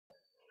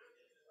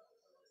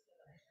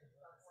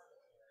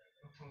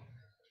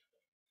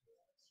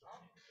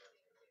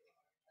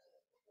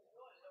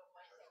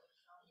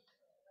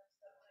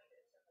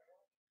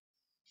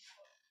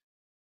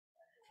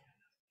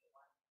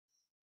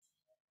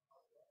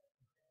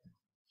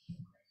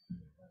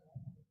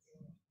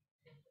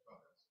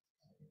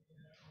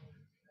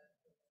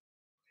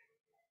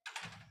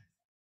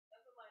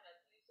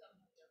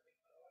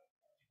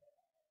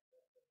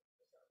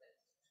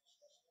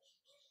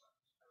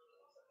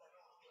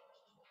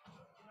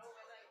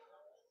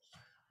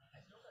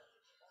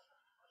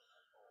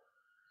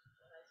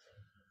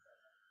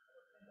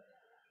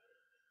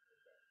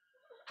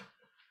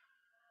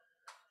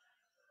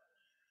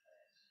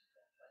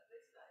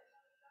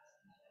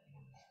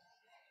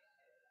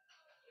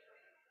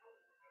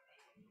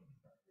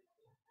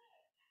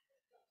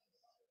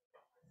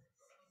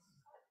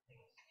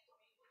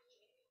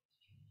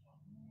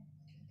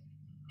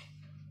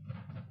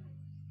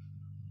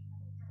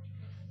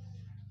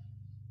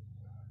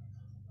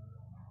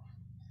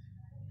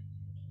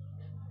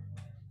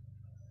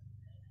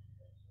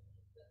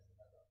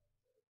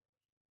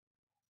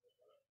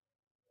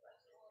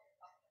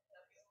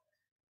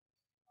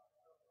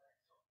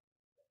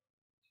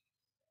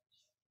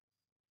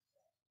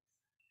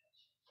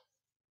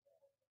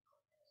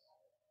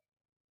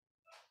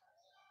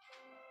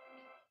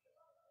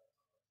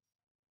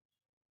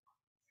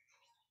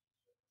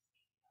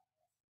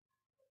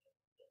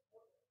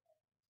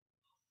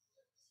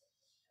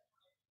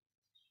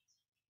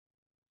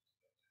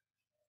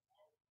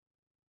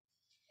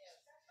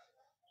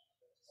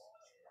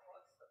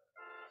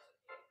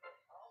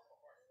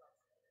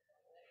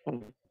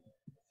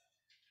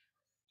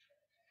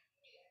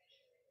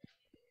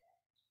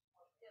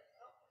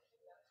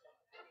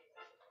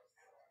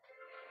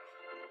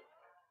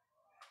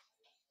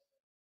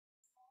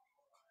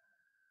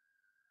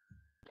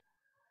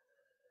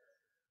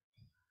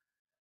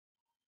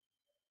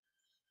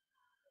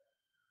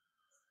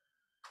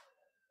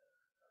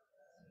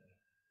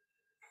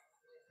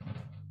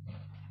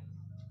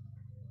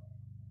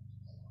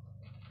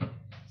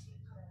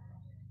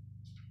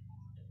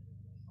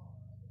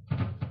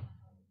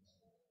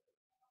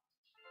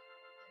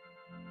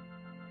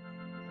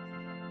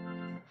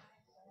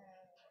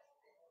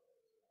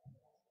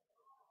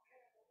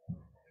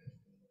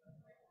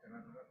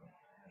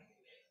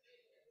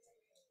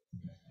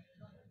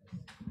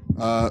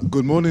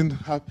Good morning,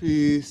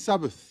 happy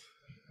Sabbath.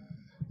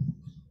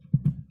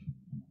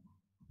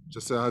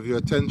 Just to have your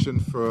attention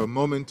for a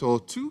moment or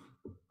two.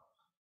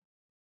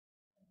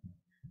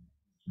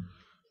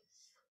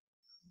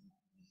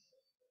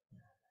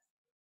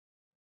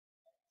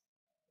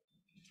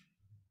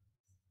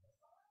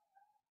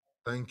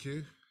 Thank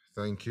you,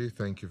 thank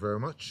you very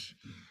much.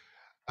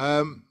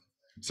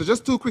 So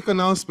just two quick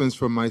announcements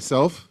from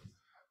myself.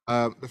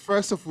 The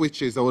first of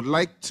which is I would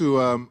like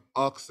to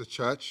ask the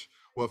church,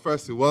 well,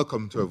 firstly,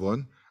 welcome to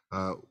everyone.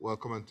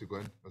 Welcome, Auntie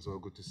Gwen, as well,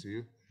 good to see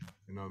you.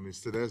 You know,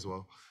 Mr. there as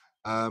well.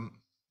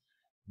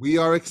 We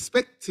are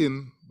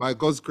expecting, by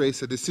God's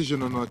grace, a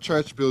decision on our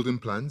church building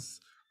plans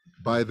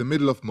by the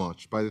middle of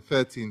March, by the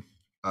 13th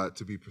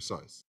to be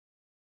precise.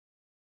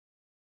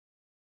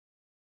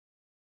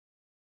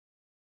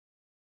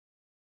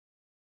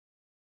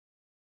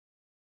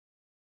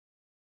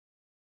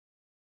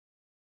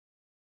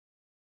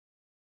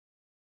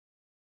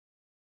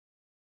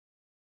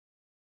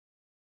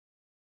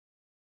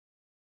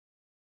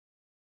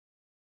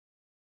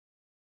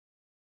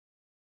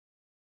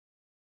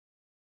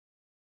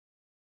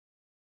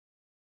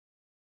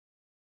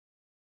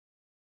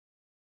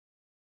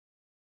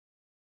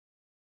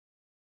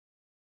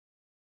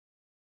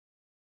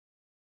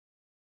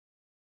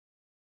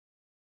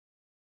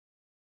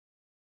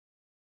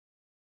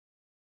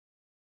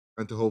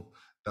 And to hope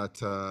that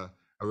a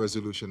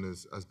resolution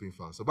has been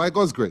found. So by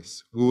God's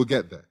grace, we will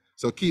get there.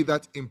 So keep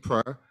that in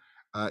prayer,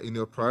 in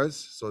your prayers,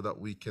 so that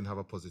we can have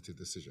a positive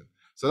decision.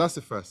 So that's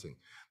the first thing.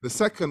 The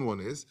second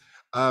one is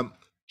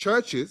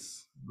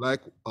churches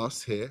like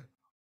us here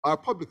are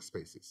public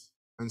spaces.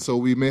 And so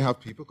we may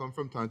have people come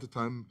from time to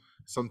time,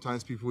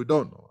 sometimes people we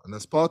don't know. And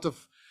as part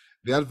of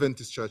the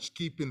Adventist church,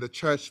 keeping the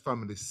church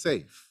family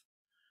safe,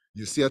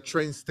 you see at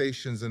train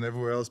stations and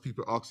everywhere else,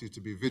 people ask you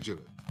to be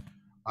vigilant.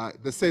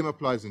 The same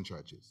applies in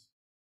churches.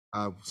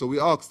 So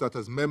we ask that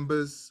as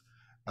members,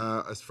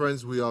 as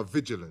friends, we are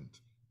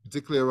vigilant,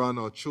 particularly around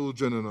our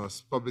children and our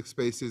public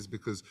spaces,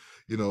 because,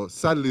 you know,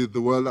 sadly,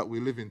 the world that we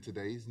live in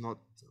today is not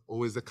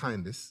always the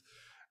kindest,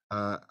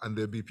 and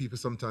there'll be people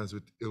sometimes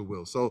with ill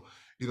will. So,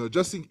 you know,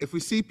 if we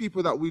see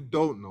people that we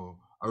don't know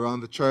around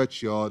the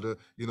churchyard,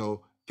 you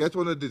know, get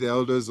one of the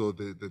elders or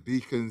the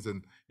deacons,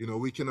 and, you know,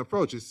 we can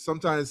approach it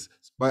sometimes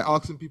by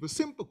asking people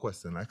simple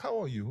questions like, how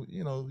are you?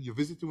 You know, you're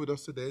visiting with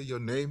us today, your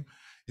name,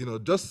 you know,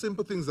 just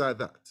simple things like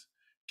that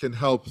can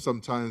help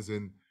sometimes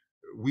in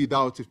weed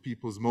out if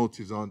people's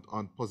motives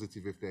aren't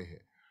positive if they're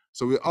here.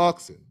 So we're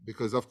asking,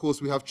 because of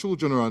course we have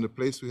children around the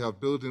place, we have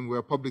building, we're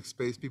a public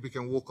space, people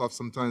can walk off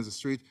sometimes the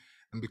street,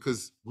 and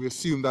because we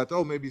assume that,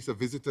 oh, maybe it's a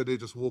visitor, they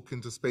just walk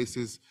into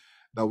spaces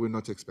that we're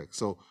not expect.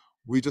 So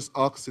we just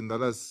asking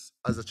that as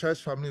a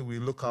church family, we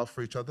look out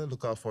for each other,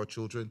 look out for our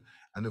children,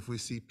 and if we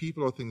see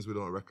people or things we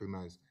don't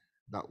recognize,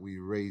 that we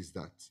raise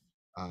that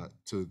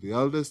to the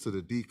elders, to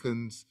the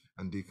deacons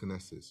and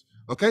deaconesses.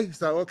 Okay, is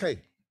that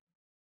okay?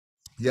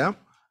 Yeah,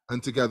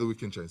 and together we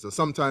can change. So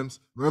sometimes,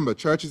 remember,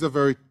 church is a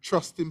very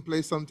trusting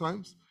place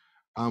sometimes,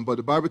 but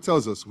the Bible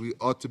tells us we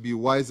ought to be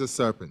wise as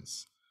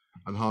serpents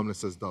and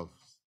harmless as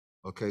doves.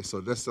 Okay, so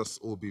let's just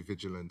all be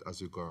vigilant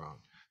as we go around.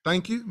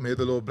 Thank you. May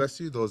the Lord bless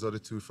you. Those are the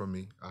two from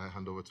me. I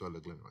hand over to Elder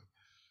Glenroy.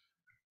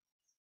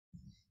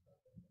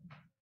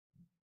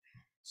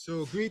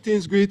 So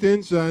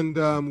greetings,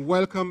 and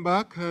welcome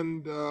back.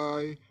 And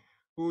I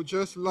would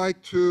just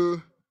like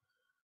to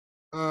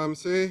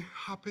say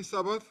happy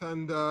Sabbath,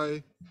 and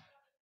I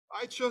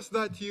trust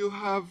that you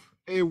have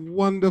a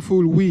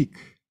wonderful week.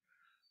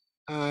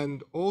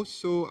 And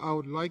also, I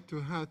would like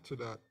to add to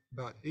that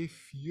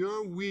if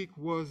your week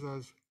was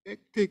as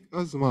hectic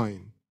as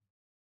mine,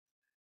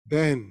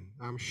 then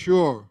I'm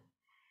sure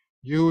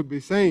you would be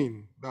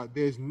saying that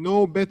there's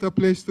no better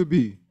place to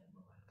be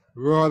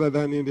rather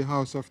than in the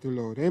house of the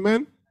Lord.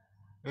 Amen?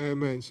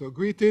 Amen. So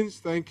greetings.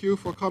 Thank you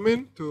for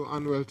coming to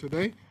Hanwell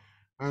today.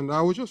 And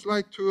I would just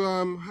like to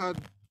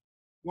add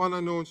one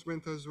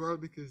announcement as well,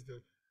 because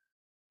the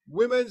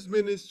women's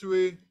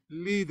ministry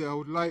leader, I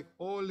would like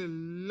all the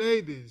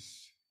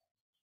ladies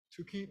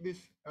to keep this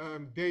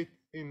date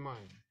in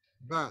mind,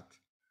 that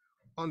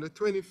on the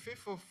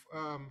 25th of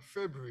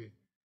February,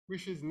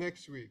 which is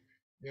next week,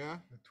 yeah,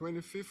 the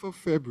 25th of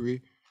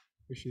February,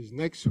 which is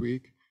next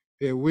week,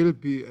 there will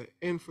be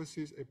a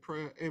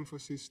prayer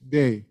emphasis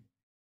day.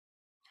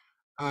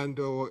 And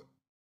our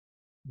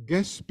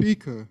guest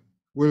speaker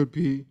will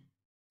be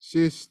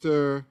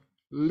Sister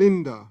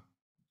Linda.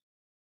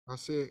 I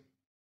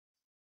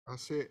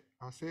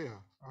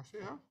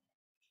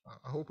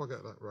hope I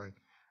get that right.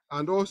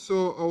 And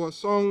also our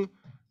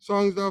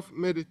songs of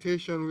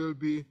meditation will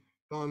be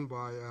done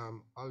by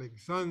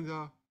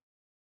Alexander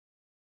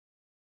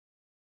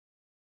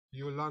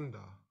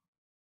Yolanda.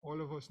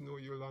 All of us know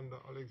Yolanda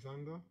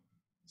Alexander.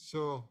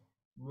 So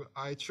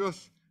I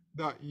trust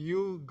that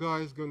you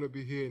guys gonna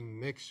be here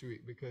next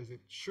week, because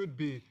it should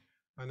be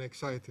an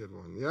exciting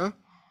one, yeah?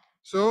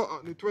 So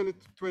on the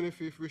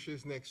 25th, which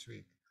is next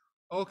week.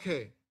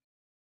 Okay.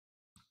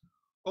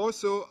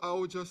 Also, I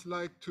would just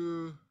like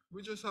to,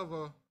 we just have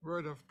a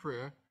word of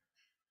prayer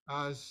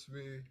as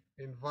we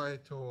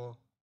invite our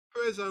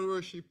praise and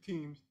worship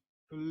teams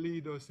to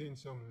lead us in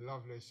some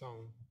lovely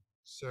song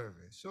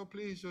service. So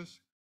please just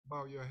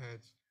bow your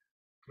heads,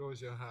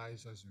 close your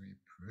eyes as we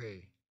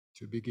pray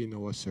to begin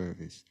our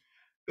service.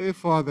 Dear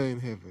Father in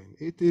heaven,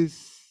 it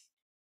is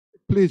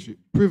a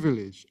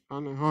privilege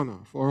and an honor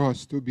for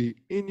us to be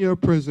in your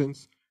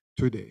presence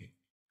today.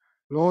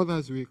 Lord,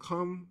 as we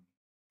come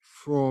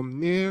from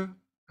near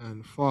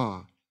and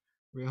far,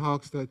 we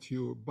ask that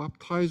you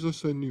baptize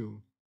us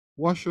anew,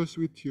 wash us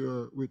with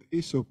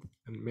hyssop,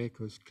 and make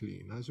us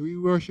clean. As we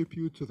worship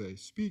you today,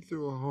 speak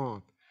to our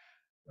heart,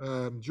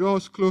 draw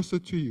us closer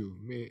to you.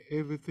 May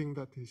everything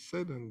that is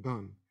said and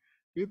done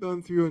be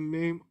done through your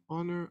name,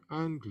 honor,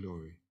 and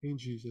glory. In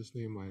Jesus'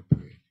 name I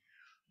pray.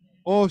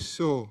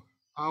 Also,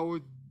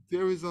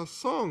 there is a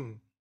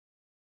song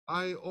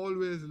I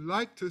always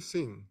like to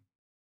sing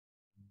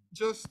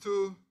just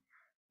to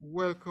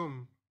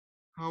welcome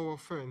our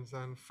friends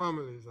and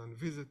families and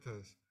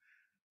visitors.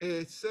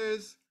 It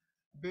says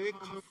they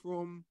come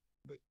from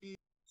the east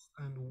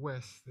and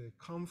west. They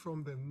come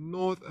from the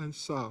north and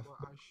south.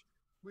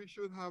 We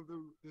should have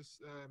the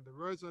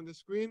words on the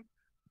screen,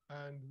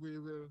 and we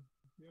will.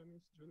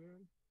 Julian,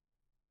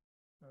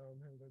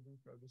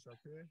 Dukal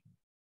disappear.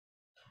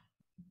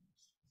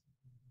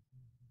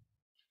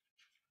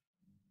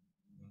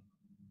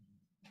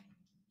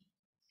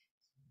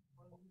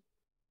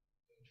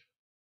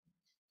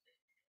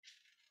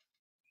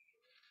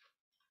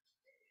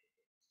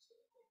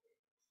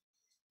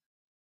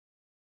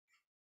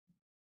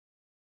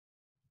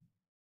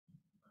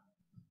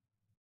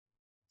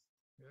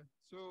 Yeah.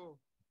 So,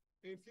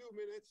 in few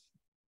minutes,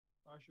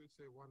 I should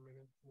say 1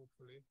 minute,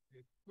 hopefully,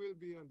 it will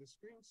be on the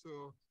screen.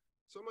 So,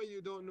 some of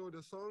you don't know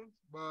the song,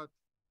 but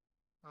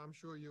I'm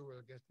sure you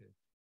will get it.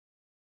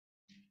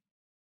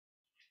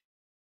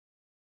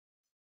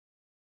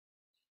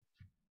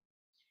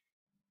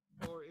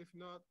 Or if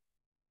not,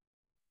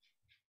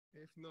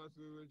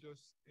 we will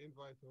just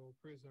invite our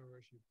praise and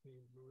worship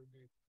team. We will do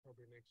it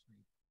probably next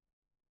week.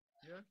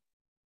 Yeah?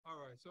 All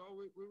right. So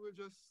we will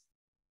just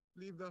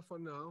leave that for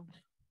now.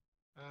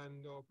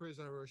 And our praise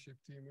and worship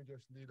team will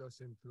just lead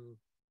us into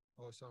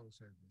our song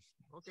service.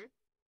 Okay?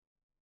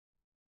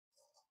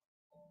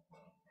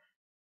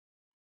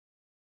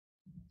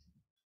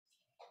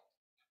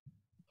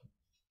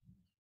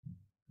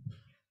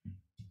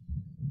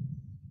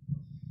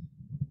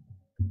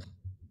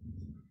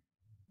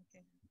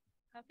 Okay.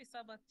 Happy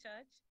Sabbath,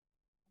 church.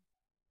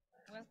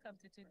 Welcome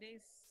to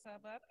today's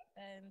Sabbath,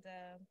 and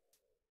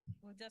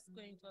we'll just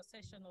go into a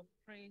session of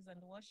praise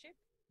and worship.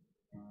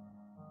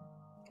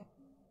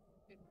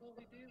 Before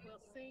we do, we'll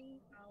sing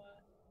our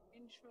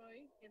intro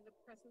in the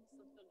presence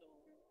of the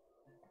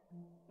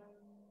Lord.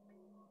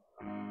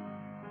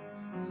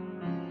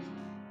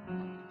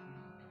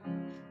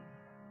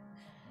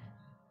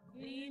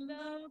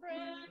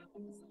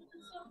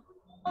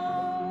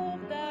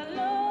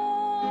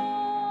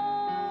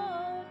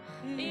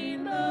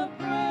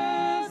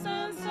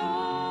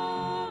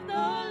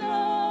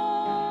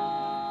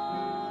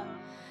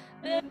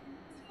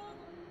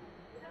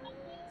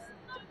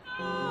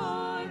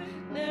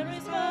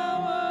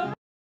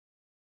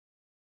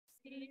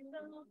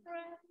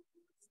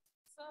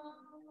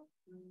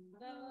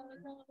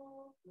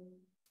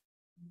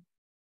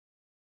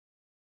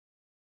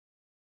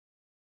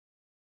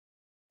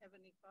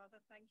 Heavenly Father,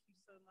 thank you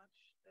so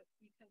much that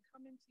we can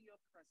come into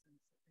your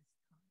presence at this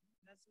time.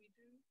 And as we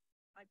do,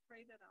 I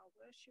pray that our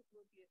worship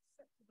will be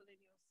acceptable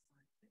in your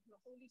sight, that your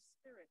Holy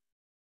Spirit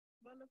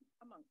dwell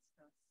amongst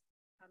us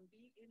and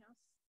be in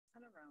us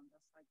and around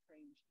us, I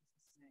pray in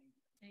Jesus'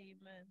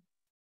 name. Amen.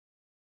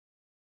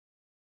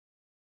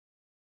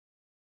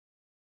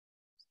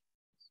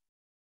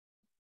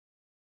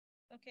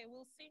 Okay,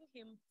 we'll sing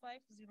hymn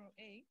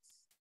 508.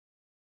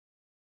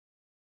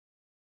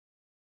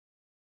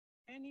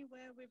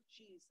 Anywhere with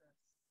Jesus.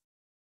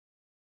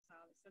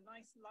 It's a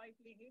nice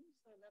lively hymn,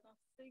 so let us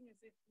sing as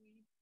if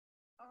we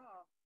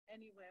are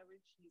anywhere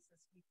with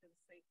Jesus we can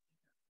safely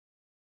go.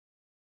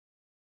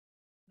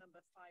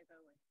 Number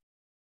 508.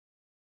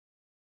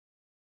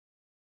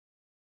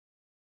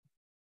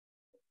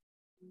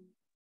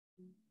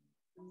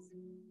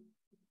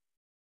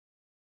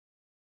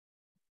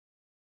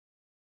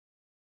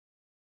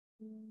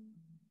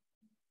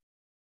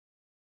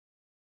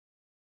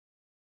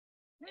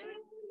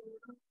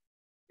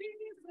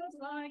 Jesus,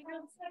 I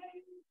can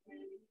say,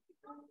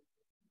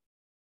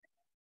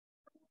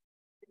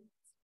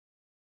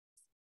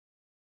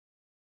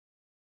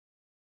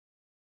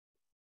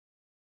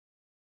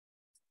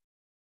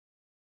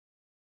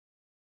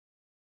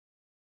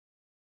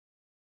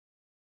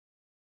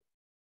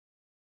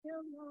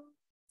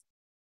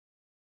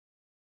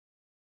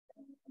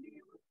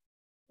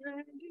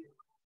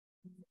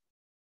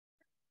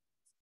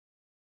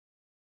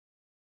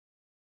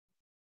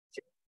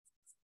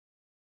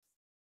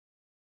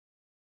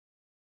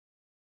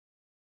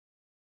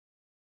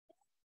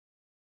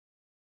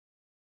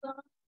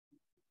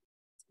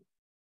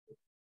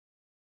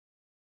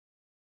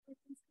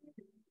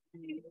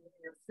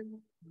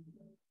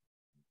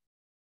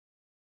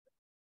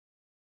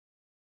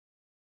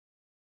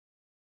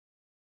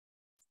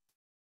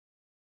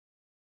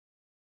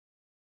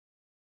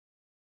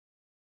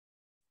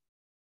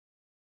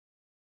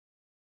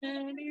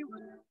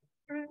 anywhere.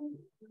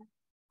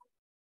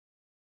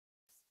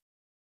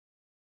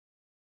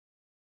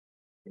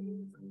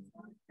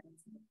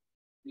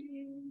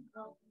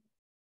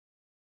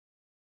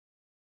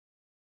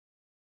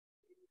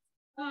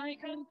 I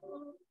can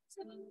go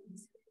to the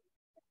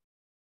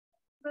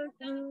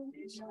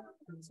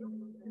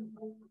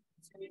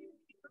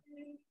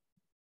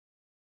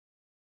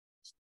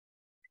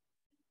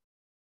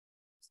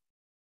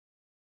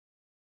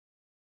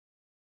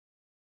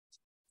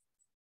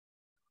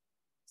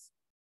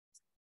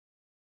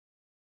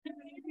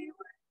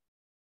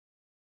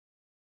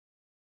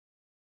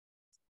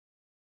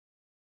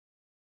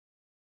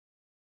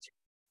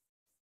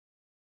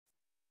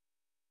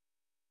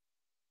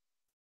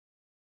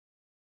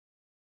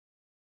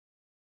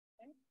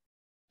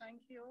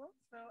Thank you all.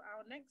 So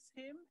our next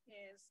hymn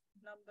is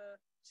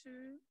number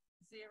 208.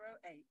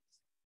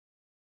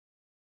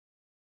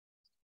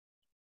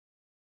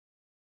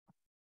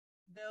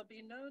 There'll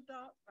be no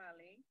dark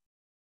valley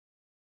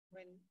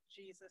when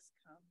Jesus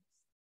comes.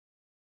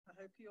 I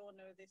hope you all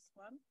know this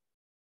one.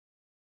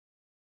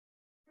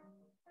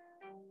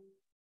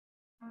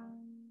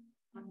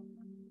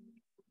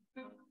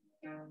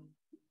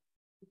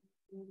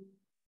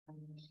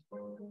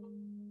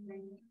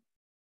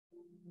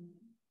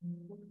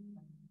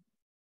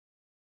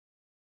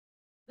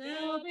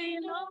 There'll be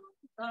no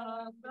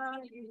dark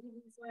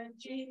valleys when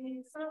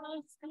Jesus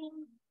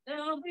comes.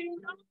 There'll be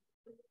no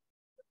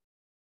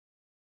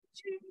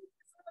Jesus.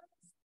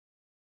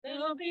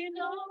 There'll be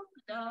no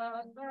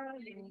dark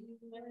valleys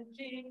when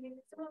Jesus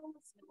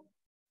comes.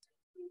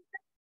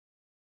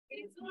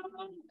 He's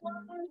Lord,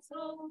 my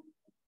soul.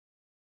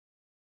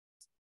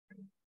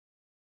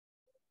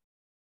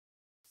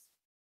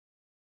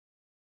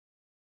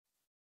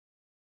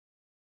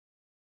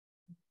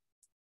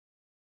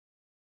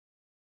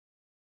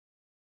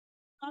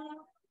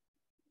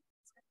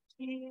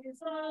 Jesus,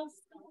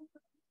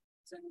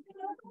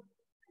 together,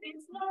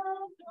 His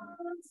love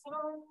and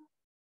soul.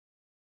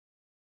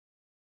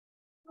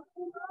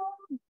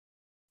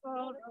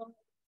 Sorrow,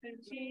 and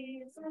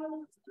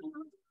Jesus,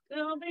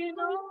 there'll be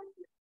no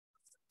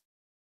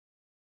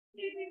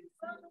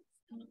Jesus.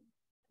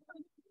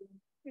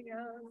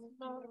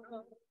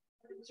 Tomorrow,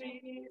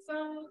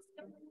 Jesus,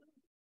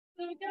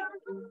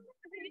 together,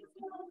 His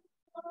love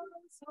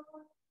and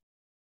soul.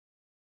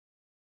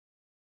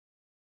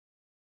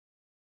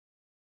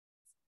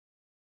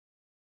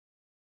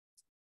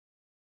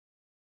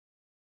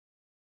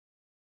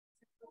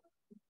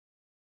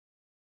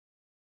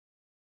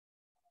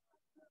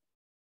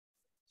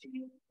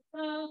 Jesus,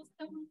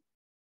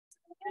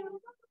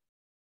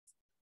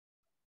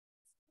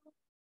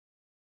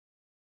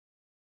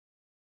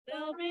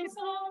 there'll be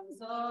songs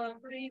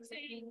of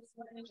greetings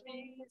when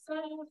Jesus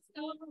comes.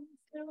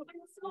 There'll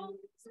be songs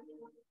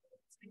of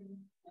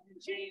greetings when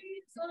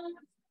Jesus comes.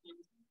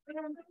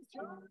 There'll be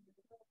songs of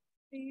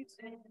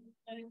greetings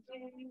when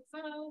Jesus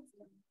comes.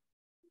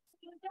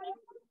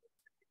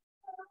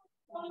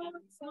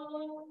 One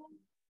song.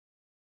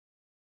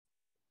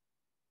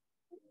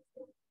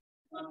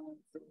 Amen.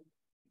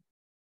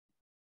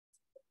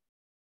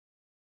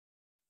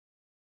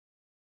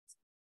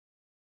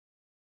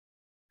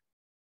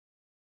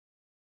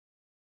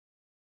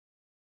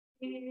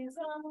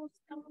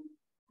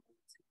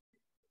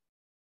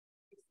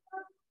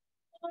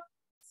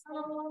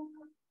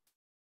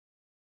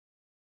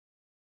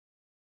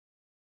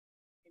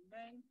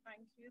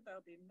 Thank you.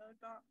 There'll be no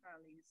dark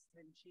valleys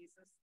when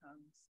Jesus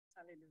comes.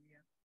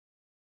 Hallelujah.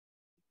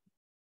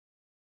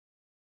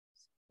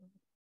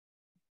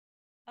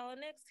 Our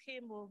next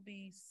hymn will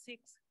be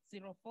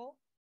 604.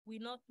 We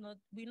know not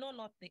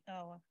the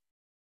hour.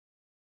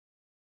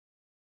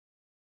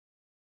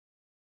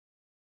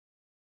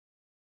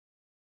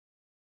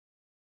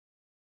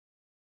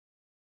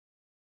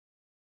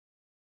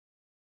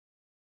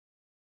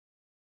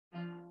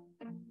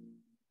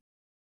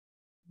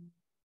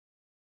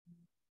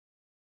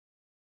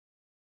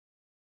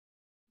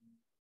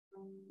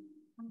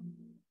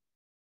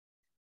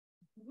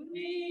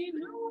 We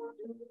know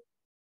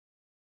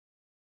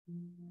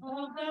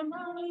of the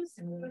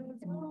mercies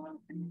of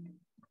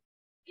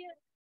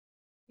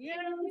yes,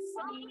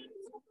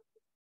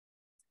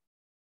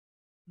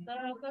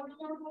 that the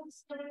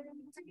most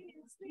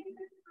is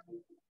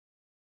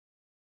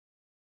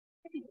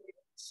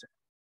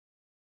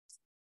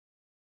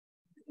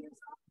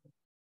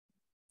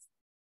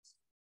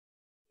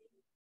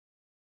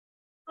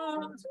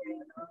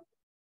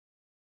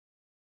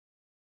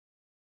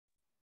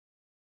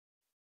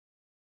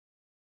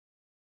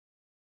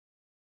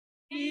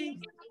He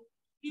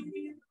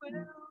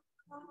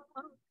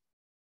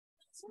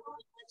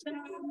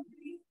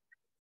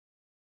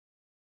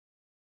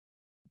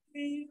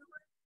will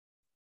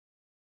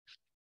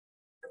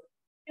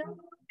come.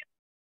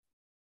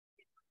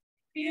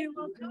 He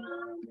will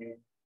come.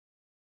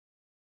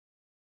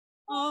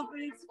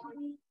 Always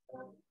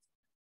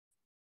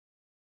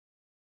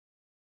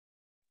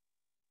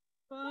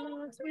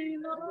but we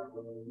know.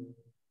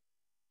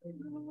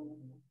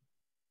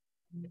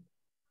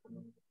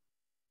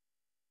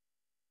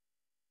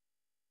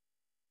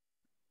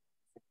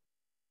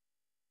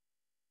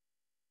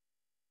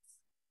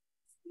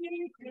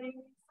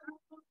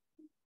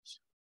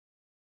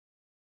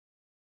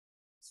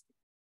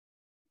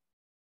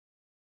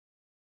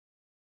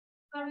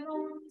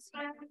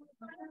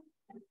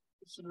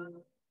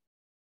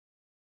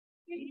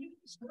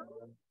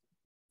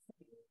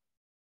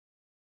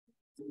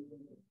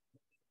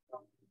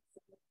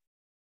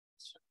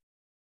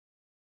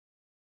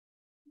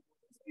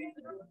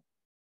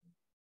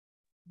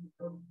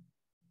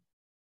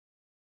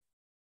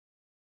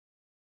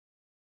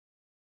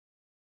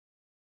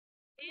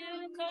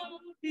 He'll come,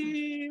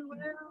 he will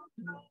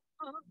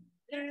come,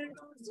 and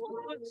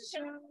what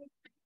shall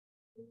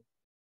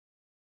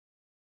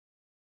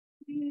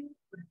be?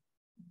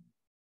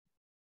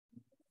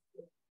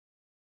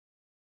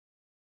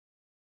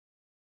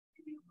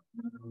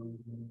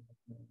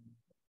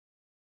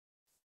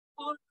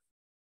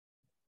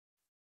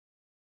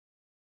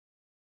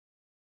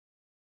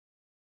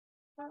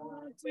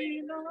 What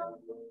we know.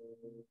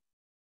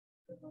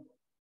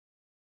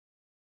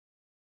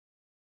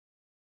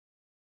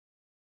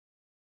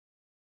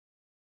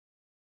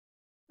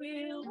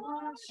 We'll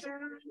wash her.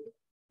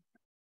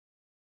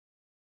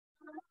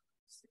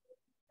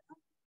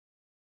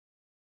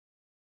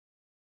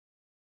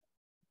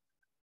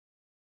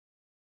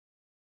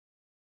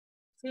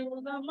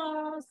 Till the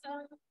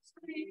master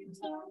screams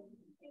out.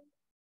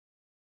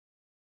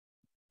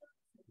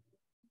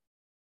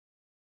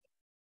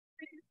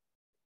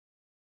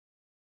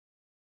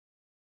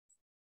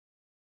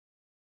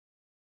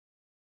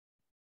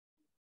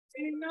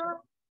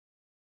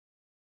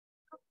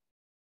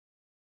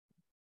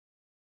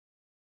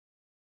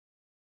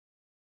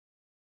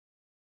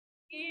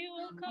 He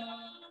will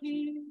come.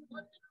 He will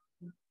come.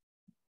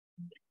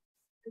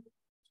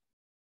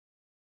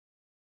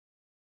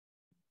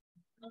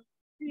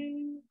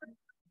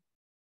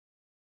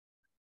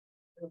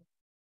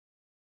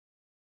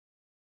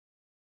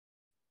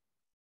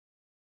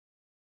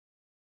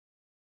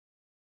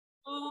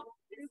 Oh,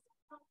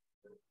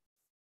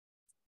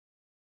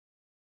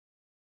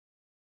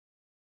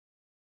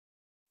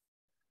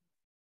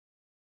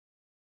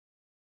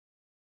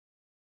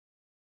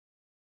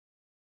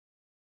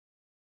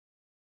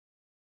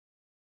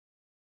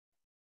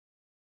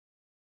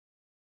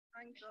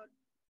 thank God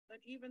that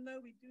even though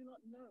we do not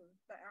know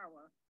the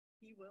hour,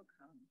 he will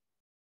come.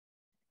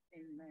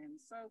 Amen.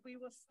 So we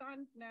will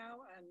stand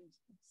now and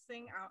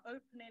sing our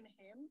opening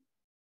hymn,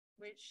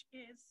 which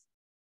is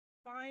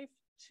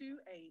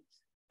 528,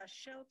 A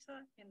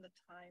Shelter in the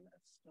Time of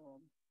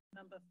Storm.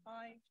 Number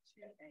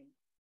 528.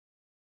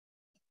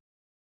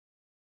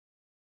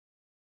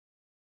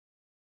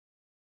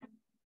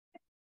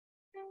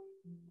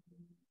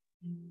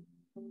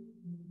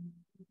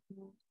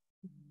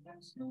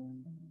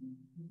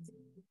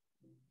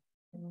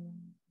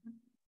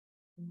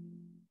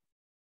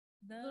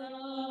 The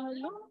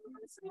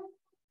Lord's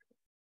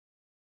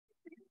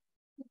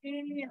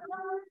in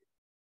our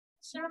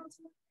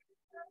shelter.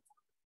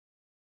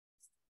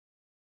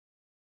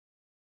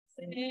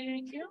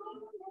 Thank you,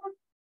 Lord.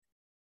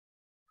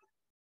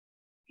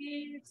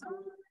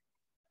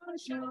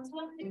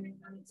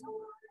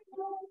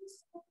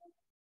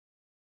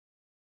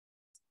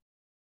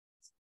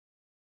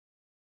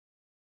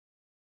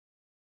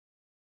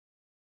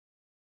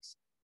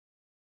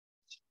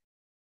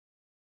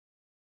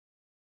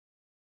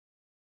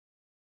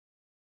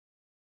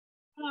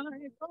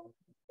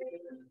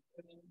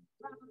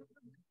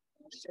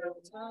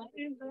 Shelter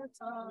in the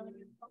time.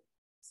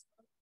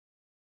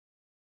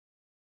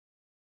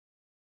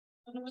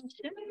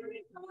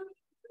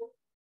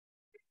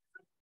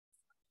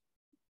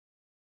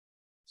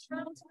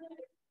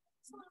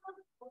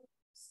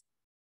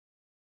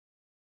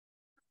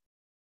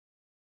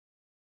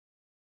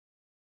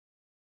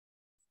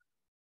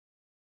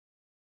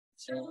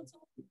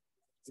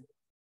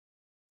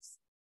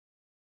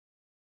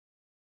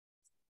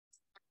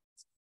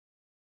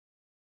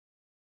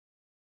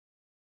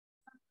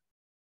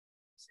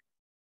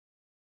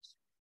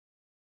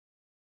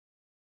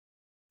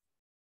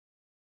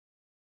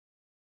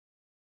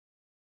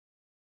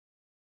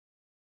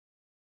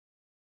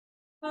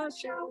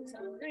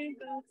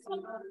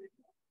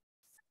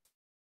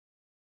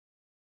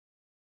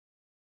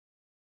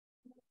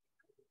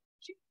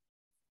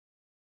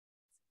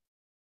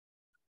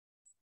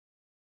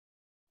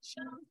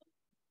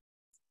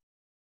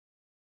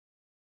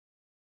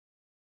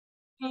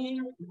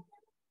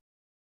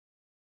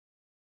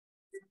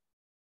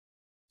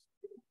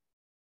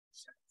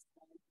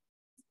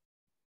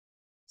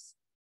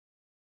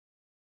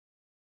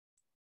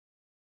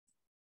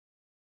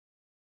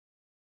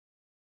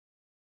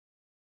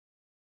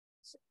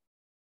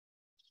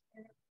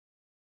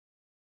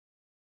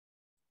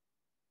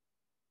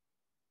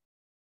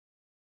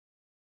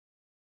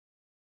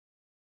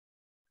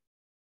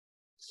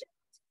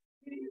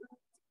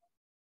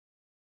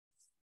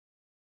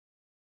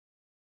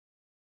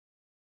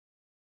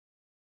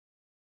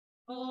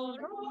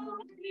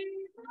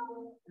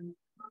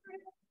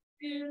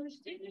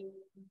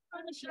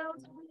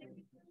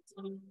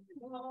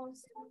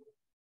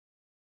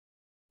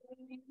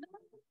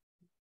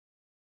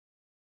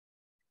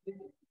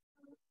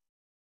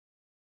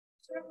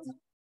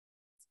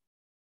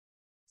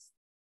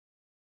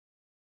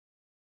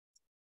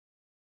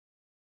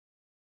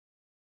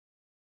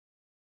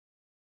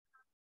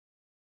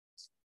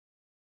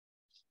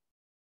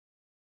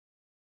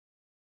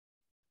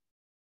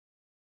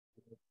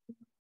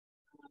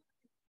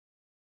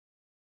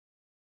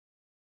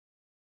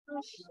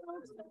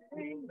 Shelter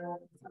in the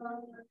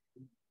time.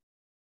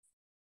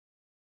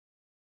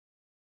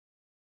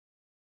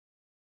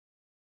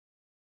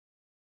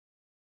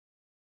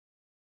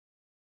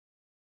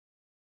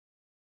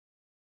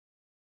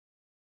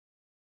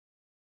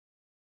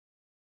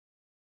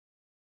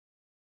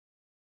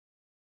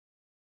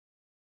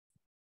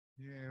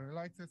 Yeah, we'd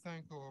like to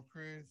thank our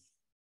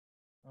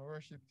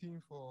worship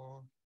team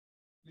for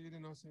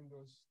leading us in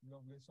those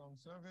lovely song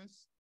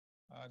service.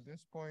 At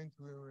this point,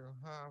 we will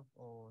have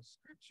our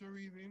scripture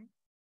reading,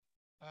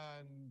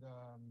 and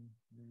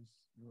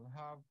we'll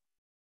have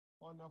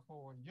one of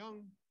our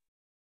young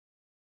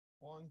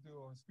ones do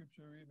our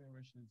scripture reading,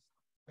 which is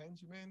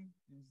Benjamin,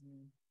 is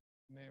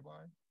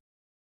nearby.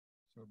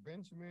 So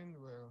Benjamin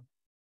will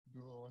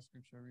do our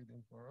scripture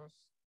reading for us.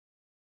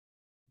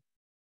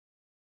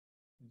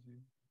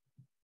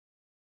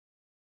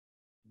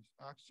 It's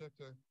Acts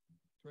chapter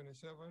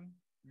 27,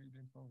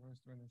 reading from verse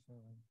 27.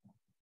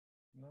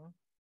 No?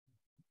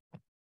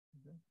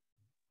 Okay.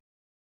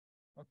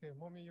 Okay,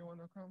 mommy, you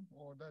wanna come?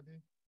 Or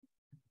daddy?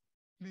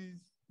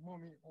 Please,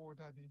 mommy or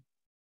daddy.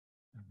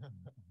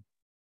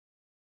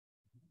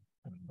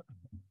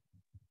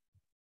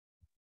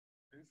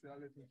 It's a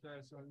little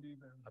church, so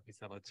leave them. Happy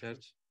Sabbath,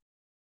 church.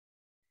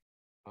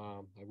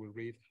 I will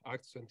read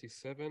Acts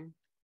 27,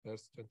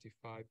 verse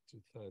 25 to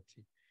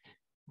 30.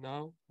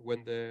 Now,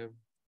 when the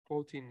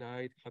 14th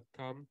night had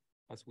come,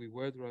 as we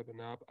were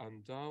driven up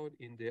and down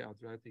in the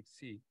Adriatic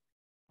Sea,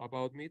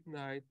 about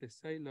midnight the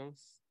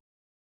sailors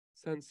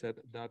sensed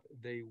that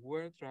they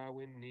were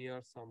drawing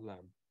near some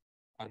land,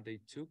 and they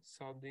took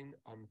sounding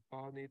and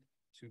found it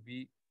to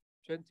be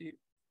 20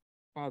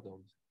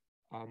 fathoms,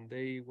 and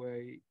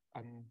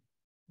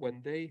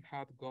when they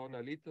had gone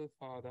a little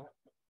farther,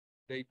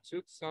 they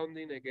took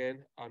sounding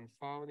again and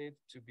found it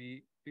to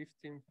be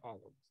 15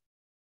 fathoms.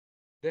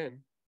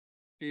 Then,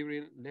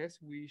 fearing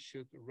lest we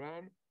should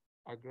run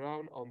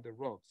aground on the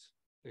rocks,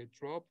 they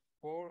dropped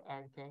 4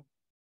 anchor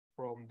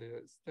from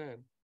the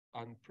stern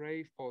and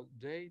prayed for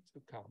day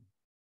to come.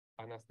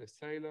 And as the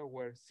sailors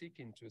were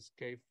seeking to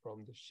escape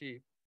from the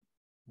ship,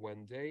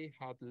 when they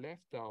had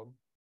left down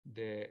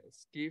the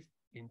skiff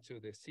into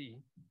the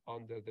sea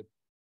under the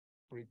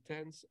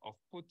pretense of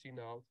putting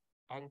out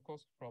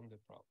anchors from the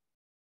prow.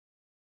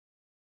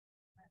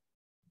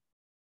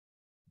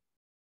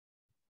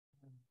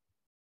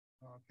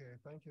 Okay,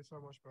 thank you so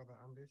much, Brother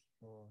Andy,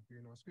 for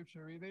doing our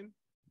scripture reading.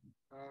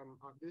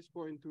 At this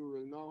point, we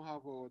will now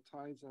have our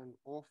tithes and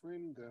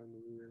offering. Then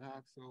we will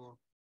ask our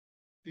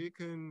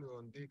deacon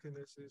or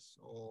deaconesses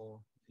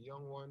or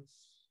young ones,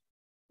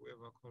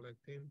 whoever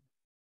collecting.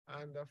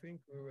 And I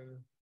think we will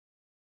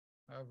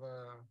have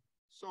a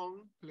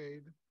song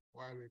played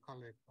while we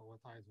collect our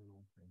tithes and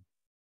offering.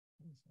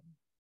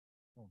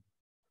 Oh.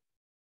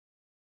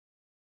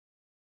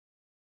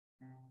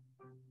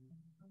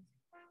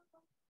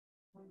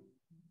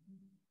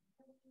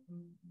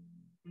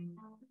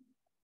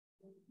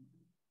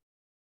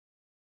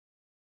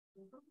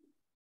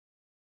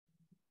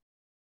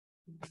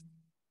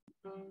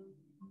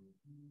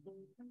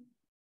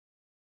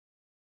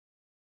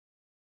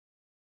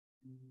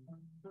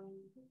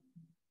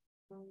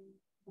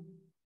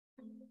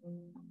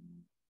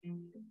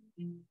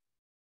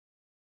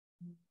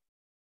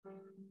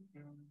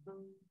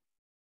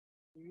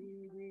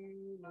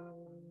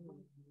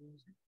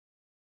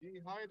 He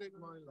hideth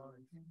my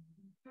life.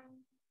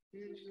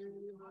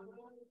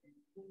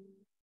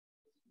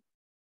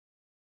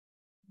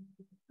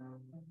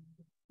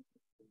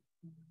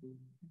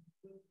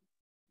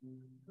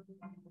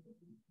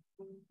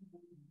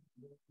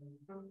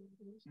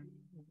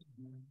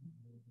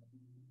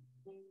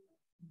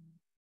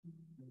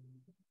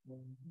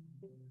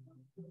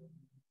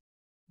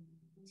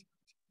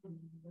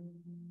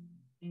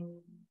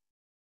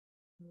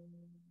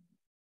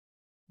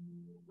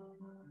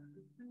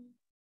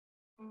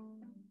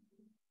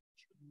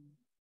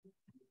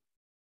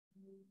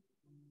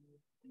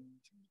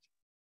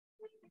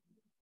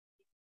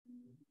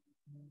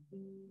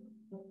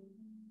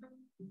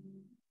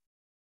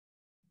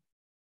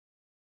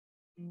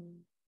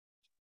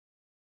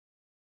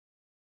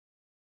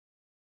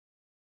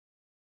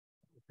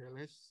 Okay,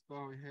 let's bow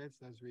our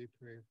heads as we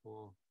pray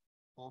for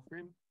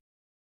offering.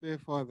 Dear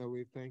Father,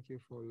 we thank you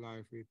for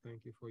life. We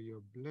thank you for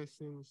your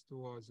blessings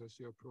towards us,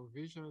 your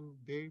provision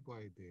day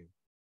by day.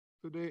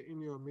 Today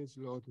in your midst,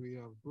 Lord, we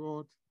have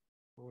brought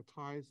our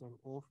tithes and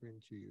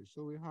offering to you.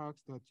 So we ask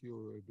that you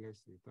will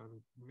bless it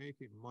and make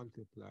it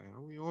multiply.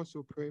 And we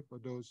also pray for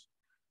those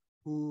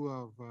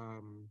who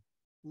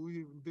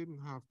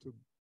didn't have to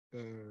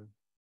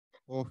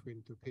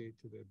offering to pay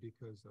today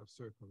because of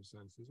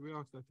circumstances. We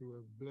ask that you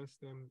will bless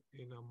them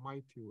in a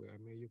mighty way,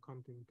 and may you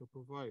continue to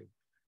provide.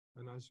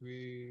 And as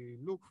we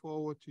look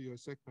forward to your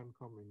second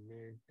coming,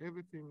 may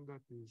everything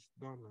that is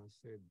done and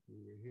said,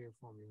 we will hear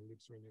from your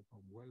lips when you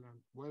come.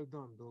 Well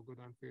done, thou good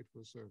and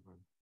faithful servant.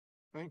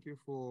 Thank you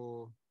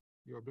for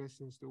your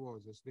blessings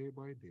towards us day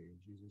by day. In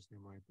Jesus'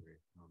 name I pray.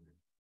 Amen.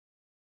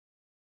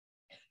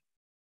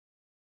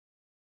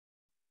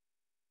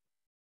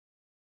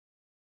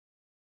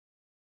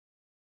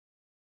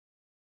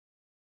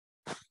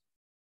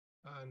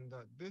 And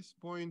at this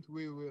point,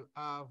 we will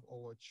have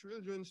our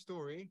children's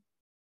story.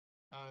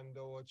 And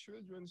our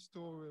children's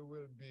story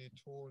will be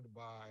told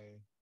by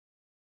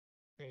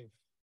Faith.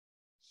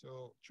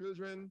 So,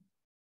 children,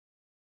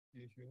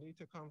 if you need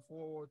to come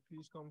forward,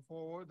 please come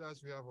forward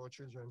as we have our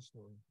children's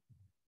story.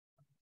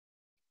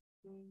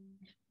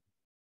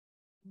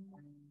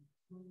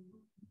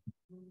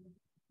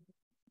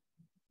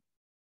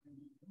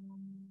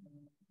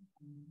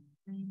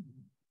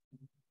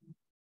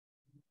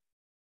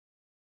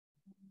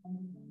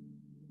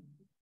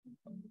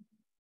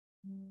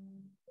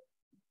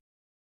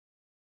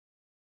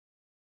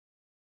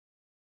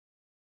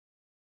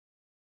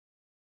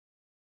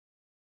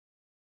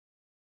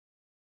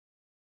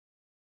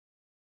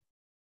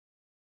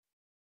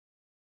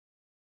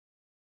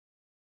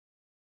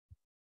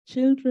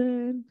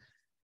 Children.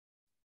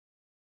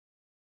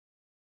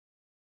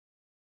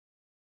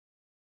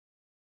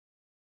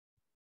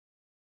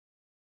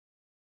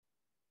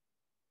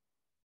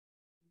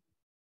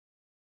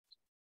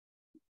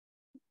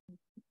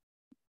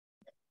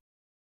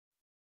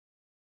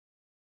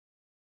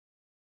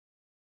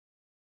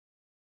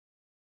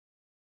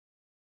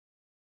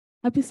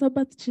 Happy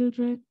Sabbath,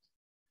 children.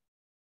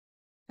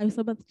 Happy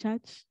Sabbath,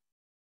 church.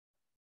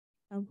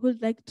 Who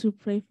would like to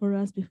pray for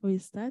us before we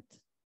start?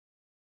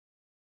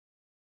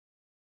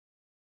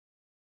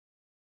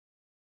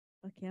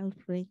 Okay, I'll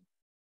pray.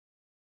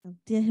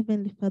 Dear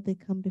Heavenly Father,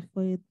 come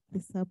before you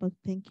this Sabbath.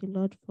 Thank you,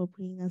 Lord, for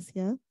bringing us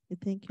here. We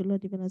thank you,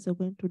 Lord, even as we're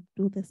going to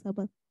do the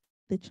Sabbath,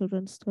 the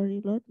children's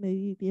story, Lord. May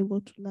we be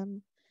able to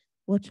learn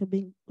what you're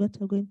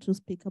going to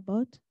speak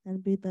about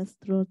and be with us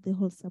throughout the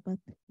whole Sabbath.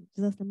 In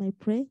Jesus' name I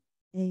pray.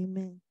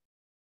 Amen.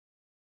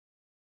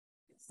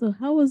 So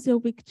how was your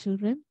week,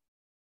 children?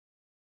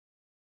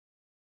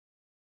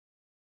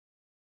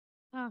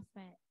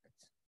 Perfect.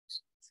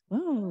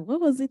 Wow,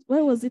 what was it?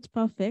 Why was it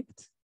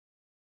perfect?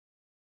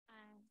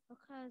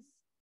 Because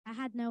I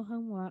had no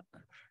homework.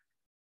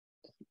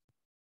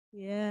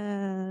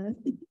 Yeah.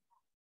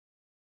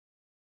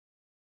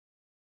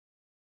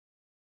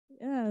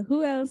 Yeah,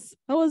 who else?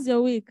 How was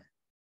your week?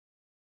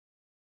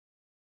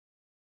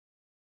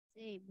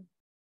 Same.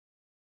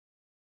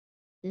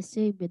 The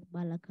same with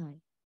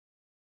Malachi.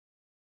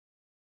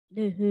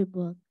 No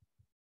homework.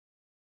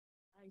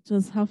 It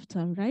was half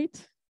term, right?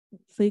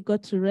 So you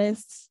got to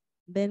rest,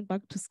 then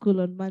back to school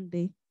on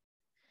Monday.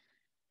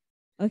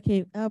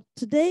 Okay,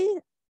 today.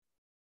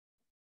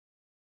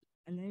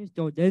 And then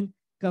Jordan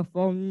come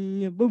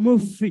from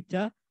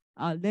Bumufita,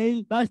 and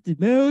then Pastor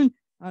Moon,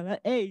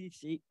 Hey,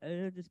 see,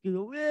 just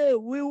go,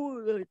 we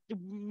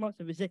must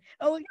have said,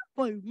 oh, yeah,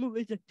 boy, move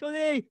it,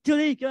 Charlie,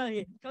 Charlie, come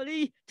here,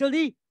 Charlie,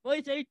 Charlie, what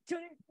is it,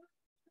 Charlie?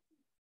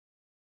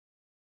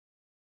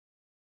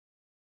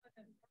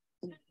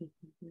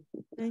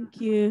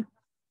 Thank you.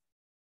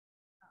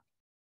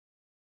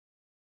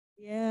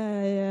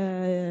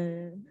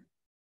 Yeah.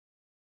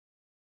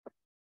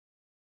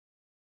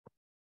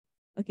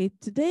 Okay,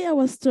 today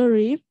our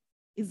story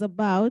is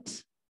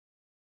about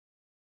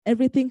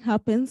everything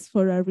happens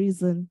for a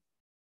reason.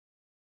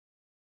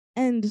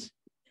 And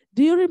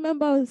do you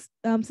remember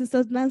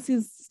Sister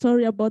Nancy's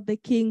story about the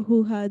king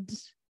who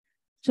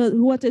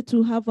wanted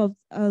to have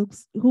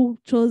who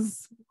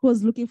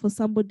was looking for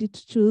somebody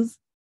to choose?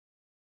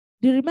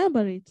 Do you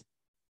remember it?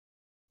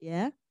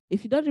 Yeah.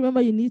 If you don't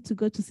remember, you need to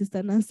go to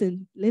Sister Nancy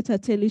and let her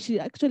tell you. She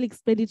actually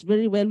explained it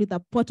very well with a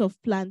pot of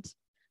plant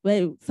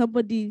where some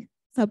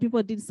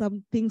people did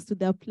some things to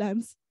their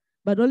plants,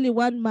 but only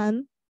one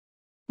man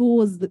who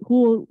was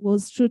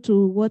true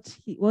to with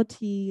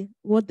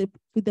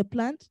the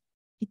plant,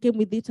 he came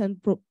with it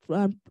and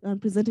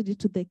presented it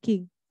to the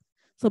king.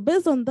 So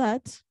based on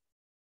that,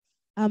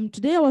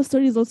 today our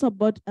story is also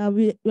about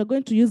we're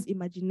going to use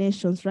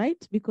imaginations,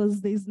 right? Because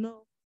there's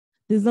not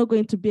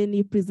going to be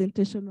any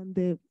presentation on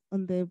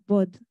the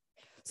board.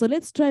 So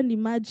let's try and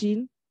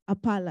imagine a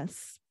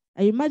palace.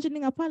 Are you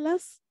imagining a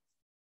palace?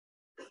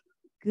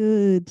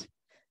 Good.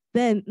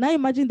 Then now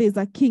imagine there's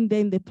a king there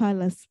in the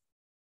palace.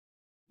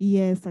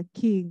 Yes, a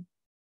king.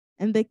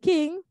 And the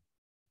king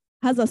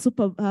has a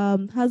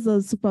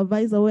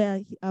supervisor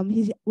where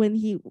when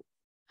he wants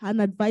an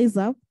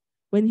advisor.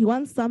 When he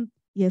wants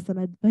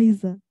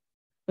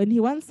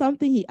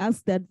something, he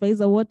asks the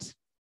advisor what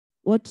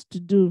to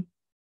do.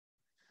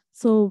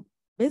 So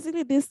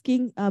basically this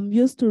king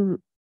used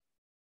to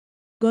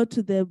go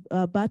to the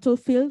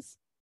battlefields,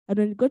 and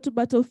when he got to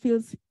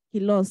battlefields, he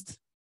lost.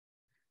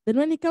 Then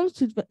when he comes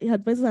to the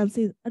advisor and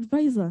says,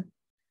 "Advisor,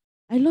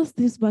 I lost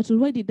this battle.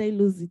 Why did I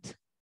lose it?"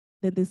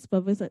 Then the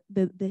supervisor,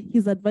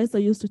 his advisor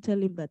used to tell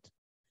him that,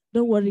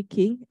 "Don't worry,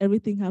 king,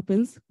 everything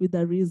happens with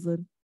a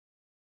reason."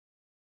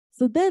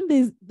 So then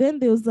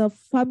there was a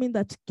famine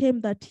that came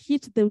that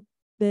hit the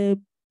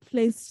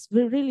place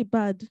really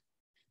bad.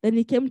 Then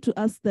he came to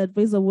ask the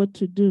advisor what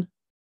to do.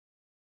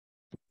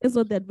 That's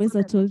what the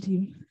advisor told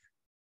him.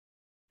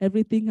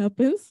 Everything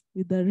happens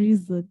with a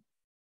reason.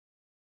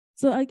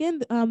 So again,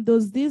 there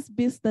was this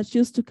beast that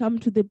used to come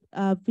to the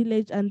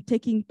village and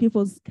taking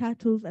people's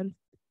cattle,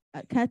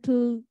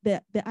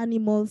 the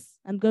animals,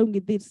 and going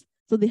with this.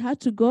 So they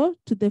had to go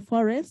to the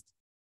forest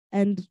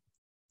and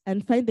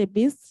find the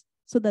beasts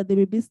so that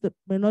the beasts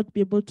may not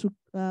be able to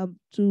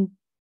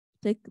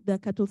take their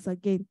cattle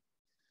again.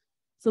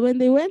 So when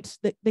they went,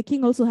 the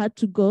king also had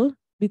to go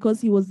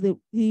because he was the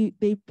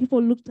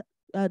people looked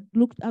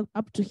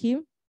up to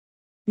him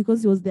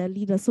because he was their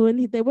leader. So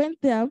when they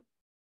went there,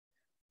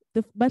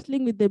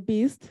 battling with the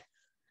beast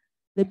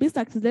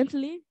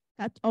accidentally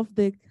cut off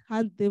the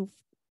hand, the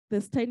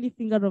tiny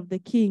finger of the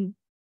king.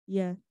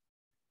 Yeah.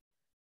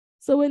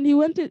 So when they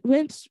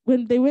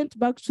went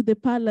back to the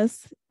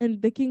palace, and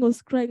the king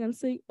was crying and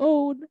saying,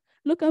 "Oh,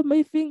 look at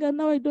my finger.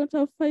 Now I don't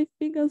have 5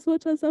 fingers.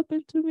 What has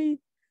happened to me?"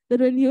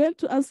 Then when he went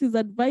to ask his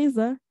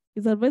advisor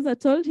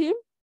told him,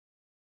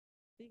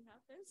 "Thing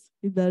happens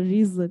with a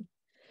reason."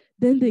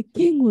 Then the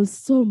king was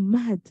so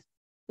mad.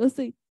 He was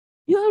saying,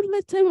 "You have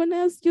the time when I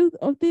ask you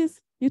of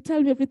this, you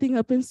tell me everything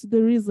happens to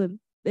the reason."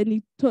 Then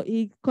he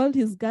called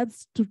his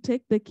guards to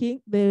take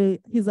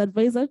his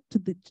advisor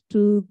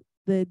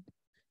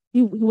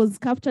he was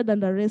captured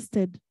and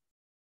arrested.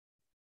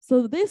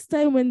 So this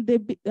time when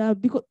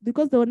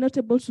because they were not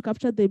able to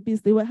capture the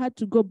beast, they had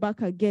to go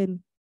back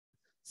again.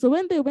 So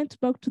when they went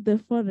back to the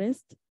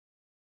forest,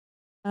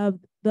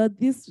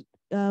 these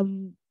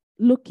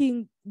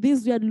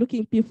weird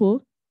looking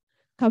people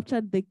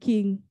captured the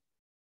king.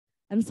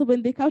 And so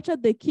when they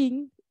captured the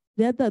king,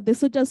 the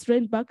soldiers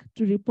ran back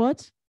to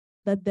report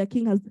that their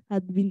king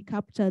had been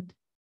captured.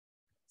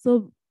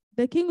 So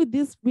the king with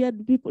these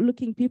weird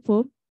looking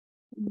people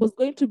was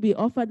going to be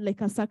offered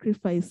like a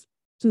sacrifice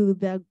to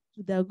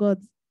their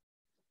gods.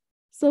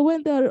 So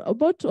when they were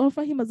about to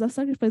offer him as a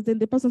sacrifice, then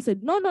the person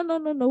said, "No,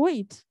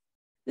 wait.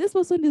 This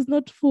person is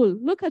not full.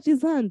 Look at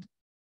his hand.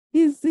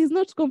 He's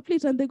not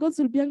complete, and the gods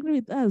will be angry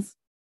with us.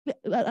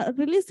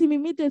 Release him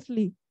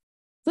immediately."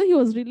 So he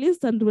was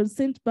released and was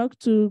sent back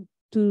to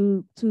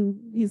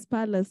his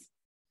palace.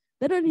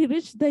 Then when he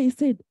reached there, he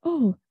said,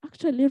 "Oh,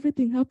 actually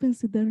everything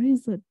happens with a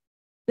reason."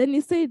 Then he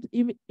said,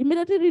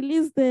 immediately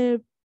release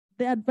the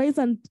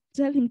advisor and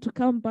tell him to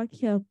come back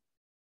here.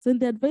 So when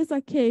the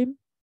advisor came,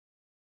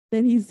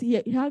 then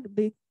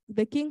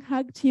the king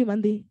hugged him,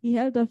 and he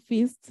held a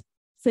feast,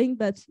 saying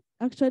that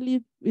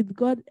actually with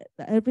God,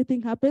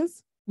 everything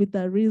happens with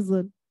a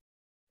reason.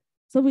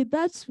 So with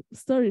that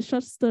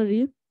short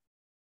story,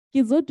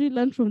 kids, what do you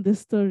learn from the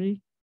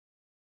story?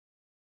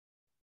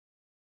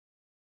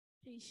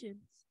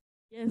 Patience.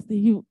 Yes,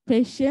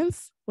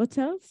 patience. What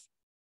else?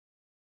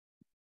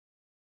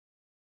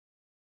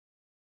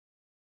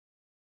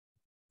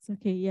 It's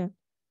okay, yeah.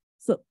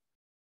 So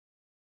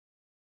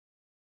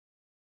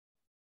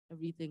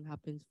everything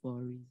happens for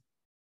a reason.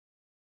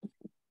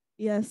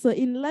 Yeah, so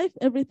in life,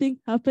 everything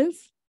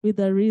happens with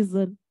a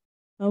reason.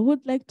 I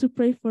would like to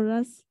pray for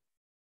us.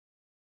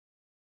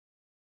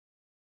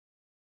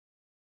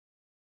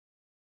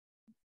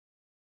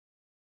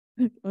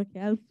 Okay,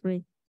 I'll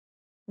pray.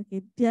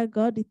 Okay, dear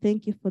God, we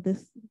thank you for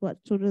this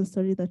children's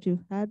story that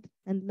you've had,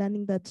 and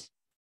learning that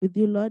with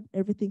you, Lord,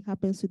 everything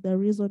happens with a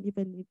reason,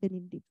 even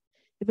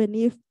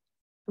if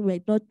we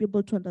might not be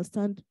able to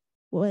understand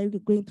why we're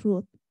going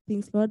through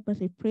things, Lord.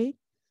 But I pray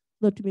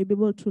that we may be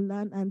able to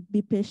learn and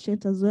be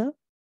patient as well,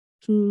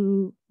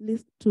 to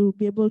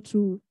be able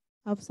to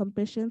have some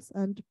patience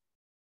and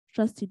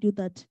trust in you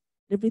that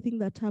everything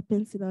that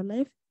happens in our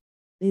life,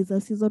 there's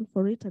a season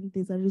for it and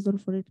there's a reason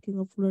for it, King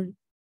of Glory.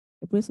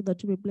 I pray so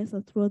that you may bless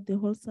us throughout the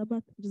whole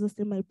Sabbath. In Jesus'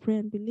 name I pray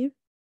and believe.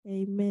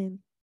 Amen.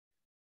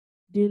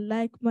 Do you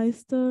like my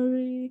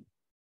story?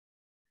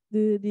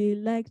 Do you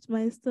like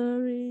my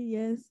story?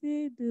 Yes,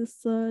 you do.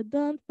 So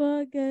don't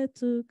forget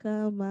to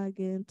come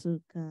again,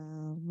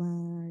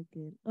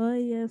 Oh,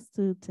 yes,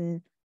 to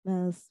tell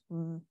us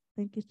more.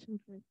 Thank you,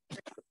 children.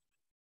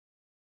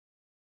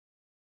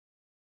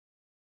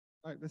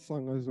 I like the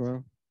song as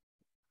well.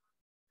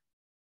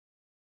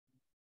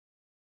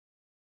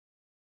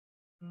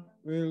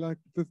 We like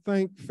to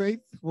thank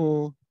Faith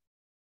for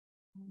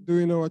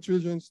doing our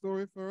children's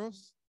story for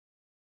us.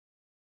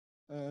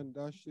 And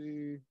as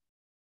she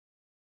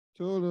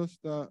told us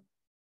that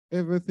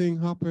everything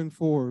happened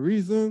for a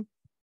reason,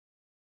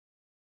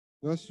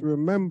 just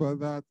remember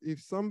that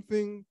if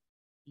something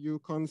you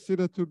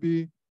consider to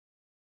be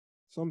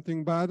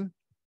something bad,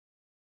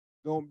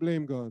 don't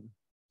blame God.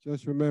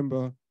 Just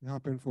remember it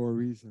happened for a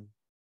reason.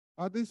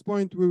 At this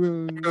point, we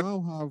will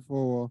now have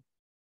our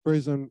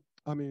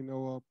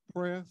our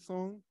prayer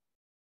song.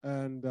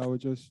 And I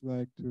would just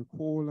like to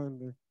call on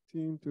the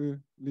team to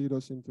lead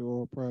us into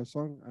our prayer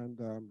song. And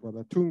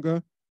Brother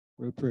Tunga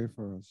will pray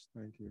for us.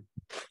 Thank you.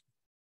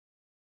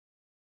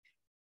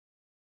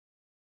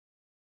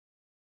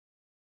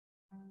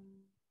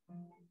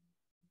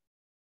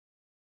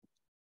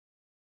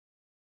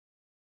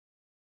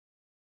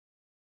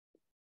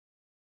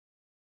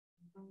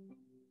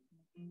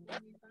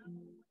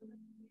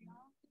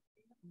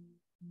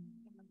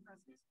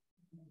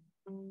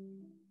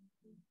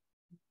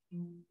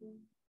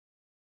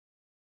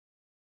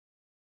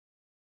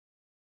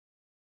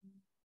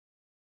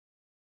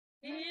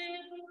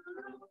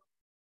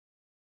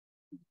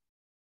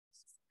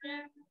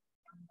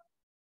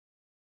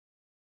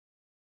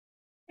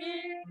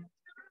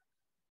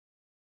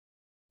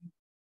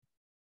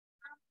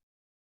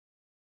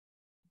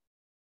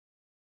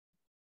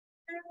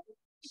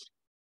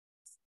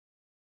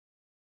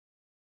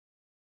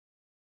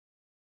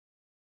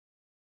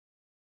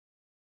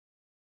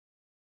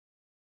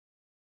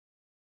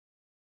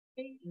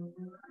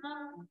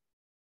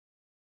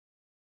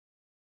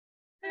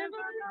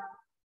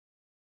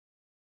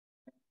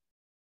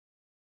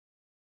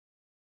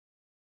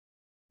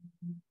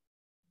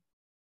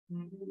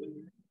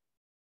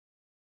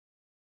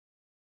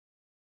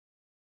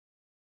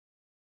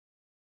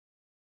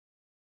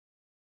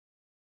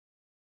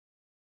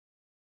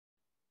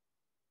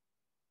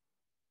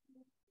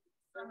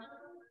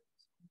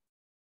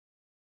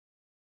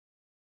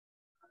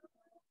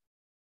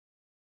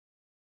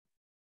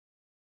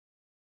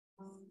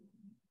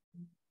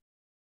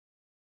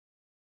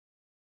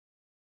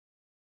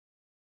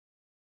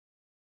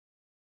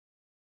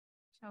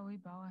 Shall we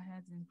bow our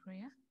heads in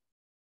prayer?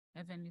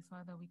 Heavenly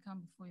Father, we come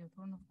before your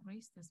throne of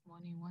grace this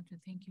morning. We want to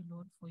thank you,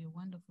 Lord, for your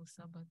wonderful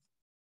Sabbath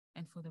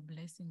and for the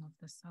blessing of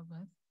the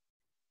Sabbath.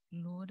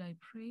 Lord, I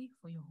pray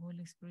for your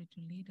Holy Spirit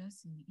to lead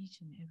us in each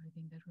and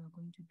everything that we are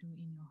going to do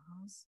in your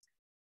house.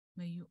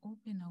 May you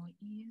open our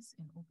ears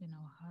and open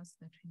our hearts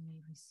that we may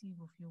receive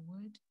of your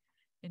word,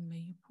 and may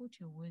you put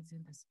your words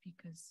in the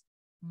speaker's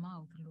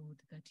mouth,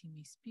 Lord, that he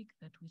may speak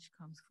that which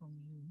comes from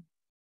you.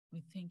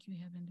 We thank you,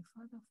 Heavenly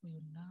Father, for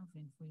your love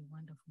and for your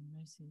wonderful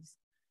mercies.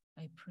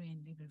 I pray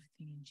and leave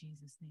everything in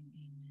Jesus' name.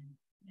 Amen.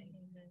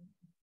 Amen.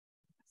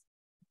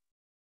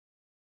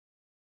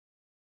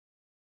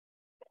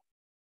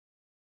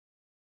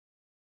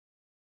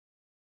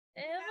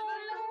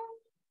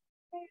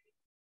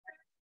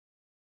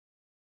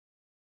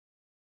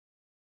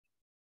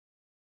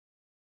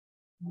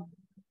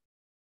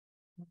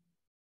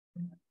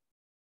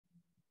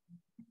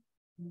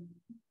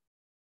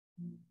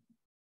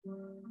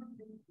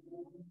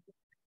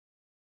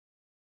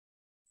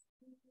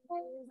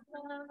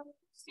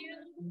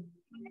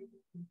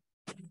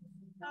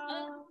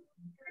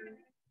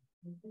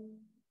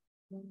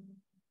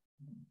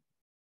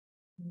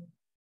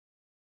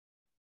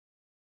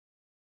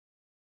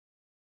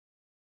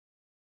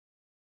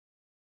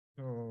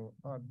 So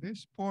at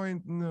this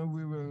point,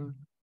 we will,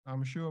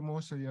 I'm sure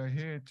most of you are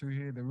here to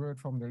hear the word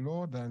from the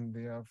Lord, and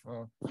they have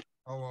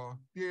our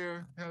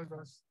dear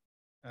elders,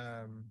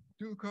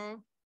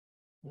 Dukal,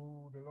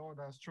 who the Lord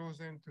has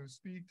chosen to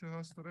speak to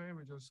us today.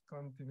 We just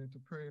continue to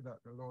pray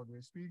that the Lord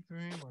will speak to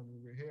him and we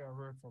will hear a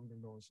word from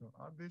the Lord. So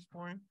at this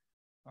point,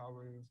 I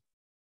will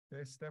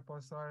They step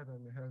aside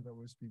and the elder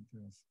will speak to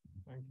us.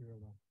 Thank you,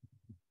 Elder.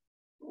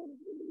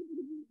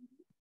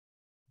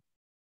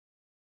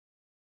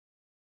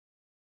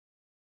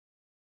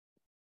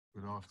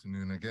 Good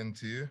afternoon again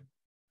to you.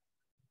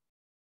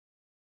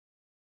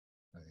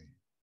 Hey,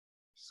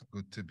 it's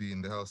good to be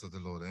in the house of the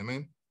Lord.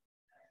 Amen.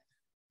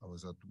 I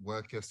was at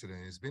work yesterday.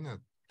 It's been a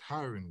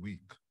tiring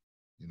week.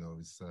 You know,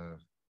 it's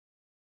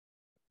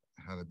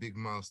had a big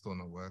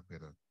milestone at work. We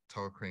had a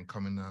tower crane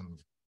coming down,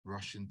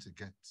 rushing to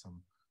get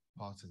some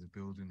part of the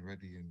building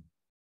ready, and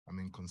I'm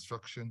in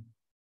construction.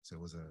 So it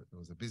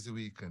was a busy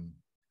week, and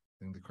I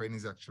think the crane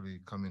is actually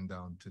coming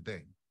down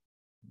today.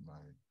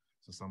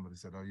 So somebody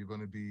said, "Are you going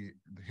to be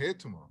here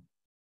tomorrow?"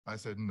 I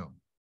said, "No,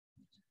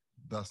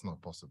 that's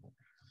not possible."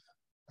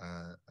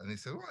 And he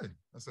said, "Why?"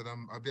 I said,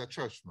 "I'll be at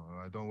church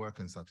tomorrow. I don't work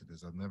on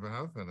Saturdays. I never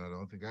have, and I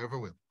don't think I ever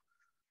will."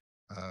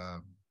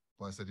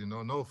 But I said,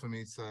 "No, for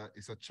me, it's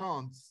a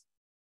chance,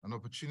 an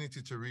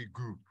opportunity to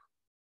regroup.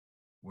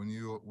 When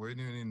you're in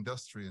an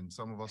industry, and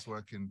some of us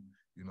work in,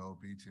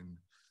 beating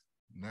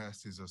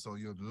nurses or so,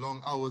 you're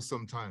long hours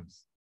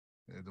sometimes.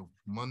 The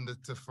Monday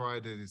to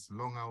Friday, it's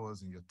long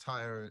hours, and you're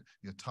tired,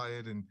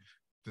 and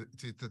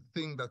to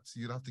think that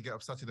you'd have to get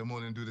up Saturday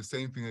morning and do the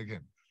same thing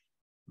again.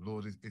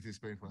 Lord, it is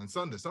painful. And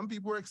Sunday, some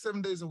people work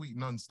 7 days a week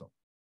nonstop,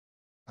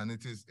 and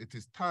it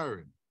is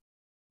tiring.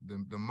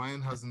 The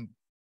mind hasn't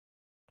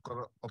got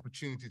an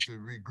opportunity to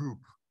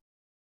regroup.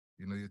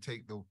 You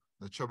take the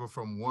trouble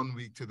from one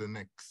week to the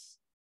next.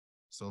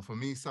 So for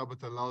me,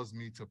 Sabbath allows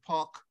me to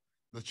park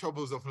the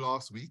troubles of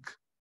last week,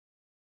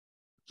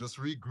 just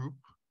regroup,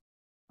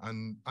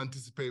 and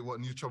anticipate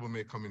what new trouble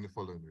may come in the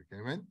following week.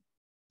 Amen?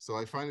 So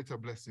I find it a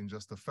blessing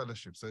just to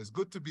fellowship. So it's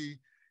good to be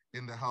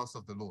in the house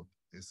of the Lord.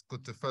 It's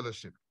good to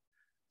fellowship.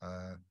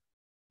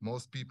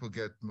 Most people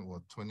get,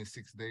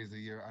 26 days a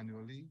year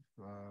annual leave?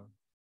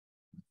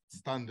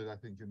 Standard, I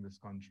think, in this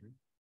country.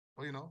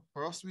 But,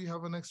 for us, we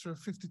have an extra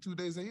 52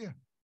 days a year,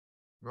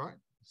 right?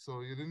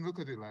 So you didn't look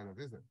at it like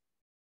that, is it?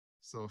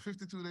 So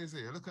 52 days a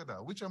year, look at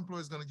that. Which employer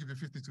is going to give you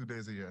 52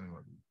 days a year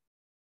annual leave?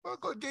 Well,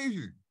 God gave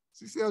you.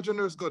 So you see how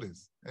generous God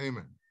is.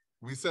 Amen.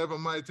 We serve a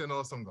mighty and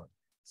awesome God.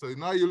 So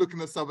now you're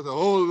looking at Sabbath a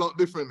whole lot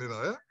differently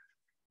now, yeah?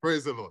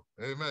 Praise the Lord.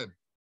 Amen.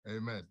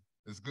 Amen.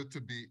 It's good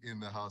to be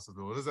in the house of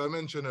the Lord. As I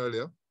mentioned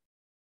earlier,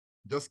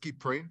 just keep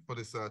praying for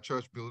this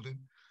church building.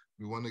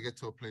 We want to get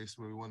to a place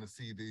where we want to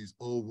see these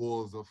old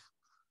walls of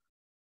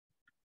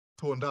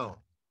torn down.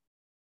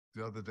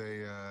 The other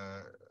day,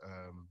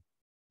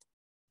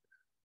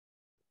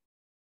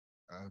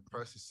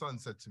 Percy's son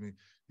said to me,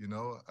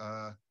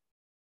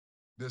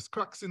 there's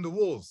cracks in the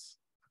walls.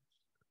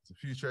 It's a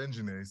future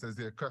engineer. He says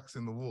there are cracks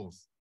in the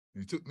walls.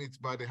 He took me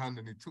by the hand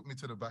and he took me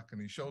to the back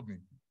and he showed me.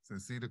 He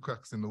said, "See the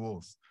cracks in the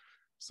walls."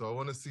 So I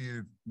want to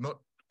see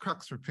not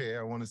cracks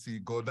repair. I want to see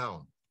it go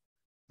down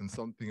and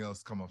something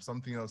else come up,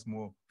 something else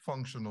more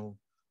functional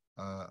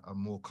and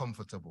more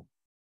comfortable.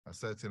 I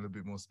said a little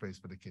bit more space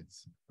for the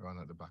kids around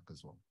at the back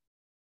as well.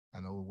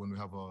 And when we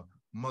have our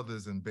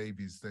mothers and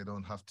babies, they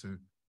don't have to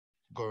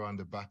go around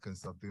the back and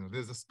stuff.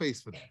 There's a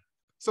space for them.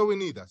 So we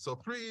need that. So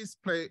please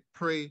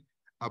pray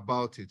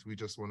about it. We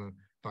just want to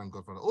thank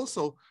God for that.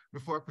 Also,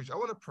 before I preach, I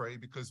want to pray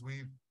because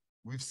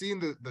we've seen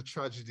the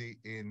tragedy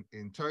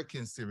in Turkey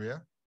and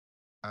Syria.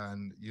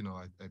 And,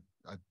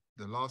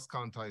 the last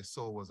count I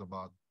saw was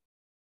about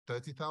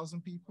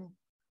 30,000 people.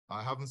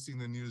 I haven't seen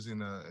the news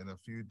in a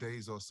few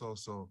days or so,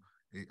 so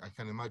I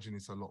can imagine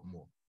it's a lot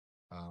more.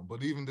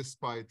 But even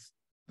despite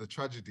the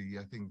tragedy,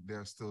 I think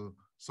there's still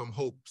some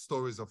hope,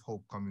 stories of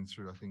hope coming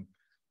through. I think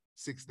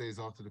 6 days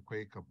after the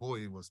quake, a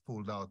boy was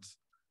pulled out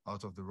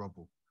of the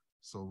rubble.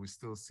 So we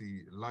still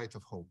see light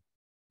of hope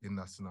in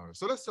that scenario.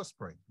 So let's just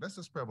pray. Let's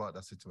just pray about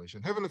that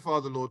situation. Heavenly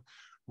Father, Lord,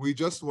 we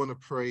just want to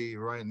pray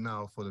right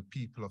now for the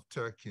people of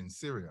Turkey and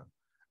Syria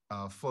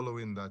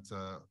following that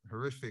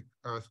horrific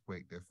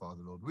earthquake there,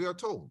 Father, Lord. We are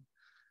told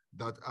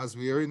that as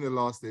we are in the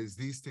last days,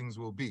 these things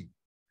will be.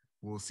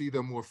 We'll see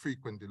them more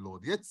frequently,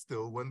 Lord. Yet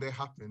still, when they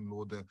happen,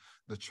 Lord,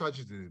 the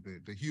tragedy,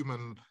 the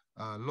human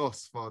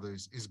loss, Father,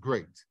 is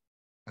great.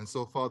 And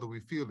so, Father, we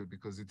feel it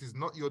because it is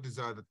not your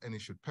desire that any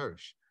should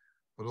perish,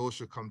 but all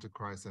should come to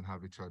Christ and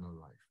have eternal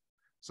life.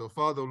 So,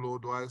 Father,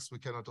 Lord, whilst we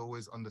cannot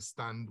always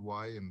understand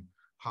why and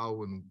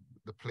how and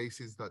the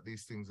places that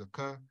these things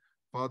occur,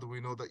 Father, we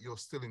know that you're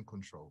still in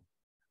control.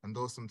 And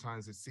though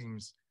sometimes it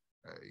seems,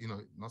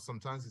 not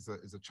sometimes,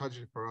 it's a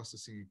tragedy for us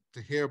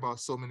to hear about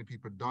so many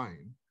people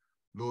dying,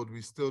 Lord,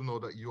 we still know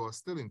that you are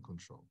still in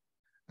control.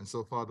 And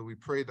so, Father, we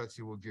pray that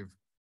you will give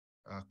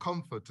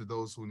comfort to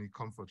those who need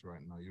comfort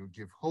right now. You will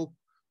give hope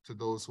to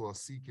those who are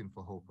seeking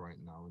for hope right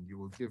now. And you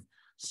will give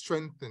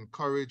strength and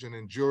courage and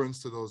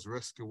endurance to those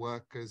rescue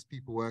workers,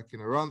 people working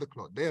around the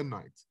clock, day and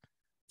night,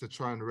 to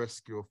try and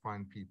rescue or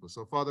find people.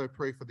 So, Father, I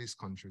pray for these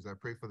countries. I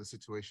pray for the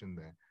situation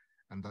there,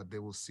 and that they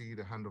will see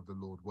the hand of the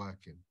Lord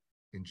working.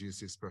 In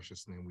Jesus'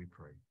 precious name we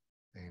pray.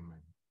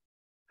 Amen.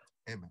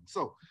 Amen.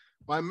 So,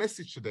 my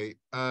message today,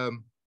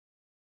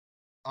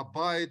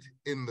 abide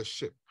in the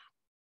ship.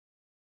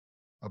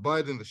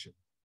 Abide in the ship.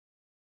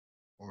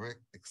 All right?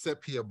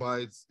 Except he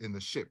abides in the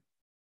ship.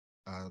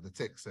 the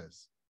text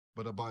says,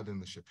 but abide in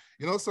the ship.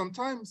 You know,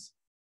 sometimes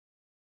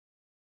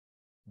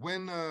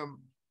when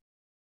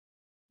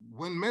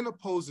men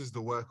opposes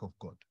the work of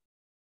God,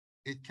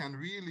 it can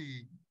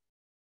really,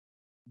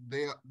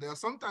 they are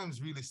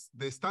sometimes really,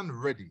 they stand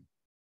ready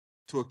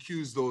to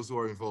accuse those who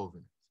are involved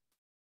in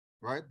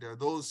it, right? There are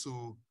those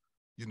who,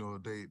 you know,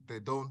 they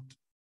don't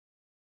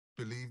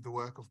believe the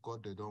work of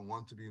God. They don't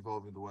want to be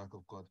involved in the work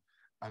of God.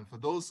 And for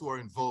those who are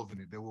involved in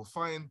it, they will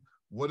find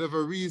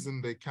whatever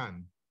reason they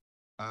can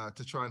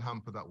to try and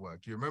hamper that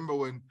work. You remember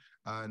when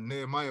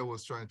Nehemiah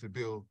was trying to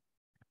build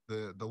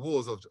the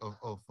walls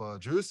of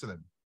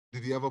Jerusalem?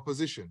 Did he have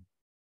opposition?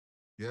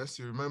 Yes,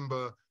 you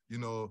remember, you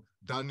know,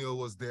 Daniel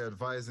was there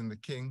advising the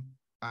king,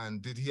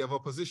 and did he have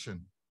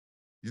opposition?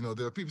 You know,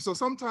 there are people. So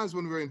sometimes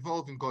when we're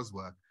involved in God's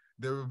work,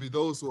 there will be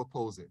those who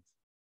oppose it.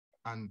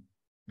 And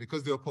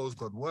because they oppose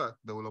God's work,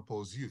 they will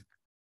oppose you,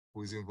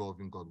 who is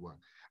involved in God's work.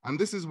 And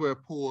this is where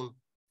Paul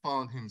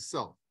found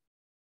himself.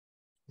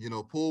 You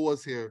know, Paul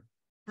was here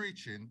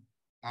preaching,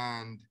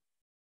 and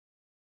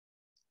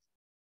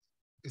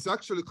it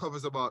actually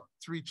covers about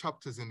 3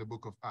 chapters in the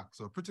book of Acts.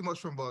 So pretty much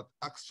from about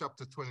Acts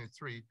chapter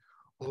 23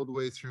 all the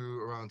way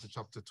through around to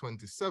chapter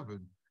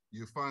 27,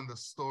 you find the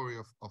story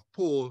of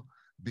Paul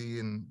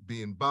being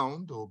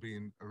bound or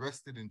being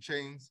arrested in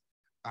chains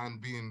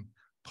and being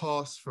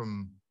passed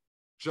from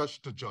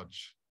judge to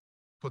judge,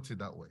 put it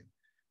that way.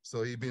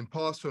 So he'd been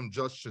passed from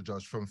judge to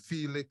judge, from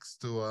Felix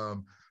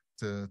to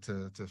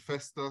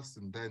Festus,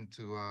 and then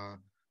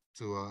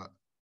to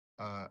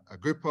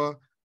Agrippa,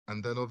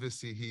 and then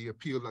obviously he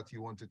appealed that he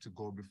wanted to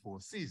go before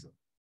Caesar.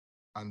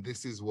 And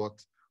this is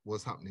what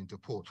was happening to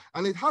Paul.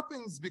 And it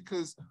happens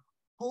because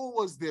Paul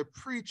was there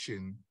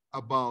preaching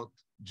about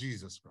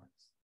Jesus Christ.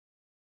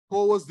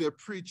 Paul was there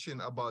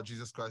preaching about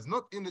Jesus Christ,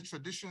 not in the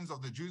traditions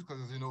of the Jews,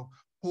 because, as you know,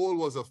 Paul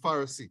was a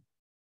Pharisee.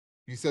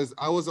 He says,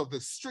 I was of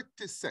the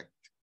strictest sect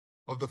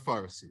of the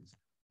Pharisees.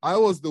 I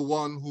was the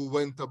one who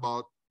went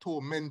about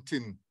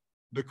tormenting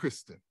the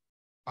Christian.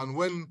 And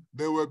when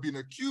they were being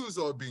accused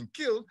or being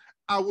killed,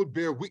 I would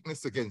bear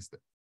witness against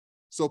them.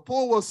 So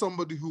Paul was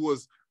somebody who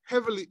was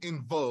heavily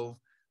involved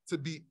to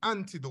be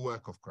anti the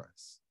work of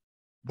Christ.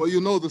 But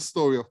you know the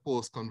story of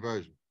Paul's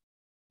conversion.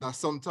 That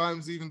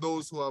sometimes even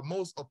those who are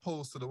most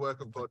opposed to the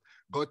work of God,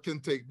 God can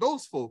take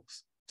those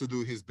folks to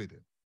do his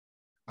bidding.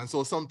 And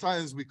so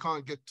sometimes we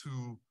can't get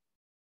too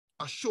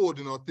assured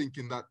in our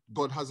thinking that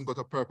God hasn't got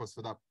a purpose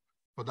for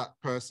that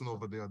person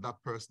over there,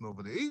 that person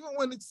over there, even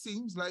when it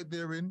seems like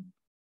they're in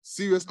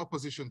serious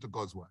opposition to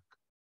God's work.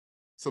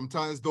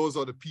 Sometimes those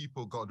are the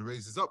people God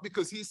raises up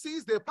because he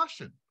sees their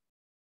passion.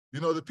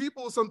 You know, the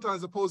people who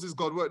sometimes opposes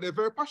God's work, they're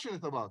very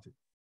passionate about it.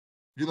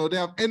 You know, they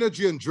have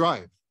energy and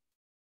drive.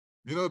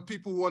 You know,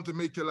 people who want to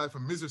make your life a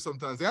misery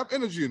sometimes, they have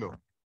energy, you know.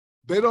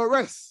 They don't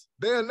rest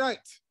day and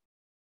night.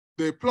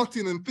 They're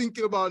plotting and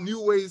thinking about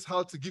new ways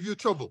how to give you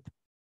trouble.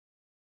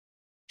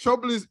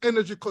 Trouble is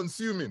energy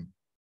consuming.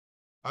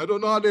 I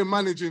don't know how they're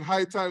managing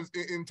high times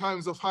in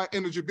times of high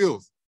energy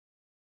bills,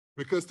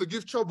 because to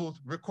give trouble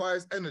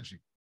requires energy.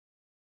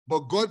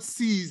 But God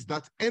sees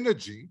that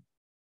energy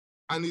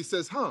and he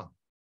says,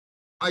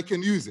 I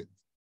can use it.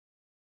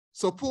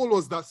 So Paul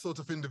was that sort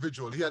of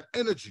individual. He had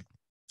energy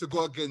to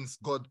go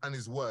against God and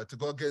his word, to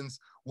go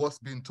against what's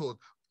being taught.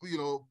 You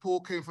know,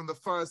 Paul came from the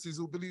Pharisees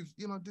who believed,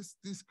 you know,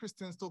 these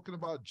Christians talking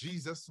about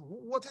Jesus.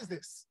 What is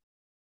this?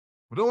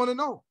 We don't want to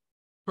know.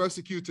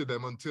 Persecuted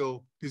them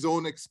until his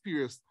own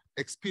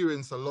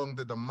experience along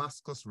the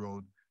Damascus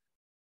road,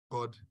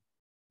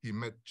 he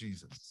met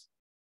Jesus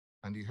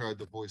and he heard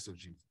the voice of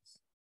Jesus.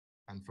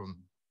 And from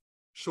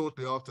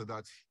shortly after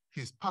that,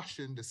 his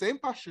passion, the same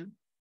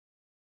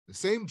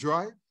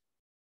drive,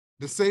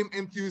 the same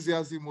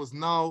enthusiasm was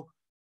now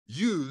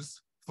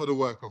used for the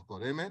work of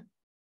God. Amen?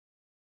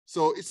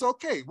 So it's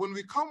okay. When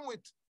we come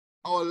with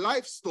our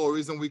life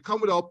stories and we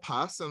come with our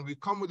past and we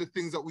come with the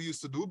things that we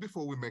used to do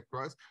before we met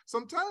Christ,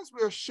 sometimes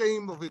we're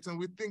ashamed of it and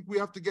we think we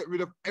have to get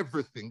rid of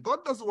everything.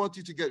 God doesn't want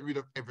you to get rid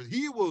of everything.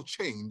 He will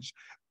change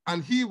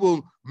and he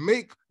will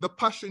make the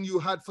passion you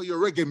had for your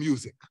reggae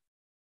music.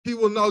 He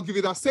will now give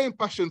you that same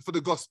passion for the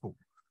gospel.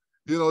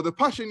 You know, the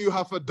passion you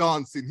have for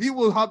dancing. He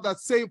will have that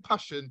same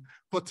passion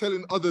for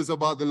telling others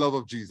about the love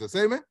of Jesus.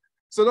 Amen?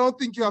 So don't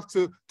think you have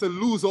to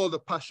lose all the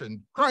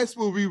passion. Christ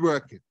will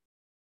rework it,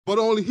 but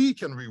only he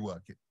can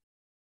rework it.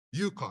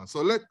 You can't.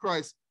 So let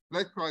Christ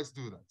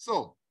do that.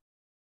 So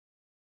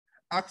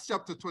Acts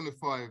chapter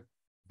 25,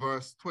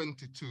 verse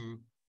 22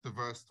 to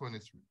verse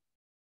 23.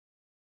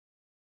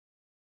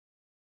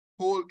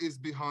 Paul is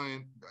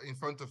in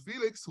front of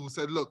Felix, who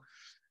said, look,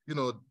 you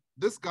know,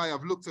 this guy,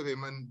 I've looked at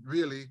him and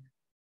really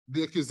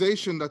the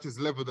accusation that is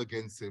leveled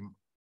against him,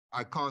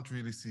 I can't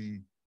really see.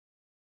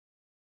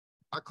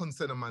 I couldn't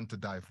send a man to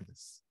die for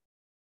this.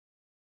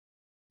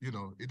 You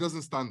know, it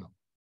doesn't stand up.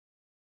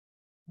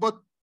 But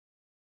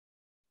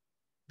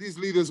these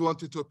leaders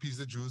wanted to appease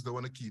the Jews. They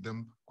want to keep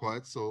them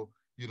quiet. So,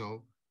 you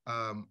know,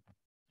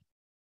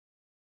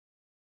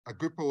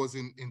 Agrippa was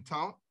in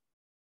town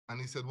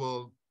and he said,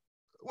 well,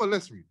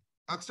 let's read.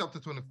 Acts chapter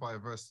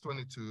 25, verse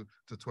 22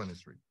 to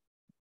 23.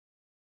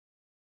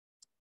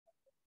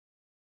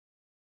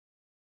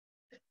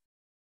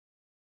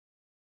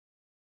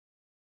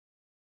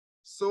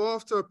 So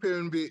after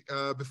appearing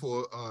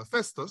before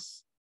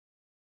Festus,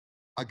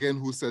 again,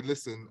 who said,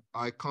 listen,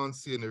 I can't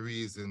see any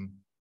reason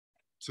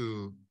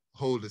to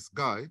hold this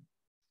guy.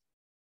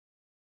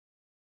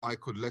 I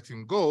could let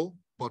him go,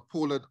 but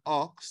Paul had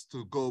asked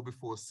to go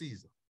before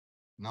Caesar.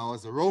 Now,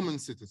 as a Roman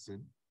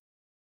citizen,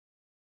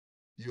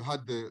 you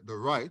had the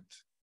right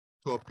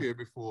to appear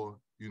before,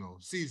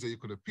 Caesar. You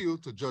could appeal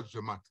to judge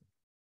the matter.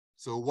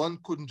 So one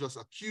couldn't just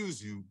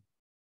accuse you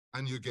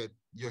and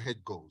your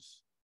head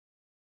goes.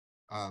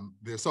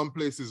 There are some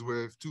places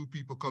where if two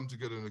people come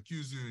together and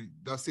accuse you,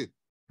 that's it,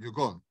 you're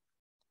gone.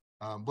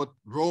 But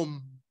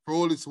Rome, for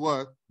all its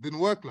worth, didn't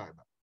work like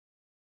that.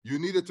 You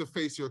needed to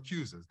face your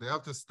accusers. They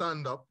have to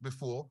stand up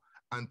before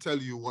and tell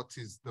you what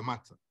is the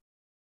matter.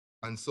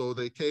 And so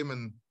they came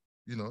and,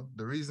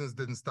 the reasons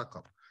didn't stack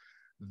up.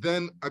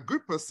 Then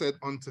Agrippa said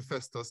unto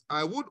Festus,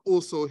 I would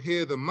also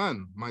hear the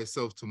man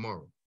myself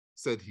tomorrow,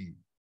 said he.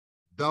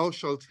 Thou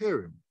shalt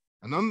hear him.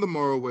 And on the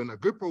morrow, when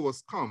Agrippa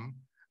was come,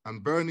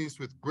 and Bernice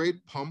with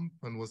great pomp,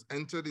 and was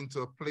entered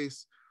into a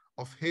place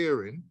of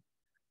hearing,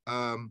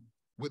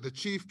 with the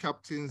chief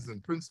captains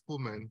and principal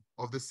men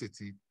of the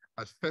city,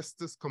 at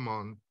Festus'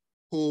 command,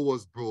 Paul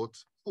was brought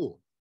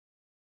forth.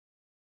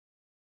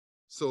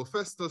 So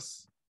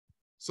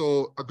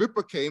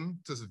Agrippa came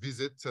to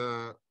visit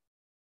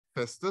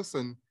Festus,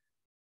 and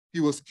he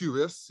was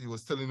curious. He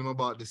was telling him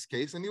about this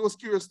case, and he was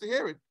curious to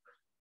hear it.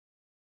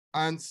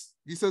 And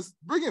he says,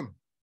 bring him,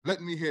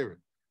 let me hear it.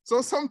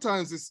 So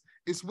sometimes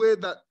it's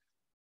weird that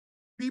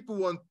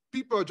people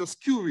are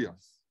just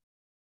curious.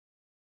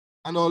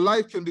 And our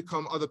life can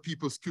become other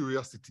people's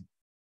curiosity.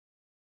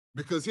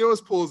 Because here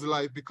was Paul's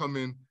life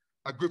becoming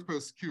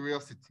Agrippa's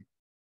curiosity.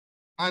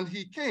 And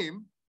he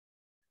came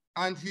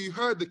and he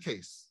heard the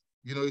case.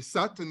 He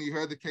sat and he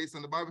heard the case,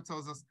 and the Bible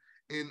tells us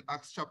in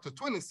Acts chapter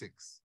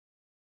 26.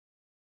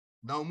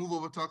 Now move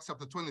over to Acts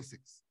chapter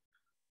 26,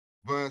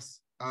 verse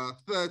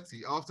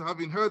 30. After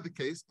having heard the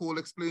case, Paul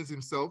explains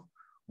himself,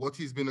 what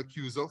he's been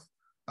accused of,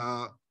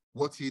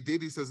 what he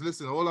did. He says,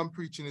 listen, all I'm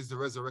preaching is the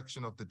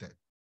resurrection of the dead,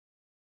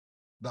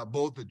 that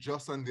both the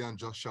just and the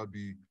unjust shall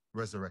be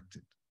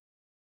resurrected.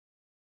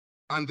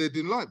 And they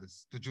didn't like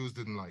this. The Jews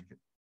didn't like it.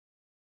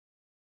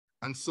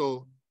 And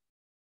so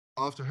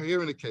after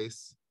hearing the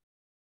case,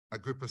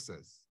 Agrippa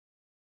says,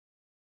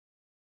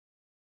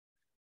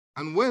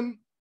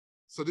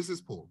 so this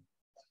is Paul.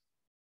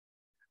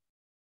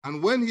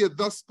 And when he had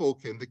thus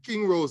spoken, the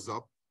king rose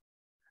up,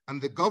 and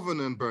the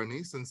governor and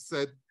Bernice, and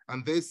said,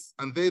 and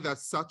they that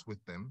sat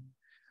with them,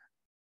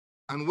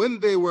 and when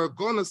they were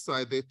gone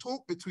aside, they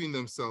talked between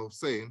themselves,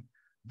 saying,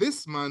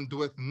 this man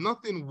doeth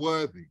nothing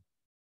worthy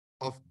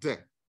of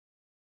death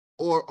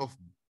or of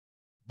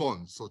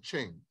bonds or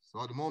chains.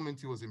 So at the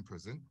moment he was in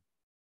prison.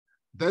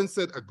 Then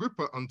said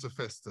Agrippa unto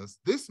Festus,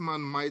 this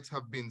man might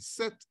have been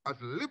set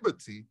at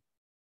liberty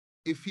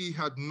if he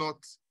had not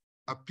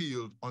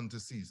appealed unto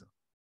Caesar.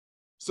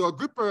 So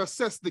Agrippa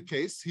assessed the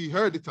case. He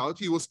heard it out.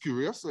 He was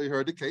curious, so he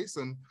heard the case,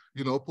 and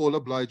Paul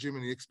obliged him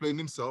and he explained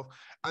himself.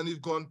 And he's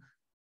gone,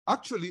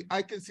 actually,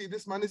 I can see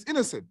this man is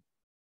innocent.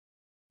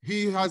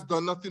 He has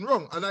done nothing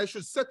wrong, and I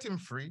should set him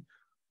free.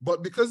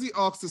 But because he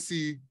asked to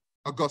see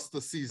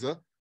Augustus Caesar,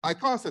 I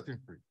can't set him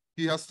free.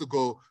 He has to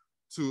go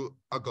to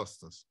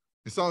Augustus.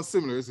 It sounds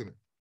similar, isn't it?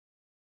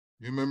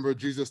 You remember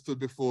Jesus stood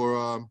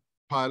before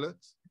Pilate?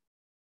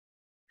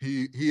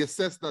 He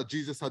assessed that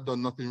Jesus had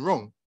done nothing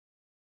wrong,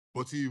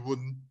 but he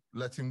wouldn't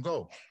let him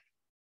go.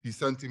 He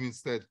sent him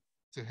instead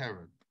to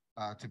Herod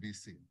to be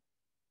seen.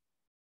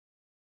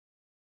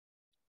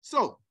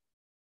 So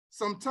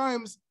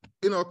sometimes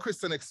in our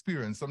Christian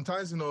experience,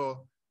 sometimes in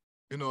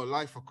our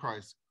life of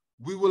Christ,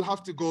 we will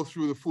have to go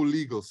through the full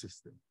legal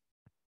system.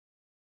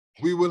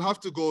 We will have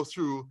to go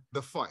through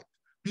the fight.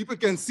 People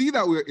can see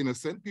that we're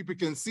innocent. People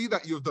can see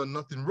that you've done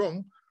nothing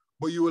wrong,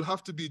 but you will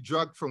have to be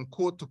dragged from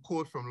court to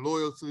court, from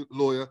lawyer to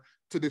lawyer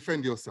to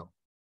defend yourself,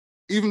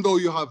 even though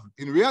you have,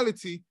 in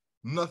reality,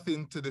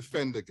 nothing to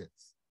defend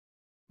against.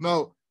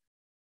 Now,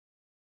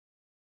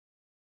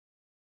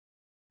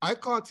 I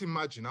can't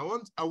imagine.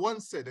 I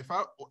once said, if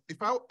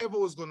I ever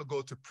was going to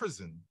go to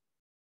prison,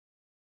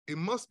 it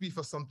must be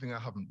for something I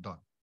haven't done.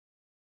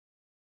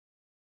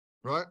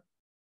 Right?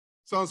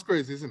 Sounds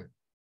crazy, isn't it?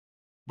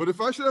 But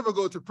if I should ever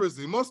go to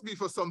prison, it must be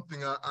for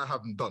something I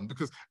haven't done,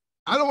 because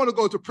I don't want to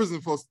go to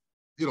prison for,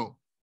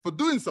 for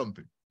doing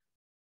something.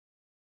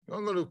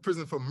 I'm going to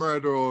prison for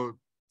murder or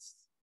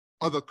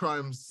other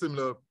crimes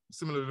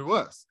similarly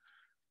worse.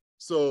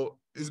 So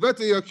it's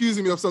better you're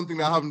accusing me of something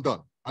that I haven't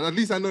done. And at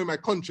least I know in my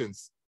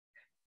conscience,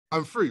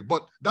 I'm free.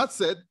 But that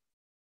said,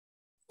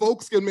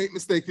 folks can make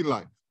mistakes in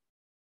life.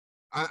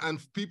 And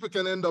people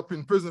can end up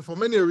in prison for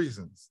many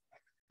reasons.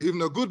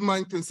 Even a good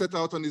man can set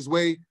out on his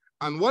way,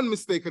 and one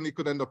mistake and he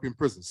could end up in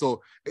prison.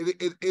 So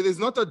it is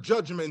not a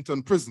judgment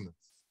on prisoners.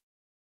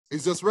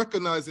 It's just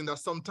recognizing that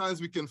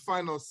sometimes we can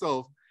find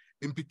ourselves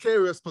in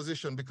precarious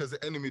position because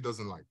the enemy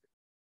doesn't like it,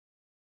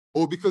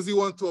 or because he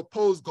wants to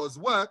oppose God's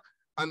work.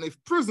 And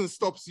if prison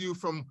stops you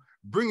from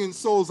bringing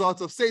souls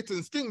out of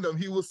Satan's kingdom,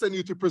 he will send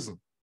you to prison.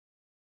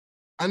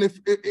 And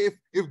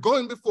if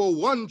going before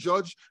one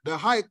judge, the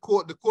High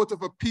Court, the Court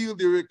of Appeal,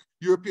 the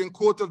European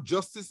Court of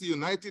Justice, the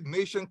United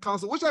Nations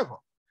Council, whichever,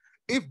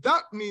 if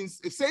that means,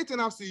 if Satan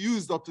has to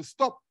use that to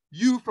stop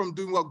you from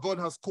doing what God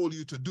has called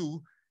you to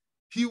do,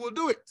 he will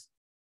do it.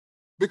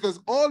 Because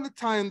all the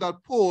time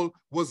that Paul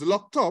was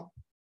locked up,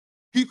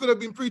 he could have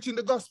been preaching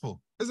the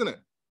gospel, isn't it?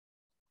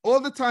 All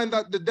the time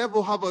that the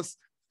devil have us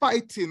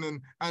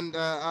fighting and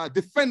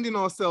defending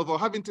ourselves or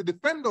having to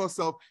defend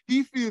ourselves,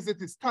 he feels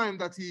it is time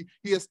that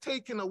he has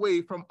taken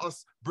away from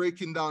us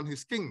breaking down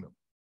his kingdom.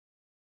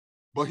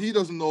 But he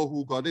doesn't know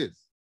who God is.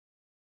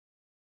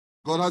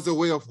 God has a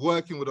way of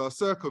working with our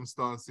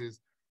circumstances,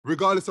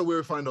 regardless of where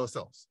we find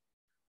ourselves.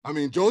 I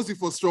mean,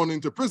 Joseph was thrown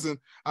into prison.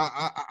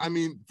 I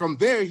mean, from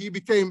there, he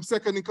became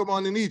second in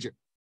command in Egypt.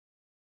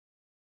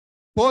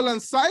 Paul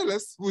and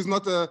Silas, who is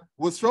not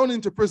was thrown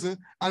into prison,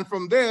 and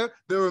from there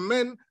were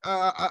men,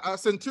 a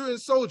centurion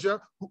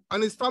soldier,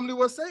 and his family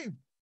was saved.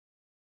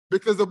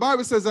 Because the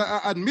Bible says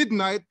that at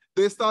midnight,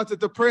 they started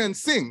to pray and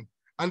sing,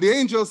 and the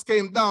angels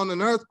came down,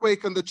 an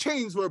earthquake, and the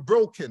chains were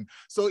broken.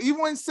 So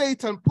even when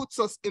Satan puts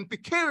us in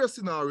precarious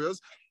scenarios,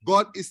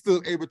 God is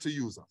still able to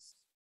use us.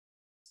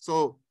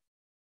 So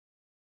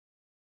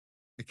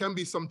it can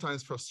be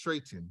sometimes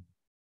frustrating.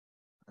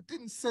 I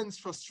didn't sense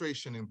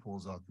frustration in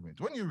Paul's argument.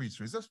 When you read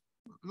through, it's a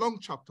long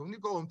chapter. When you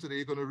go home today,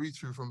 you're going to read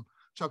through from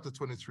chapter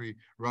 23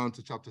 round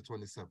to chapter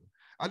 27.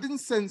 I didn't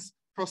sense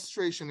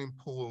frustration in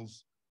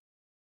Paul's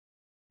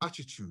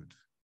attitude,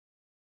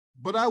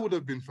 but I would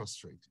have been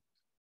frustrated.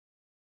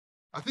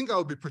 I think I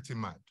would be pretty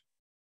mad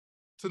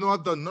to know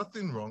I've done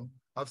nothing wrong.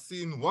 I've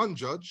seen one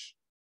judge,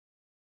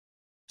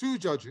 two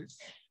judges,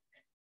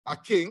 a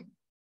king,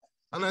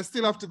 and I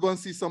still have to go and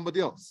see somebody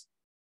else.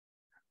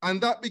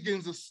 And that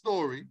begins a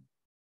story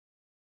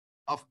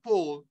of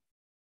Paul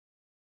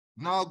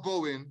now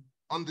going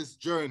on this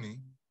journey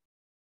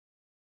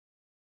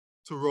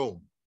to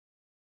Rome.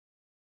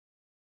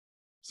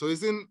 So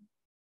he's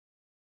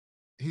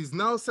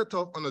now set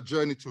off on a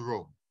journey to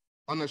Rome,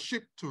 on a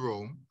ship to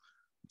Rome,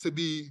 to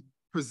be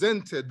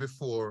presented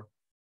before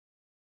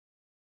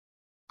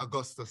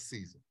Augustus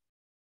Caesar.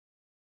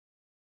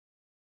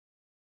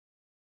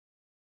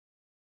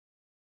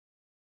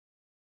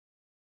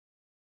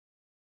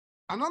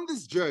 And on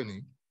this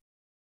journey,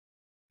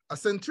 a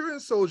centurion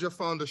soldier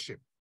found a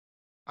ship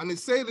and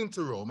is sailing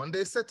to Rome, and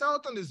they set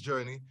out on this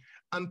journey,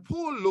 and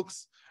Paul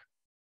looks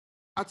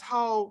at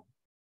how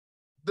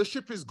the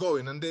ship is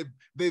going, and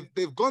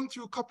they've gone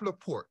through a couple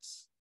of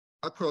ports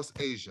across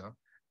Asia,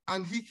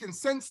 and he can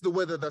sense the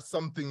weather that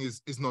something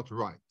is not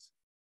right.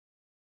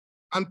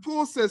 And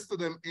Paul says to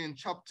them in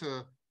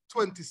chapter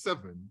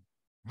 27,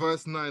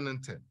 verse 9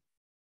 and 10.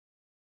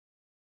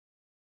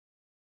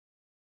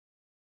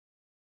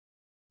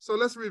 So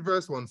let's read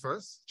verse 1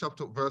 first,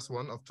 verse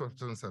 1 of chapter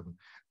 27.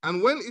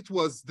 And when it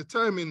was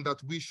determined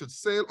that we should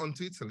sail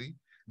unto Italy,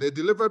 they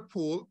delivered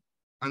Paul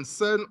and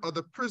certain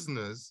other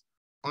prisoners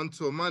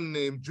unto a man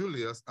named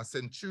Julius, a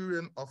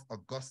centurion of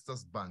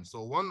Augustus' band.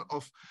 So one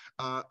of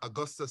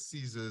Augustus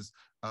Caesar's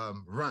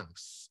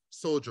ranks,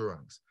 soldier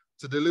ranks,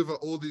 to deliver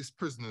all these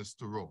prisoners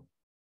to Rome.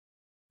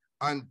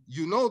 And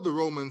you know the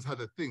Romans had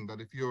a thing that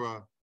if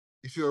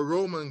you're a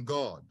Roman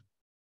guard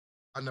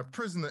and a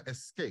prisoner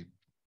escaped,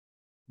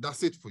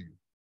 that's it for you.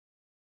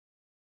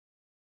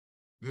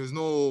 There's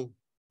no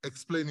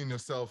explaining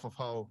yourself of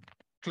how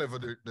clever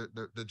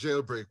the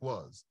jailbreak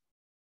was.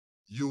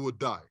 You would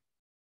die.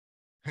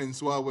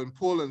 Hence why when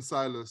Paul and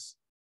Silas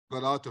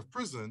got out of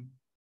prison,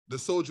 the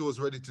soldier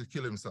was ready to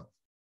kill himself.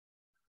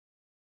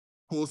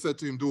 Paul said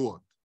to him, do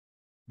what?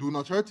 Do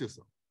not hurt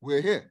yourself.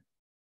 We're here.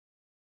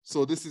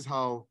 So this is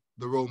how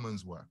the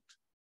Romans worked.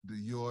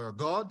 You're a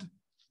guard.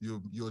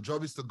 Your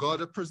job is to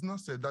guard a prisoner.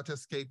 So if that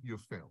escape, you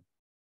fail.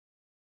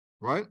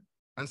 Right?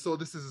 And so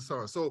this is a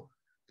sorrow. So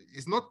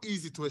it's not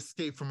easy to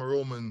escape from a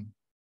Roman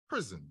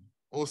prison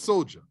or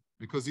soldier,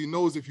 because he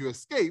knows if you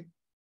escape,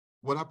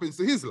 what happens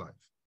to his life.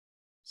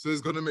 So he's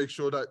going to make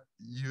sure that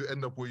you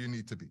end up where you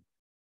need to be.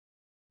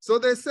 So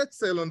they set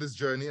sail on this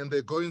journey, and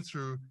they're going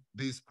through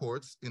these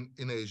ports in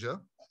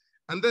Asia.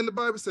 And then the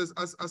Bible says,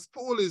 as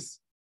Paul is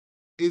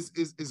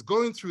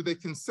going through, they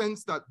can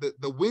sense that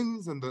the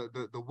winds and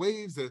the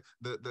waves,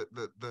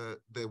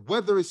 the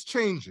weather is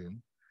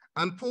changing.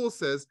 And Paul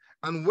says,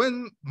 and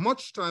when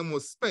much time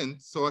was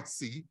spent, so at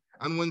sea,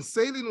 and when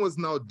sailing was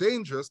now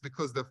dangerous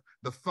because the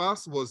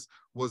fast was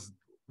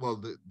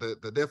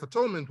the Day of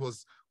Atonement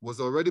was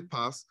already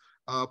past,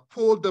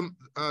 Paul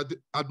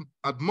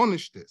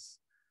admonished this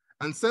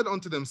and said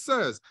unto them,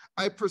 sirs,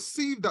 I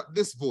perceive that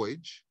this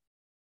voyage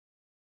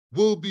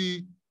will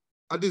be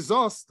a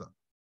disaster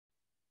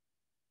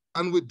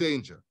and with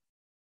danger,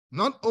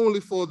 not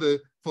only for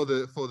the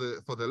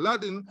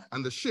lading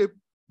and the ship,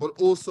 but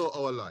also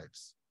our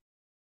lives.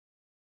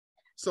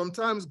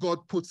 Sometimes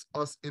God puts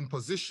us in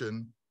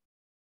position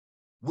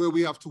where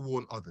we have to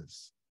warn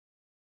others.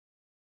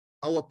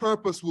 Our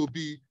purpose will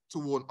be to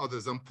warn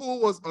others. And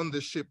Paul was on the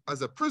ship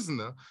as a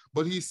prisoner,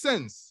 but he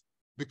sensed,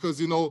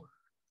 because,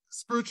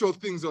 spiritual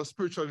things are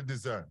spiritually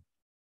discerned.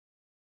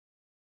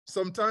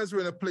 Sometimes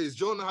we're in a place,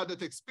 Jonah had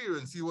that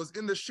experience. He was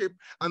in the ship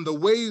and the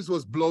waves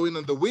was blowing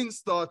and the wind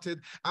started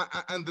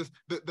and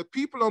the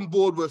people on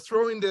board were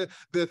throwing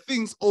their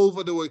things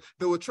over.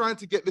 They were trying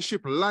to get the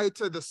ship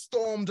lighter. The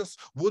storm just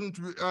wouldn't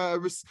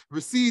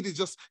recede. It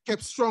just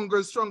kept stronger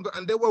and stronger.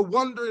 And they were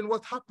wondering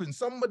what happened.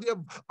 Somebody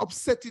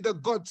upset a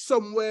God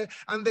somewhere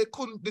and they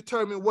couldn't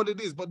determine what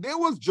it is. But there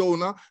was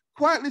Jonah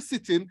quietly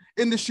sitting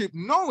in the ship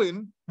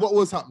knowing what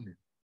was happening.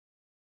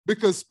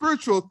 Because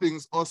spiritual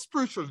things are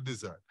spiritually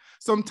discerned.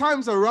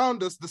 Sometimes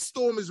around us, the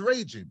storm is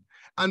raging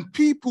and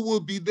people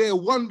will be there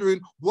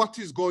wondering what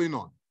is going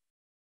on.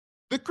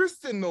 The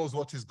Christian knows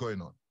what is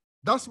going on.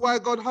 That's why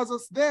God has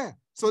us there,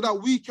 so that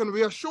we can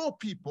reassure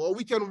people or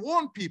we can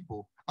warn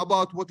people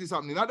about what is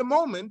happening. At the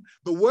moment,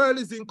 the world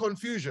is in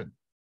confusion.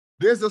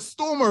 There's a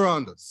storm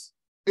around us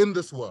in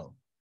this world.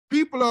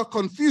 People are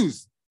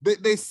confused.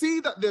 They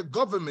see that their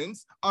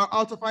governments are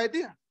out of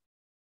idea.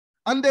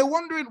 And they're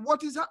wondering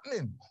what is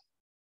happening.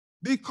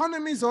 The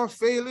economies are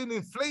failing,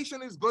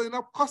 inflation is going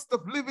up, cost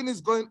of living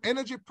is going,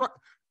 energy,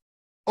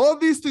 all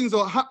these things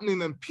are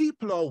happening and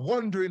people are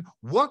wondering,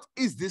 what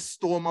is this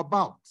storm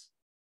about?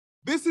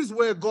 This is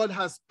where God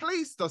has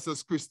placed us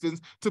as Christians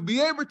to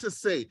be able to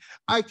say,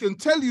 I can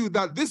tell you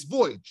that this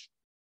voyage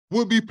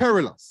will be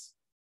perilous.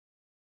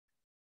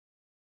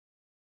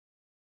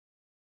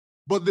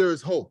 But there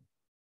is hope.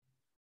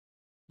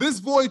 This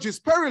voyage is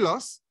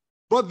perilous,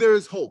 but there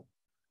is hope.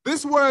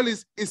 This world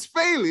is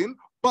failing,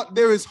 but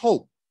there is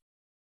hope.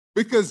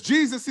 Because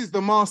Jesus is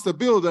the master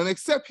builder, and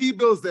except he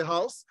builds the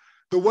house,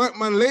 the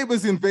workman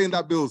labors in vain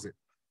that builds it.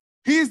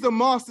 He's the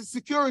master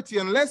security.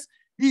 Unless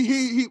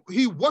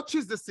he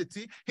watches the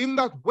city, him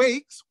that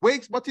wakes,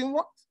 but in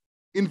what?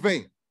 In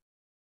vain.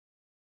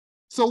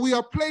 So we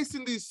are placed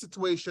in this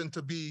situation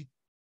to be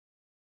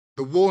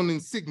the warning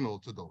signal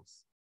to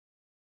those.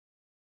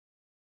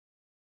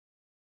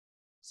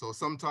 So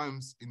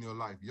sometimes in your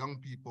life, young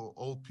people,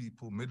 old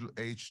people,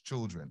 middle-aged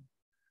children,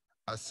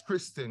 as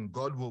Christian,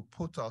 God will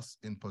put us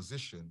in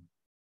position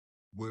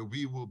where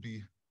we will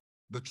be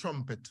the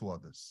trumpet to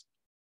others.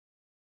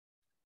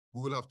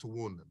 We will have to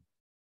warn them.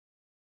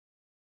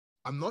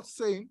 I'm not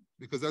saying,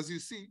 because as you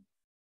see,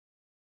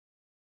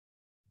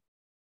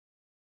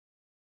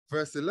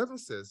 verse 11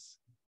 says,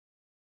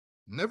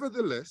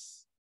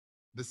 nevertheless,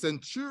 the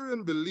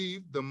centurion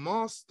believed the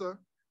master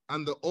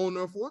and the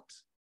owner of what?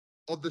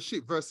 Of the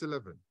ship, verse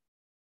 11.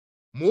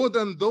 More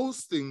than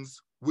those things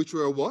which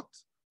were what?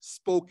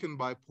 Spoken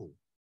by Paul.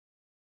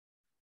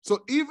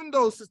 So even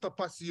though, Sister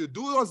Patsy, you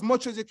do as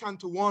much as you can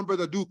to warn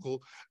Brother Dukal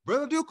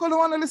don't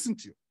want to listen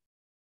to you.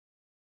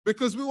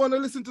 Because we want to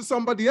listen to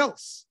somebody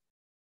else.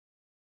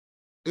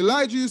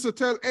 Elijah used to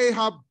tell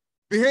Ahab,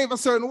 behave a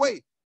certain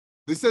way.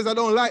 He says, I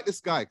don't like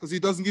this guy because he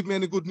doesn't give me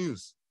any good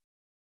news.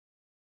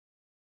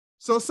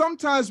 So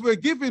sometimes we're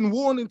giving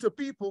warning to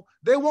people,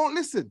 they won't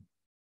listen.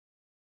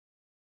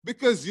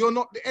 Because you're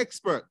not the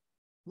expert.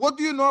 What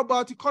do you know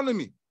about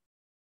economy?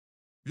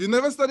 You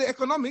never studied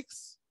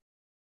economics.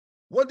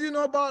 What do you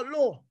know about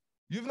law?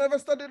 You've never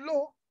studied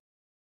law.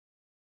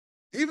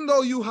 Even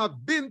though you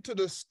have been to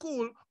the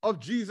school of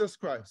Jesus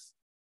Christ.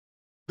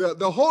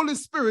 The Holy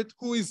Spirit,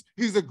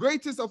 he's the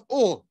greatest of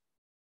all,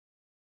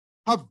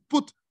 have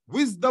put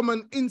wisdom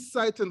and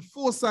insight and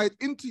foresight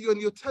into you,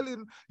 and you're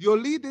telling your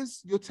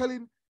leaders, you're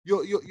telling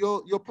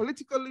your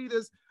political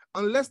leaders,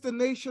 unless the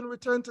nation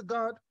return to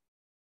God,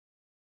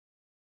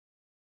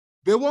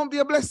 there won't be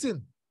a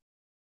blessing.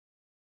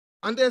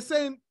 And they're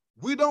saying,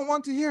 we don't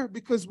want to hear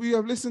because we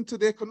have listened to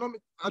the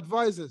economic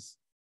advisors.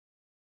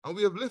 And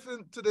we have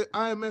listened to the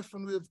IMF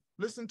and we have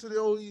listened to the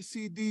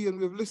OECD and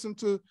we have listened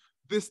to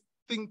this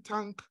think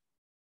tank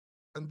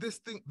and this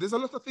thing. There's a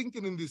lot of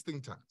thinking in these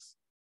think tanks.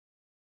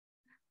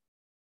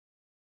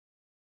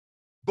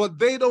 But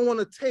they don't want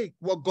to take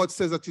what God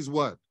says at his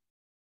word.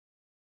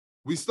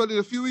 We studied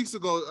a few weeks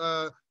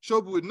ago,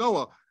 Shobu with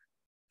Noah.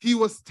 He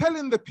was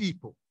telling the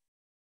people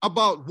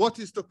about what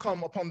is to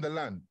come upon the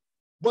land.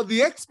 But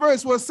the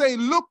experts were saying,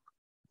 look,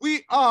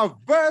 we are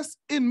versed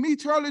in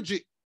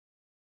meteorology.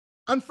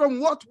 And from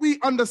what we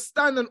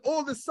understand and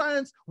all the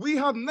science, we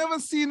have never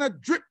seen a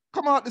drip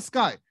come out the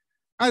sky.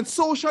 And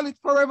so shall it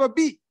forever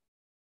be.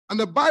 And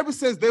the Bible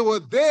says they were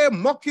there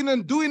mocking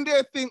and doing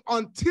their thing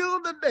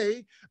until the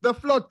day the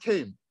flood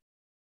came.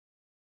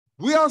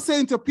 We are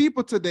saying to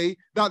people today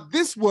that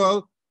this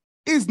world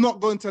is not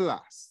going to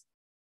last.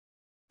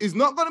 It's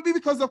not going to be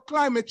because of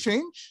climate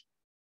change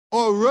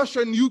or Russia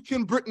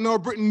nuking Britain or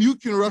Britain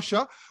nuking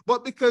Russia,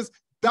 but because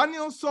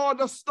Daniel saw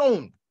the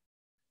stone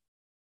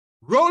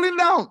rolling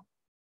down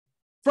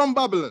from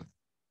Babylon.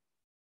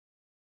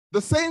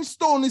 The same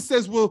stone, it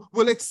says, will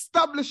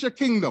establish a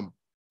kingdom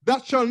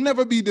that shall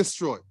never be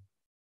destroyed.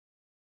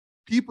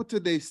 People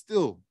today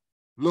still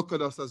look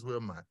at us as we're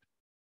mad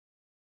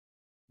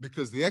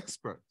because the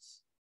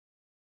experts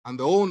and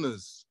the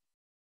owners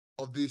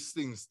of these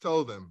things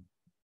tell them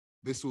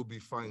this will be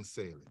fine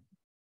sailing.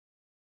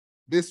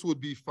 This would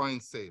be fine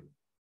sailing.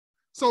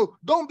 So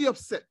don't be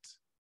upset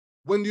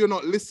when you're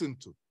not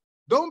listened to.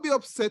 Don't be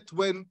upset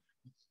when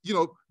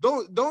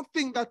don't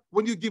think that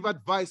when you give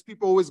advice,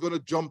 people are always going to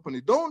jump on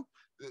it. Don't,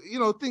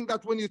 think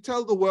that when you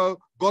tell the world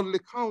godly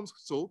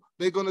counsel,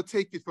 they're going to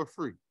take it for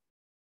free.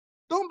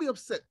 Don't be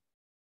upset.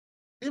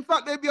 In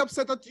fact, they'd be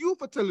upset at you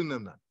for telling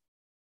them that.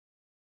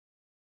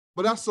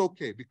 But that's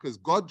okay, because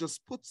God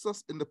just puts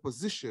us in the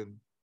position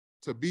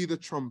to be the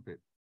trumpet,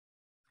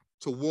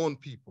 to warn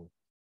people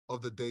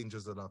of the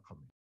dangers that are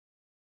coming.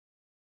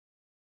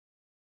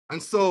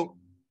 And so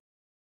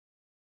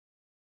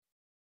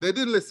they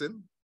didn't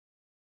listen.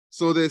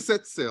 So they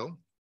set sail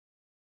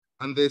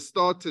and they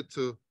started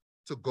to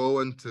go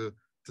and to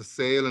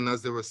sail. And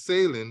as they were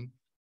sailing,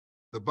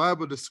 the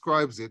Bible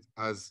describes it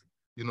as,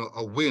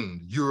 a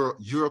wind,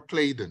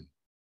 Eurocladon,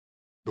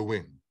 the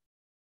wind.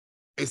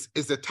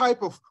 It's a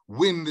type of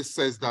wind that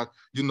says that,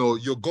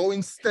 you're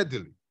going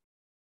steadily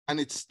and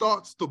it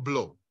starts to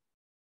blow.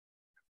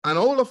 And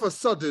all of a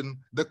sudden,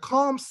 the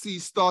calm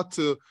seas start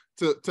to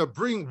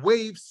bring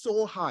waves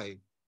so high,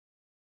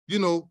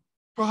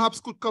 perhaps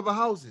could cover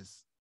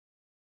houses.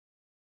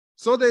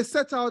 So they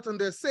set out and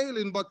they're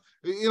sailing, but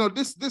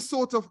this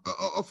sort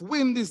of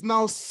wind is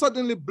now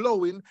suddenly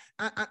blowing,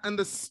 and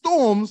the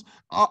storms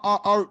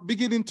are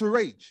beginning to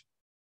rage.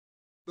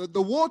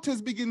 The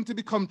waters begin to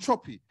become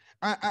choppy.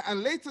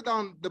 And later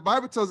down, the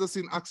Bible tells us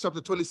in Acts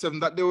chapter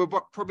 27 that there were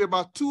probably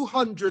about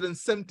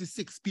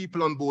 276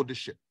 people on board the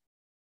ship.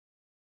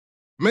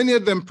 Many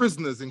of them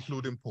prisoners,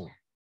 including Paul.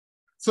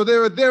 So they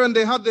were there and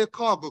they had their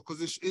cargo,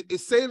 because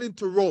it's sailing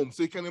to Rome.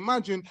 So you can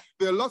imagine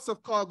there are lots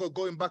of cargo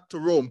going back to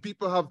Rome.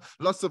 People have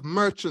lots of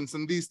merchants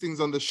and these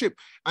things on the ship.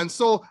 And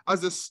so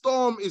as the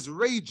storm is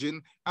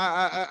raging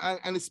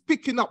and it's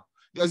picking up,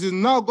 as you're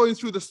now going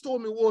through the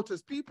stormy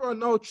waters, people are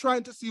now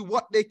trying to see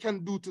what they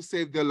can do to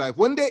save their life.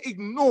 When they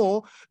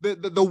ignore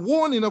the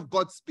warning of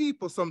God's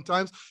people,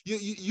 sometimes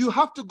you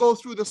have to go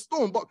through the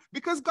storm. But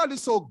because God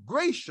is so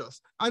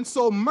gracious and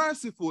so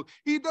merciful,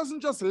 he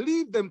doesn't just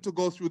leave them to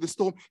go through the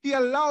storm. He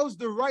allows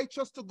the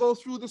righteous to go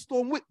through the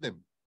storm with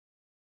them.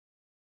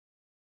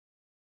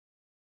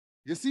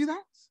 You see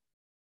that?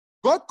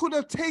 God could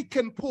have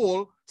taken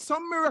Paul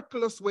some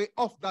miraculous way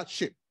off that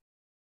ship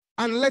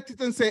and let it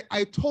and say,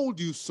 I told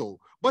you so.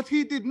 But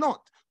he did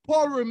not.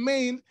 Paul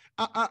remained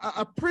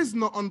a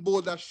prisoner on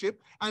board that ship,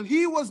 and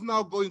he was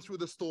now going through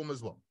the storm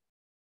as well.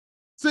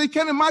 So you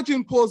can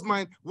imagine Paul's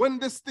mind, when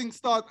this thing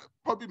started,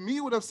 probably me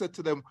would have said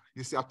to them,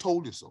 you see, I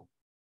told you so.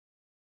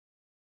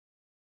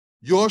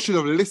 You all should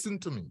have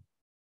listened to me.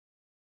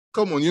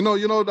 Come on, you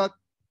know that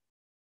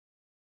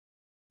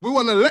we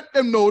want to let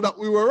them know that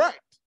we were right.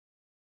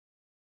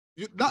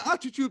 That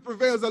attitude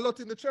prevails a lot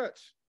in the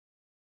church.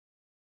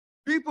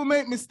 People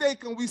make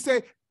mistakes and we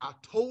say, I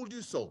told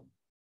you so.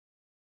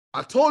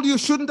 I told you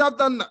shouldn't have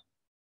done that.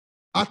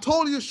 I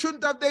told you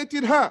shouldn't have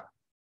dated her.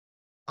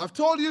 I've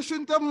told you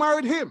shouldn't have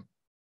married him.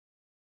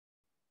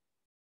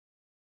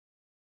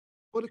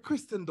 But the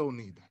Christian don't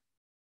need that.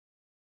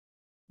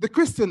 The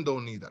Christian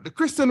don't need that. The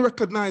Christian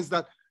recognize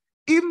that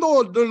even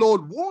though the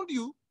Lord warned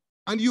you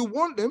and you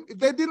want them, if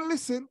they didn't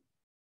listen,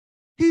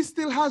 he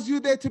still has you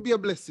there to be a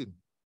blessing.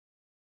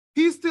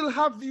 He still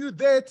have you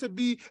there to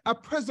be a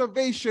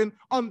preservation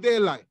on their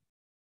life.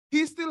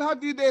 He still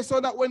have you there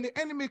so that when the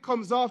enemy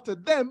comes after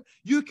them,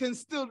 you can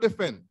still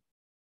defend.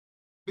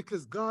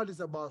 Because God is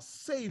about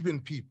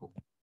saving people.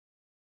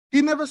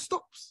 He never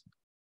stops.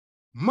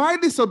 My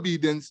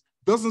disobedience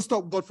doesn't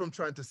stop God from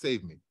trying to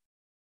save me.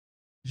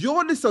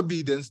 Your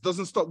disobedience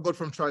doesn't stop God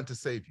from trying to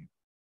save you.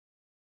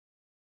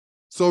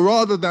 So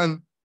rather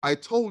than, I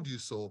told you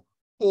so,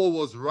 Paul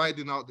was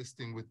riding out this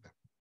thing with them.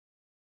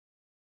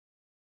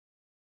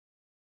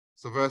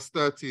 So verse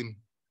 13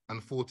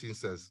 and 14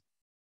 says,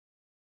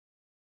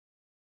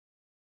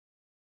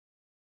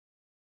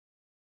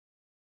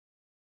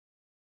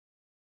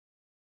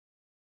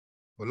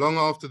 but long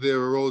after there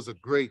arose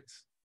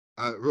against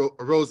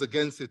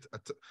it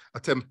a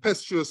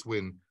tempestuous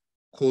wind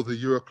called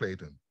the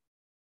Eurocladon.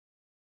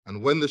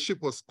 And when the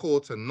ship was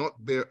caught and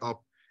not bear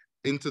up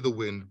into the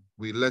wind,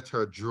 we let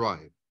her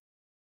drive.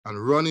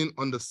 And running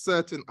on the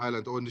certain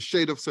island, or in the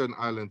shade of certain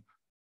island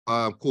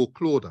called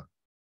Clauda,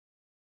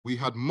 we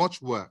had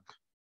much work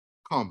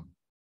come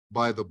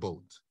by the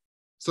boat.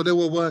 So they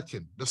were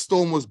working. The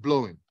storm was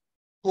blowing.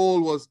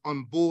 Paul was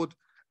on board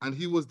and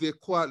he was there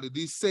quietly.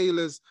 These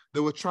sailors, they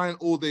were trying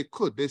all they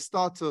could. They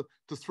started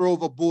to throw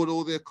overboard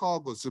all their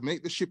cargoes to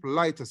make the ship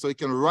lighter so it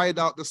can ride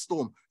out the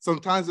storm.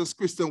 Sometimes as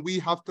Christians, we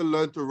have to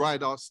learn to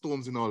ride out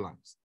storms in our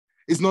lives.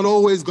 It's not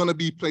always going to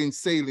be plain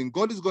sailing.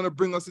 God is going to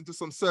bring us into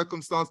some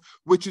circumstance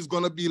which is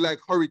going to be like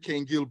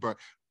Hurricane Gilbert.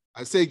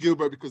 I say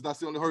Gilbert because that's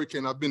the only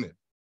hurricane I've been in.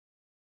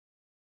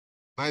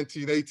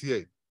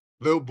 1988,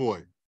 little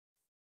boy.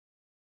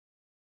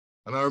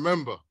 And I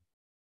remember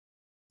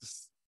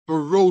this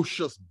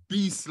ferocious,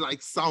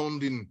 beast-like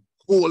sounding,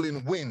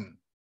 howling wind.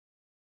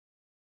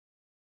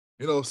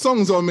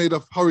 Songs are made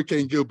of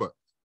Hurricane Gilbert.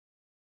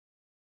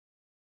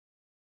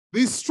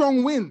 These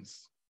strong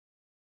winds.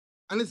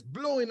 And it's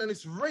blowing and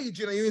it's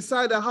raging and you're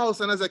inside the house.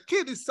 And as a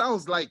kid, it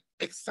sounds like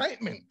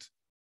excitement.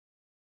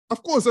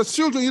 Of course, as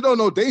children, you don't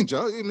know danger.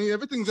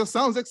 Everything just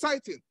sounds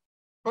exciting.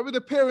 Probably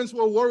the parents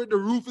were worried the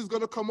roof is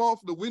going to come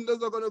off, the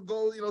windows are going to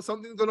go,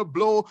 something's going to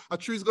blow, a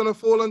tree's going to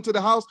fall onto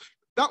the house.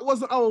 That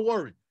wasn't our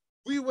worry.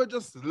 We were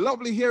just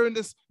lovely hearing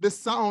this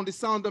sound. It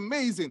sounded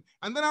amazing.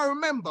 And then I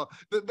remember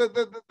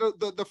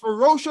the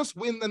ferocious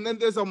wind, and then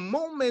there's a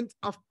moment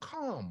of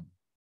calm.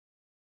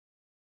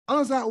 I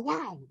was like,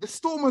 wow, the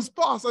storm has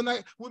passed. And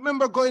I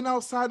remember going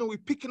outside and we're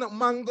picking up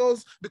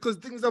mangoes because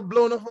things have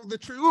blown off of the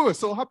tree. We were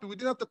so happy. We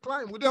didn't have to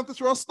climb. We didn't have to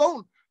throw a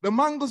stone. The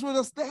mangoes were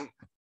just there.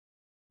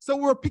 So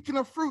we were picking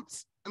up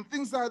fruits and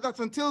things like that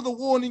until the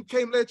warning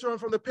came later on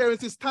from the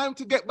parents. It's time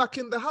to get back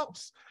in the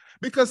house.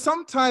 Because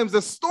sometimes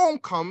the storm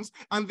comes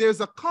and there's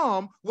a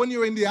calm when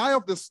you're in the eye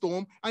of the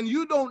storm and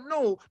you don't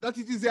know that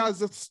it is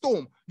as a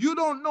storm. You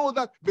don't know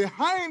that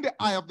behind the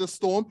eye of the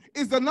storm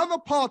is another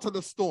part of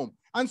the storm.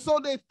 And so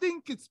they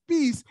think it's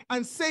peace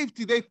and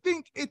safety. They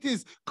think it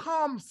is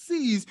calm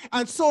seas.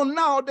 And so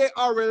now they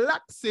are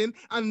relaxing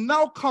and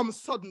now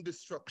comes sudden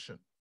destruction.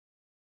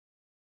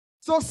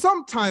 So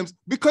sometimes,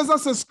 because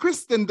us as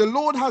Christians, the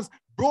Lord has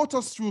brought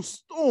us through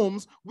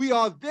storms, we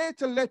are there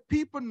to let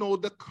people know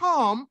the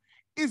calm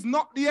is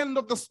not the end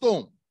of the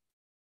storm.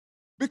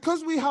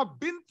 Because we have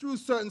been through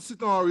certain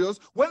scenarios,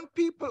 when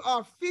people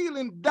are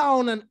feeling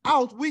down and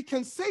out, we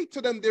can say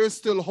to them there is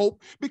still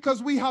hope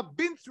because we have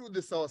been through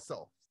this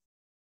ourselves.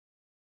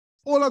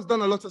 Paul has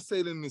done a lot of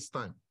sailing in this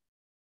time.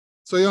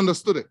 So he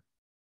understood it,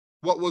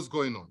 what was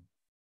going on.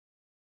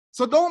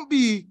 So don't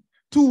be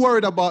too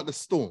worried about the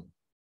storm.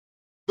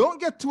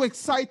 Don't get too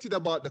excited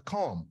about the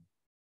calm.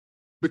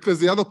 Because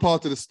the other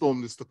part of the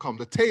storm is to come,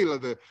 the tail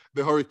of the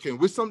hurricane,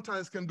 which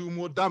sometimes can do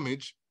more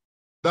damage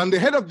than the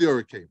head of the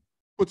hurricane.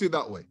 Put it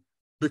that way.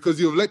 Because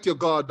you've let your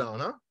guard down,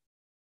 huh?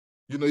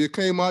 You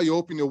came out, you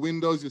open your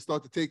windows, you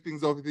start to take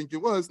things off, you think,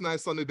 well, it's a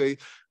nice sunny day.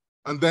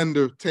 And then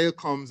the tail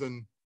comes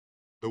and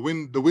the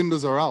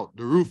windows are out,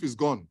 the roof is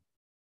gone.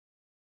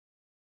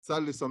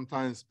 Sadly,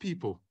 sometimes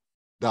people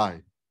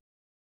die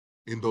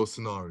in those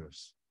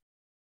scenarios.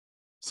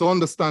 So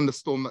understand the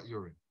storm that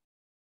you're in.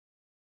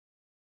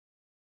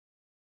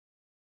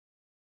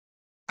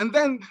 And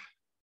then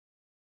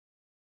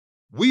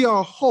we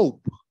are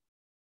hope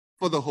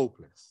for the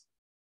hopeless.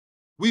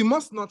 We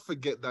must not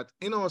forget that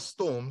in our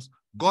storms,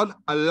 God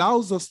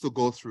allows us to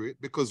go through it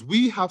because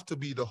we have to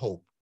be the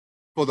hope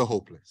for the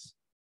hopeless.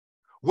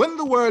 When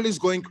the world is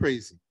going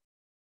crazy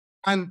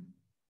and,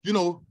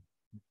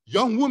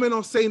 young women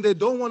are saying they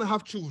don't want to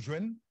have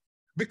children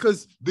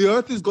because the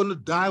earth is going to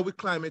die with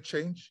climate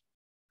change.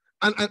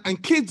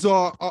 And kids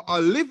are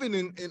living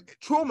in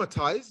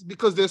traumatized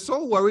because they're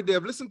so worried. They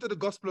have listened to the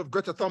gospel of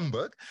Greta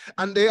Thunberg,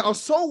 and they are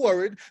so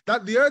worried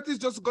that the earth is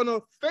just going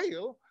to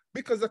fail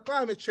because of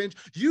climate change.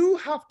 You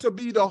have to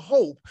be the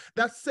hope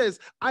that says,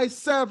 I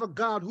serve a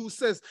God who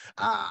says,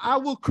 I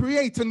will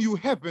create a new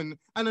heaven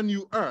and a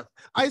new earth.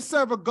 I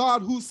serve a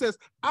God who says,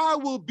 I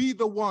will be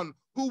the one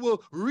who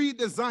will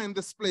redesign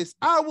this place.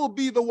 I will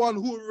be the one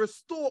who will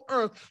restore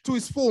earth to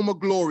its former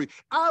glory.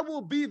 I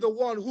will be the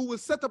one who will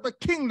set up a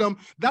kingdom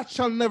that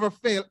shall never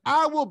fail.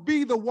 I will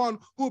be the one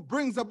who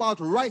brings about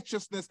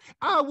righteousness.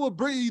 I will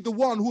be the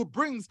one who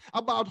brings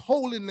about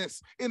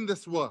holiness in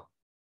this world.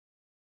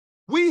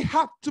 We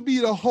have to be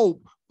the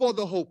hope for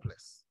the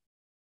hopeless.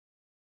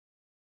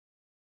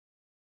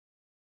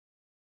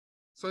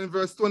 So in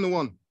verse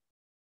 21,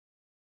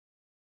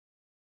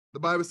 the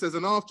Bible says,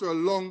 and after a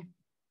long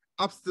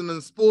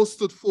abstinence, Paul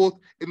stood forth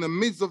in the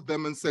midst of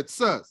them and said,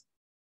 sirs.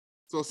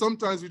 So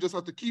sometimes we just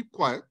have to keep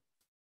quiet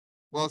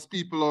whilst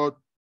people are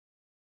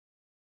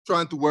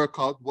trying to work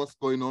out what's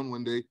going on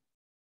when they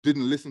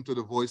didn't listen to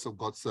the voice of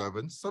God's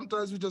servants.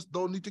 Sometimes we just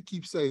don't need to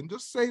keep saying,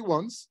 just say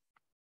once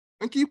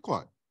and keep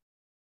quiet.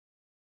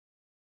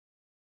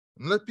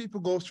 And let people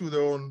go through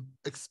their own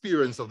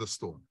experience of the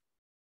storm.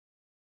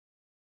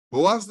 But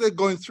whilst they're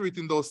going through it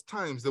in those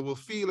times, they will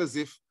feel as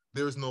if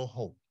there is no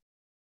hope.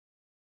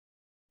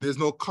 There's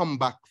no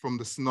comeback from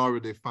the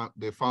scenario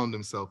they found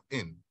themselves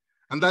in.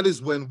 And that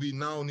is when we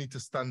now need to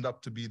stand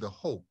up to be the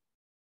hope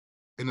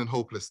in a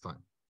hopeless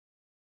time.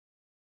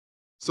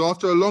 So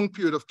after a long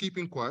period of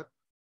keeping quiet,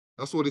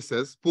 that's what it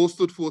says, Paul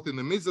stood forth in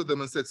the midst of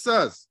them and said,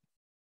 sirs,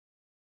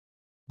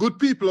 good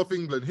people of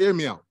England, hear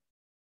me out.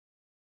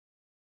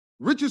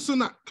 Richard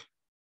Sunak,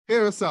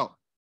 hear us out.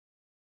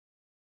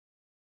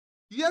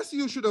 Yes,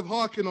 you should have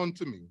hearkened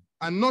unto me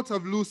and not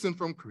have loosened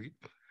from Crete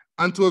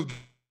and to have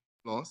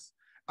lost.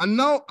 And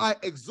now I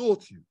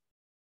exhort you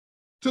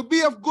to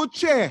be of good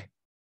cheer.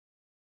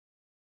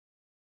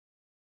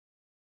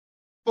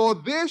 For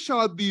there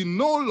shall be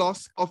no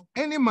loss of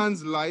any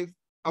man's life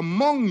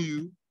among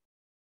you,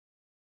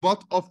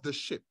 but of the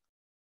ship.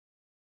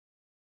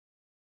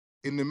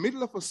 In the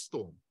middle of a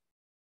storm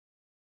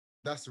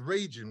that's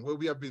raging, where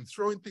we have been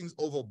throwing things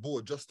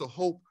overboard just to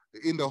hope,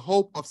 in the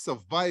hope of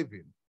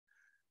surviving,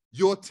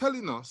 you're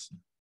telling us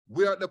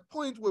we're at the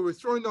point where we're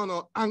throwing down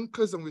our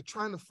anchors and we're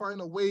trying to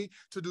find a way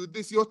to do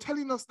this. You're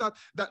telling us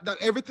that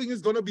everything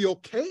is going to be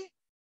okay?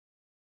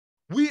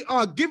 We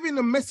are giving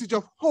a message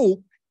of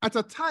hope at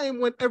a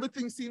time when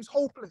everything seems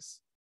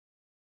hopeless.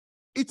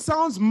 It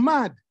sounds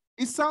mad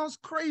It sounds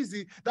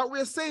crazy that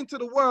we're saying to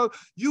the world,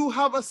 you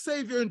have a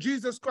savior in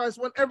Jesus Christ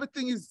when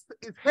everything is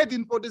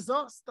heading for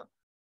disaster.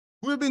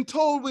 We've been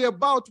told we're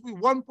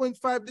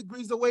 1.5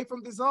 degrees away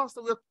from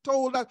disaster. We're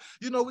told that,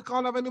 we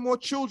can't have any more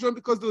children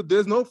because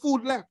there's no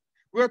food left.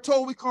 We're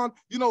told we can't,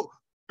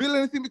 build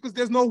anything because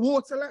there's no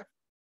water left.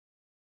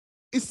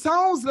 It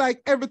sounds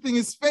like everything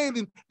is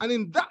failing. And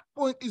in that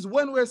point is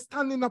when we're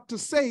standing up to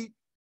say,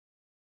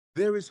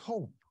 there is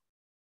hope.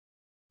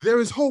 There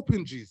is hope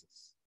in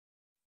Jesus.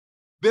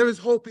 There is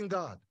hope in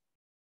God.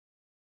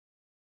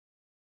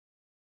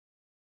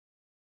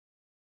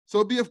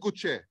 So be of good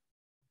cheer.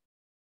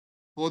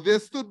 For there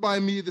stood by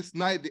me this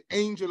night the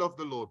angel of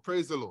the Lord.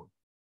 Praise the Lord.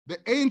 The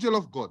angel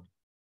of God,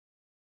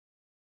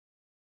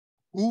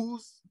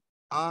 whose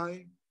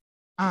I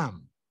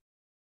am.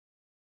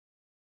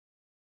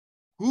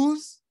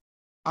 Whose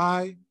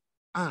I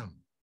am.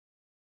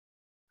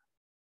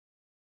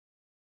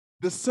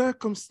 The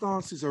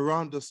circumstances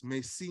around us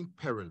may seem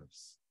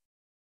perilous.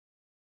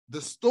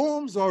 The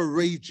storms are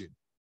raging.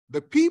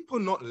 The people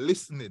not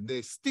listening.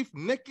 They're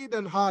stiff-necked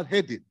and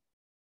hard-headed.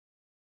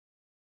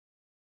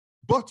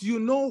 But you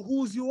know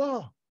whose you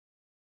are.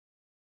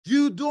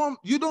 You do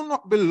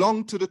not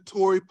belong to the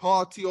Tory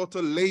party or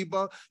to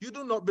Labour. You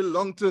do not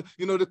belong to,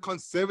 the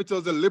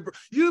Conservatives, the Liberal.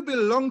 You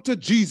belong to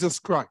Jesus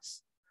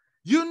Christ.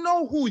 You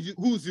know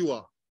whose you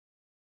are.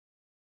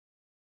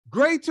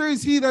 Greater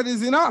is he that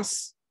is in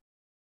us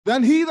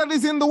than he that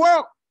is in the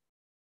world.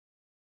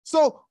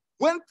 So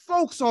when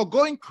folks are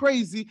going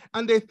crazy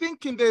and they're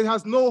thinking there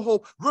has no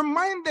hope,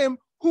 remind them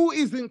who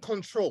is in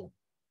control.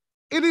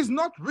 It is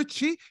not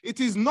Richie. It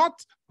is not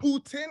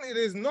Putin. It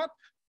is not,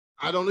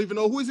 I don't even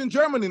know who is in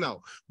Germany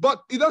now.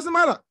 But it doesn't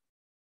matter.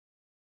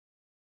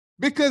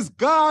 Because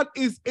God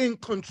is in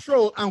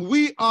control and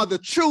we are the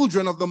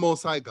children of the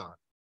Most High God.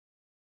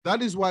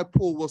 That is why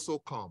Paul was so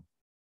calm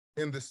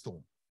in the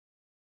storm.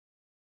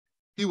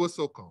 He was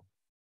so calm.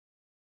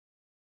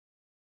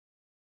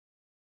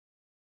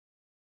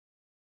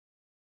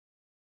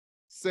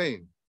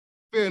 Saying,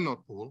 fear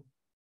not, Paul,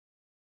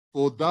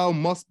 for thou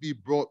must be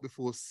brought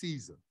before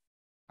Caesar.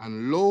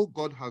 And lo,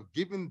 God hath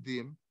given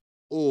thee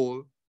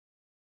all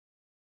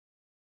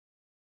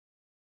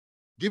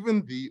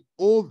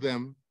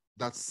them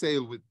that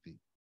sail with thee.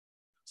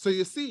 So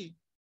you see,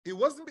 it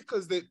wasn't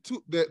because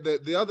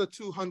the other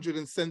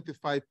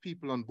 275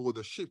 people on board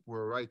the ship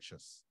were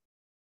righteous.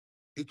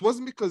 It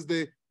wasn't because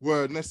they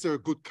were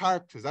necessarily good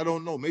characters. I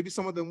don't know. Maybe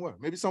some of them were.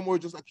 Maybe some were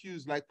just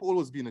accused like Paul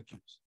was being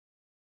accused.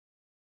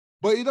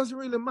 But it doesn't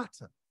really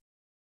matter.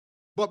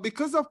 But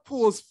because of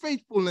Paul's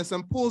faithfulness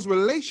and Paul's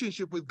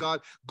relationship with God,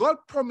 God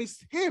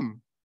promised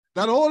him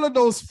that all of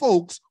those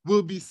folks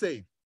will be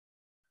saved.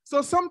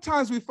 So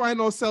sometimes we find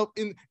ourselves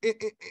in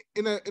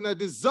a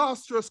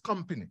disastrous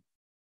company.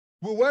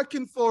 We're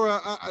working for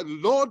a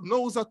Lord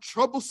knows a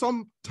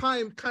troublesome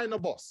time kind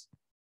of boss.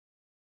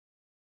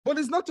 But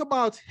it's not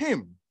about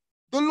him.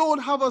 The Lord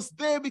have us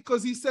there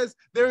because he says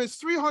there is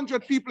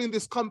 300 people in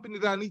this company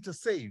that I need to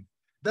save,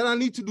 that I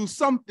need to do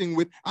something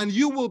with, and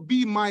you will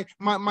be my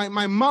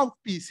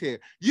mouthpiece here.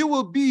 You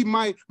will be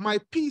my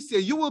peace here.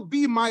 You will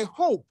be my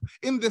hope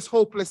in this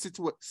hopeless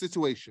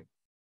situation.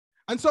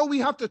 And so we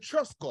have to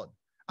trust God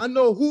and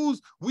know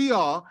whose we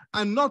are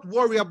and not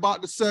worry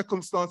about the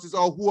circumstances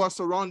or who are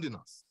surrounding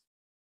us.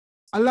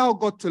 Allow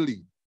God to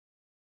lead.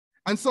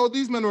 And so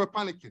these men were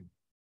panicking.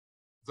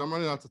 So I'm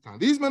running out of time.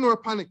 These men were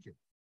panicking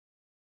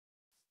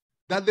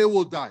that they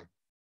will die,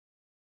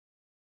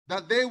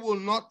 that they will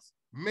not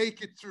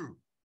make it through.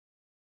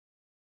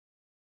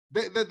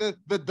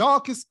 The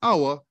darkest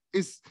hour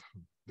is,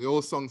 the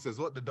old song says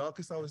what? The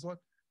darkest hour is what?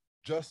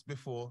 Just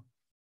before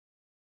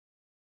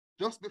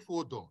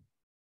dawn.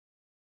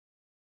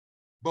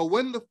 But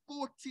when the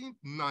 14th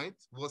night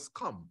was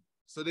come,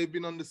 so they've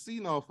been on the sea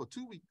now for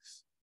 2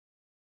 weeks,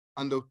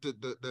 and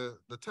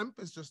the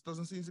tempest just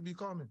doesn't seem to be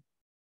calming.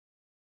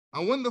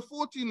 And when the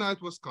 14th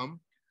night was come,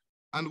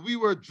 and we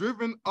were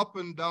driven up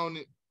and down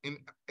in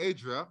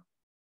Adria,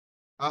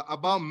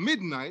 about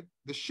midnight,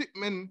 the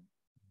shipmen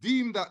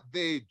deemed that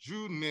they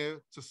drew near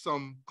to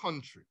some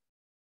country.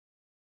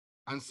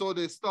 And so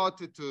they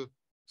started to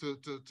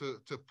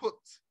put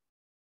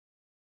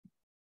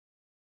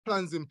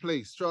plans in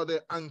place, draw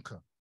their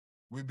anchor.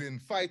 We've been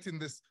fighting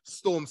this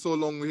storm so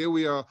long. Here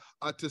we are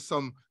at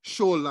some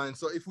shoreline.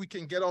 So if we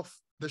can get off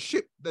the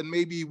ship, then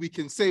maybe we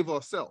can save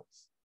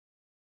ourselves.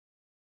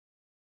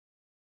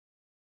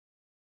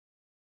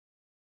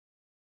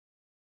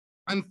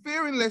 And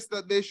fearing lest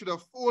that they should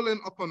have fallen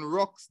upon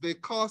rocks, they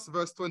cast,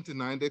 verse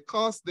 29, they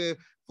cast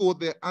forth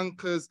their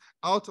anchors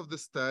out of the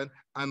stern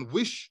and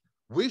wished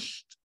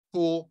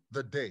for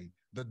the day.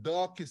 The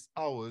darkest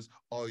hours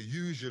are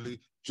usually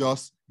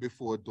just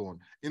before dawn.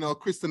 In our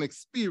Christian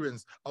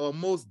experience, our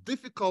most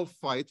difficult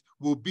fight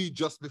will be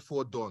just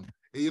before dawn.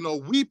 You know,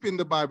 weeping,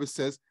 the Bible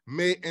says,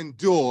 may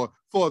endure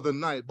for the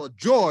night, but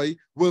joy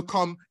will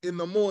come in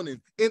the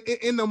morning.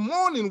 In the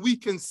morning, we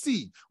can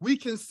see. We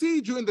can see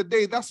during the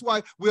day. That's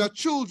why we are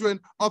children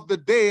of the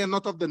day and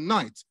not of the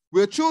night.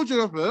 We're children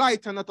of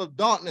light and not of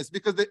darkness,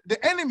 because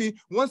the enemy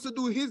wants to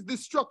do his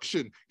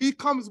destruction. He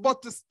comes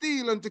but to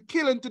steal and to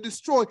kill and to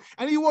destroy,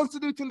 and he wants to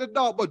do it in the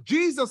dark. But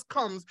Jesus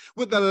comes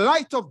with the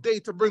light of day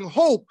to bring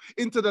hope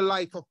into the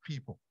life of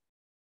people.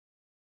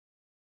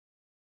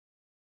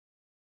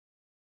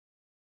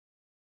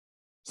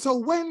 So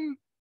when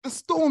the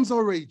storms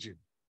are raging,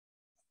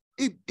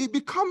 it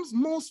becomes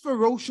most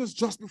ferocious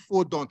just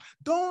before dawn.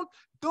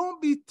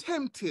 Don't be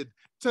tempted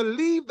to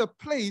leave the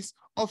place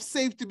of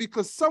safety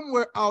because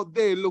somewhere out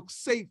there looks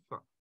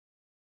safer.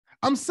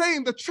 I'm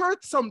saying the church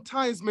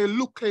sometimes may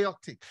look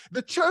chaotic.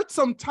 The church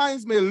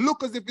sometimes may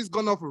look as if it's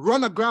going to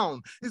run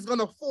aground. It's going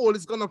to fall.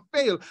 It's going to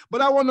fail.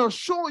 But I want to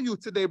assure you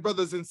today,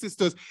 brothers and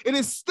sisters, it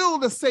is still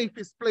the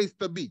safest place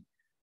to be.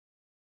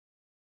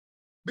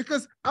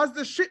 Because as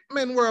the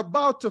shipmen were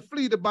about to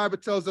flee, the Bible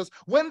tells us,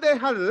 when they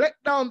had let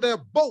down their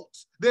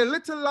boats, their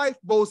little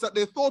lifeboats that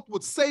they thought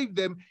would save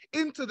them,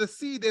 into the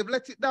sea, they've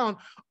let it down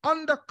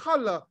under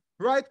color,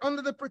 right,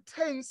 under the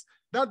pretense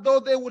that though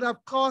they would have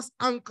cast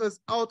anchors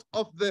out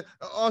of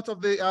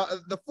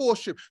the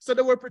foreship. So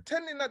they were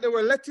pretending that they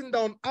were letting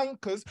down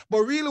anchors,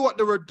 but really what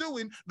they were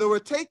doing, they were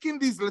taking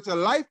these little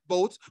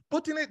lifeboats,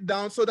 putting it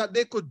down so that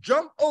they could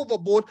jump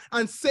overboard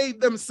and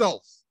save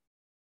themselves.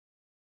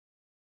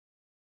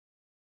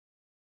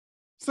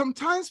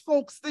 Sometimes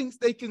folks think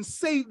they can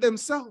save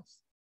themselves.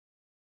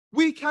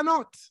 We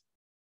cannot.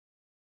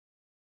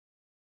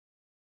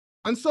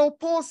 And so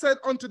Paul said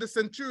unto the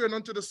centurion,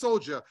 unto the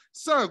soldier,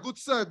 sir, good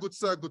sir, good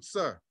sir, good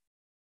sir,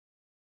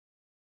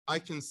 I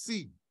can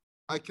see,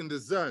 I can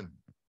discern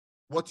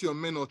what your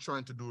men are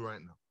trying to do right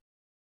now.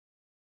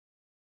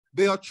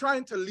 They are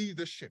trying to leave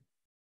the ship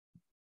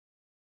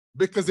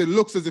because it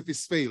looks as if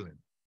it's failing.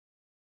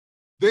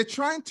 They're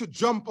trying to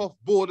jump off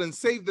board and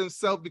save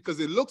themselves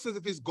because it looks as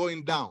if it's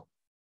going down.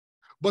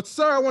 But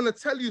sir, I want to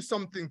tell you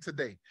something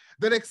today,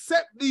 that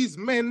except these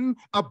men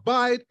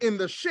abide in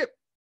the ship,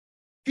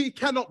 he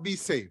cannot be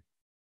saved.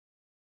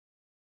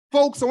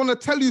 Folks, I want to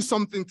tell you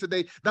something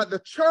today, that the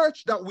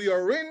church that we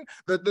are in,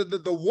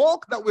 the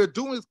walk that we're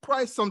doing with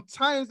Christ,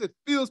 sometimes it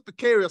feels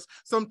precarious.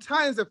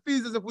 Sometimes it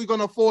feels as if we're going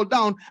to fall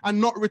down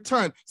and not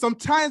return.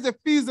 Sometimes it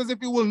feels as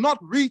if it will not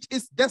reach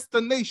its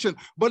destination.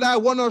 But I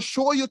want to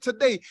assure you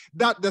today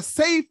that the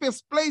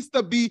safest place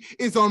to be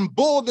is on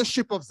board the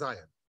ship of Zion.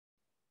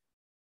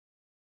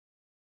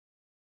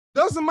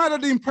 Doesn't matter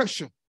the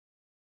impression.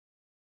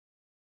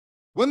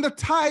 When the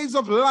tides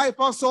of life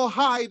are so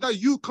high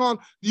that you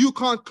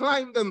can't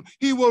climb them,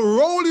 he will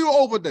roll you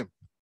over them.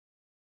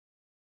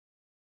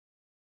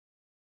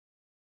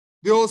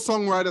 The old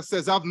songwriter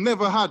says, I've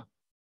never had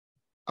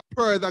a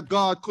prayer that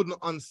God couldn't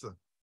answer.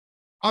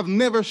 I've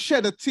never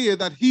shed a tear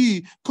that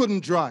he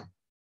couldn't dry.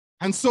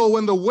 And so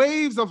when the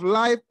waves of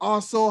life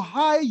are so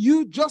high,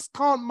 you just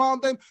can't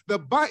mount them. The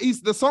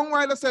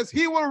songwriter says,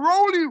 he will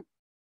roll you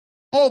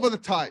over the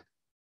tide.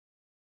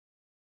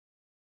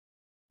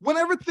 When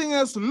everything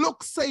else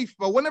looks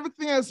safer, when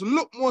everything else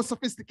looks more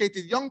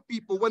sophisticated, young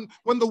people,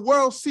 when the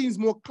world seems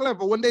more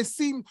clever, when they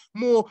seem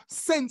more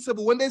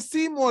sensible, when they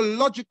seem more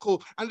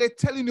logical, and they're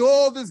telling you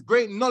all this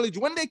great knowledge,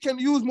 when they can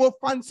use more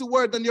fancy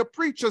words than your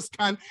preachers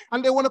can,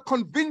 and they want to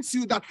convince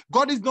you that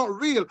God is not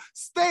real,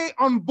 stay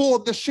on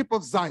board the ship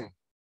of Zion.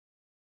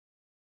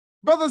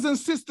 Brothers and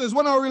sisters,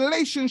 when our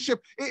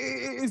relationship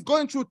is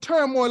going through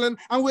turmoil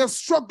and we're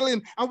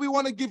struggling and we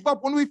want to give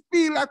up, when we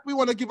feel like we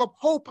want to give up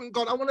hope in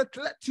God, I want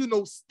to let you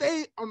know,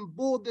 stay on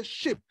board the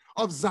ship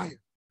of Zion.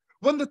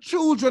 When the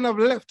children have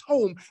left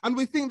home and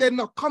we think they're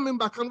not coming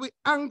back and we're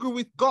angry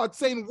with God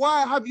saying,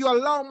 why have you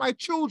allowed my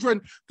children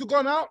to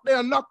go out there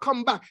and not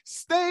come back?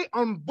 Stay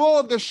on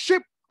board the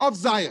ship of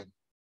Zion.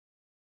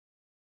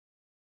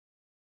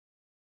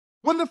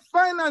 When the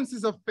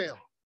finances have failed,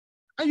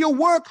 and you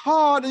work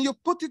hard and you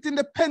put it in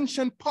the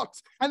pension pot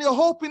and you're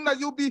hoping that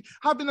you'll be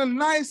having a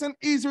nice and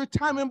easy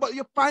retirement, but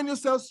you find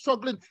yourself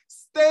struggling,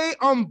 stay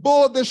on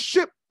board the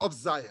ship of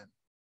Zion.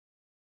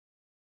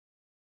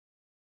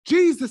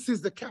 Jesus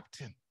is the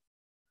captain.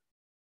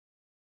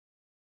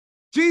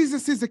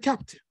 Jesus is the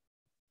captain.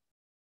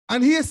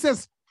 And he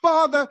says,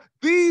 Father,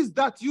 these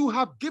that you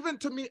have given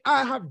to me,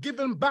 I have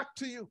given back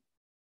to you.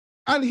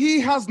 And he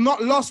has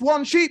not lost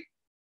one sheep,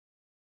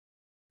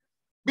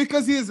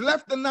 because he has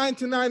left the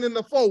 99 in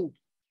the fold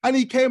and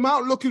he came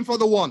out looking for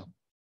the one.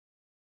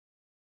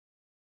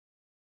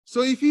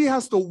 So if he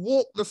has to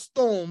walk the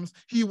storms,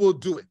 he will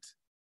do it.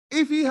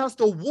 If he has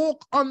to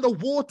walk on the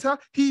water,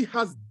 he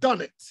has done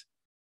it.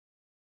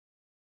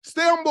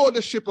 Stay on board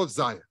the ship of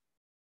Zion.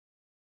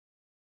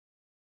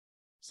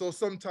 So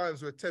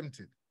sometimes we're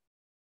tempted.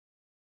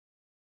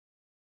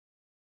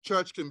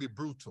 Church can be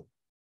brutal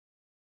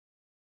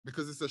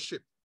because it's a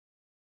ship.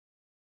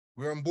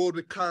 We're on board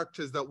with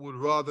characters that would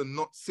rather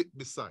not sit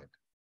beside.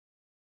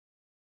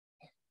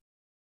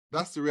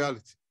 That's the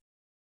reality.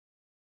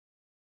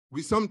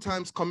 We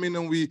sometimes come in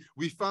and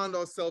we find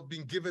ourselves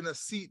being given a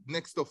seat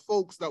next to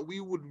folks that we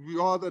would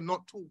rather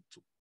not talk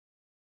to.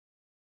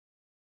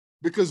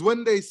 Because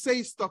when they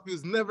say stuff,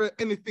 it's never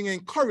anything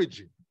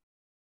encouraging.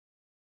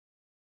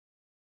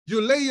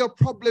 You lay your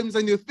problems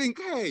and you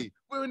think, hey,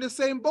 we're in the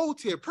same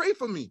boat here, pray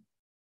for me.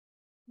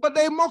 But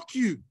they mock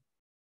you.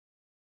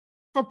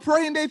 For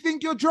praying, they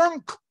think you're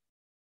drunk.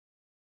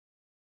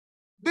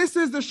 This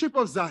is the ship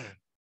of Zion.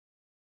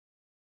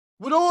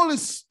 With all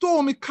its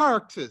stormy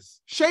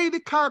characters, shady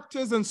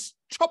characters, and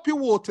choppy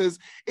waters,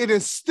 it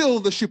is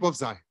still the ship of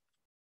Zion.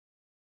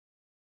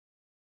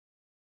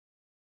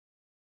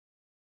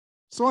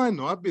 So I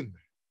know, I've been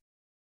there.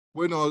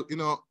 We're in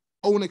our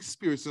own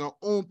experience, in our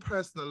own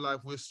personal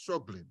life, we're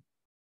struggling.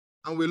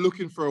 And we're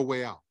looking for a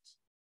way out.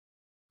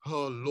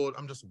 Oh, Lord,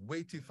 I'm just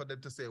waiting for them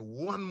to say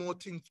one more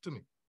thing to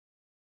me.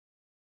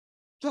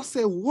 Just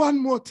say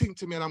one more thing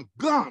to me and I'm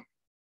gone.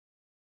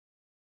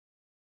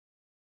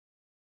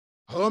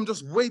 Oh, I'm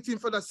just waiting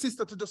for that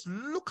sister to just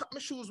look at my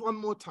shoes one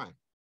more time.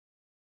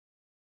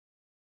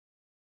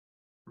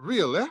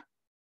 Real, eh?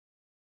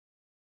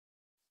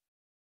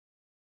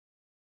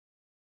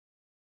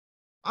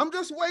 I'm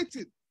just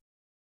waiting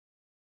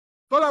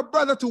for that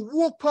brother to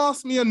walk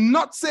past me and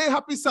not say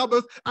happy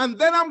Sabbath, and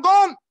then I'm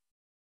gone.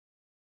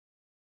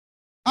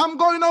 I'm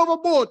going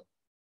overboard.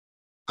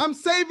 I'm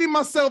saving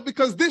myself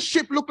because this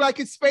ship look like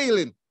it's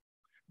failing.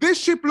 This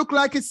ship look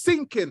like it's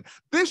sinking.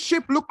 This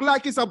ship look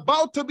like it's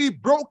about to be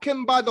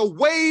broken by the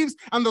waves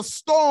and the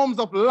storms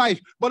of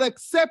life. But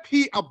except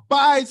he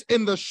abides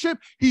in the ship,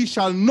 he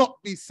shall not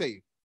be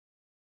saved.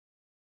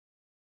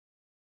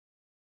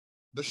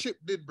 The ship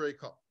did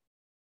break up.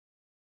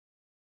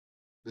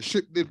 The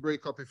ship did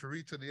break up. If you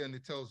read to the end,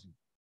 it tells you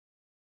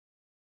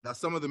that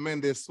some of the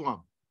men, they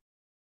swam.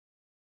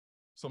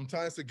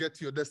 Sometimes to get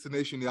to your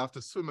destination, you have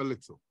to swim a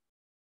little.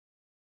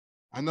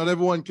 And not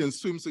everyone can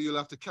swim, so you'll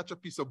have to catch a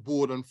piece of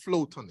board and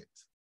float on it.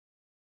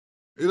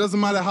 It doesn't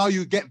matter how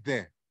you get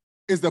there,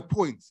 is the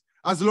point,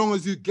 as long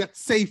as you get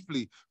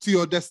safely to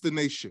your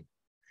destination.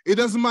 It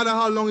doesn't matter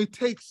how long it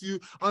takes you,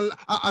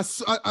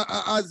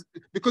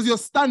 because you're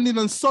standing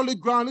on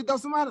solid ground, it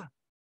doesn't matter.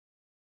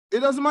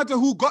 It doesn't matter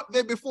who got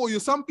there before you.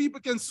 Some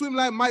people can swim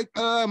like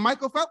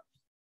Michael Phelps.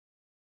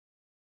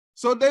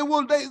 So they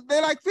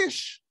like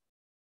fish.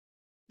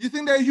 You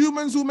think they're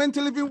humans who meant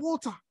to live in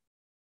water.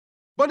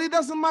 But it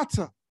doesn't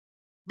matter,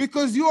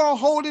 because you are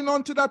holding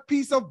on to that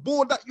piece of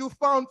board that you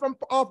found from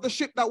off the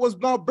ship that was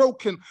now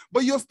broken,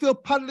 but you're still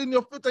paddling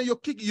your foot and you're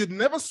kicking. You'd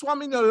never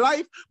swam in your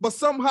life, but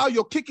somehow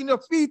you're kicking your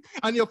feet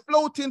and you're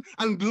floating,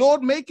 and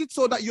Lord, make it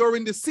so that you're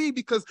in the sea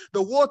because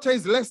the water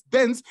is less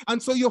dense,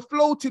 and so you're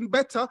floating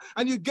better,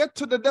 and you get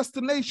to the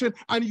destination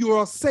and you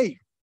are safe.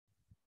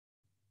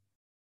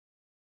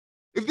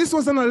 If this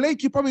wasn't a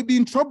lake, you'd probably be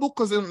in trouble,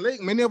 because in a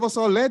lake, many of us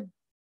are led.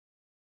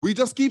 We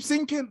just keep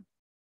sinking.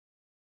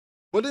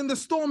 But in the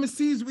stormy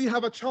seas, we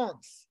have a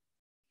chance.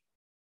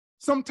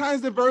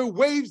 Sometimes the very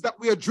waves that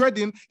we are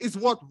dreading is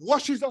what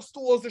washes us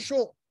towards the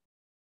shore.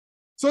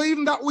 So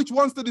even that which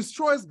wants to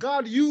destroy us,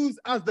 God used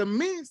as the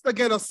means to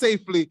get us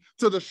safely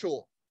to the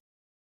shore.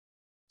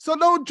 So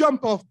don't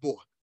jump off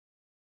board.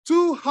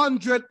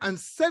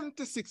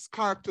 276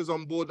 characters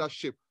on board that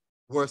ship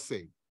were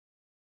saved.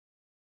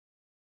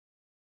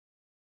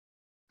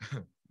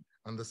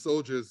 And the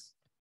soldiers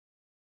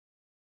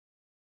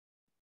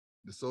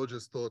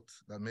thought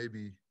that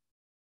maybe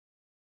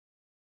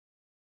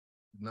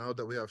now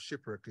that we have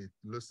shipwreck,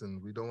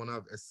 listen, we don't want to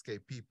have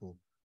escaped people.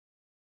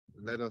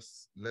 Let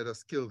us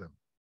kill them.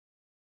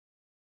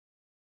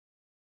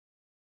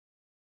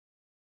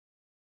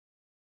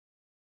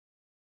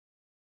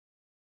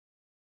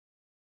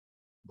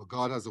 But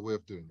God has a way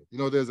of doing it. You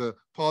know, there's a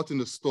part in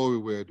the story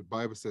where the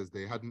Bible says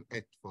they hadn't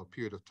ate for a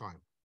period of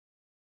time.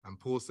 And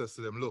Paul says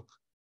to them, look,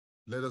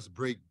 let us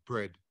break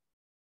bread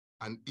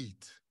and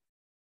eat.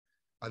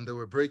 And they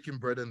were breaking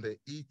bread and they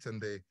eat and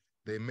they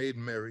made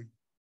merry.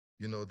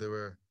 You know, they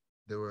were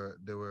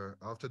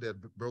after they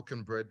had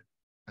broken bread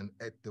and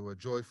ate, they were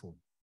joyful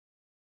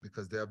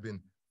because they have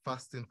been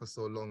fasting for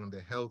so long and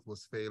their health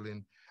was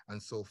failing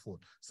and so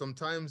forth.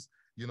 Sometimes,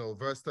 you know,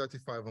 verse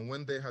 35, and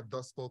when they had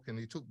thus spoken,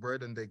 he took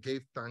bread and they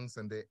gave thanks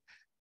and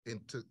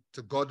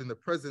to God in the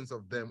presence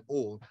of them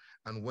all.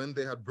 And when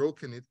they had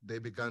broken it, they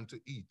began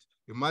to eat.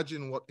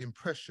 Imagine what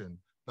impression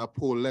that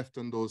Paul left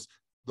on those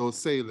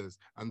sailors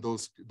and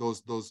those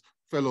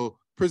fellow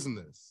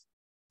prisoners.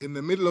 In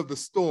the middle of the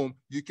storm,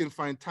 you can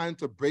find time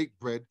to break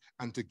bread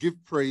and to give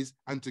praise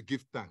and to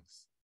give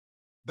thanks.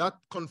 That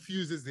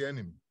confuses the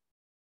enemy.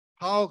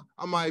 How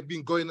am I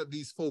been going at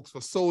these folks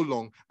for so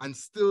long and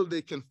still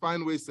they can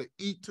find ways to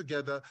eat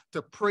together,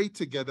 to pray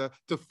together,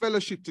 to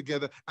fellowship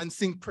together and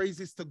sing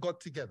praises to God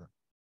together?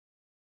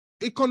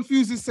 It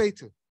confuses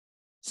Satan.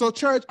 So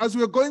church, as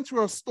we're going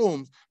through our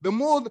storms, the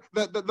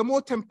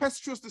more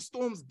tempestuous the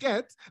storms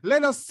get,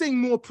 let us sing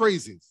more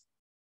praises.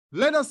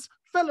 Let us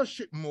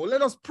fellowship more.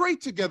 Let us pray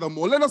together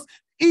more. Let us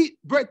eat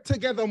bread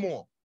together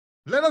more.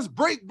 Let us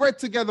break bread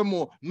together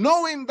more,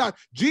 knowing that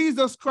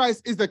Jesus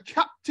Christ is the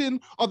captain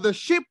of the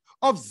ship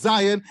of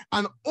Zion,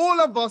 and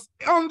all of us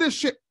on this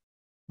ship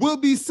will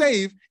be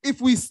saved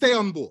if we stay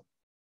on board.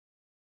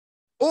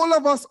 All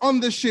of us on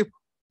the ship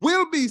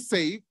will be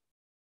saved,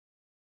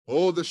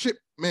 or the ship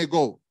may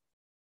go.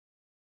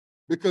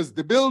 Because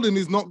the building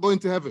is not going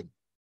to heaven.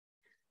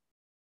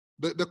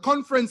 The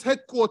conference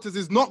headquarters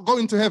is not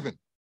going to heaven.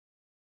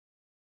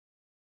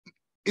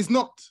 It's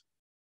not.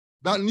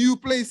 That new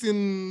place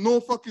in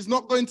Norfolk is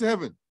not going to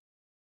heaven.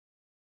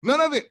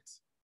 None of it.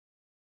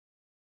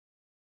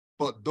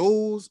 But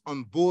those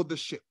on board the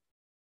ship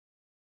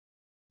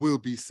will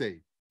be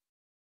saved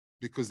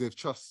because they've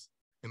trust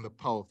in the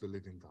power of the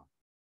living God.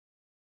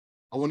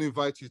 I want to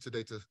invite you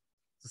today to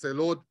say,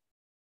 Lord,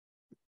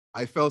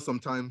 I felt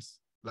sometimes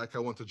like I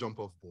want to jump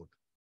off board.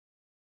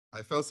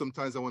 I felt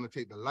sometimes I want to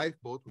take the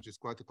lifeboat, which is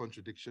quite a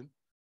contradiction,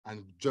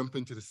 and jump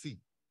into the sea.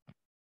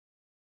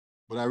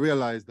 But I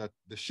realized that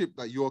the ship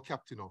that you're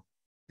captain of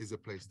is a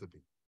place to be.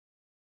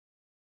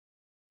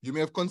 You may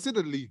have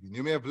considered leaving.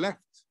 You may have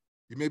left.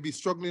 You may be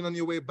struggling on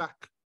your way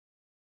back.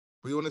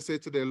 But you want to say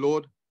today,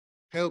 Lord,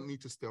 help me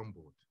to stay on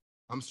board.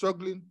 I'm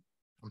struggling.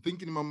 I'm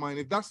thinking in my mind,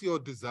 if that's your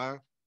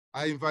desire,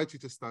 I invite you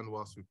to stand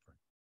whilst we pray.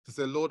 To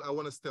say, Lord, I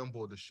want to stay on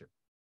board the ship.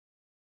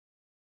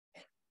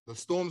 The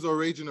storms are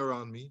raging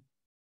around me.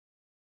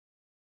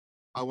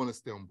 I want to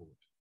stay on board.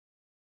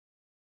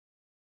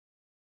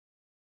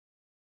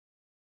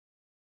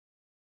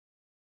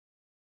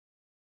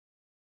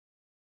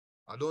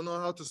 I don't know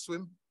how to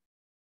swim,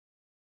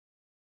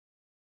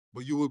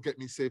 but you will get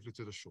me safely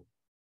to the shore.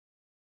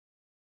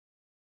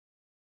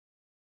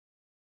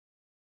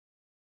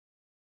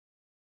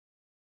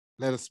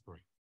 Let us pray.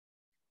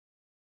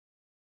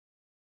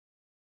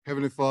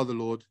 Heavenly Father,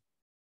 Lord,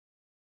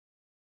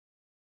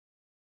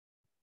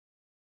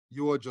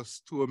 you are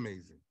just too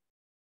amazing.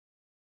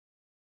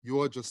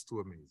 You are just too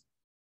amazing.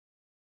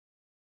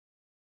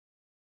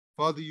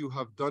 Father, you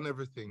have done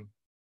everything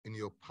in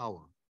your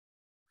power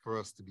for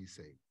us to be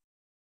saved.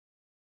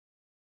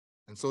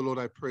 And so, Lord,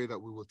 I pray that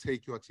we will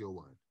take you at your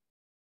word,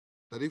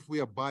 that if we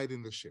abide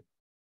in the ship,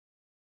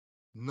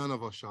 none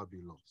of us shall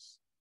be lost.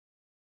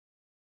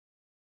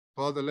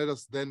 Father, let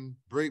us then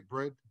break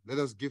bread. Let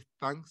us give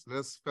thanks. Let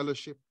us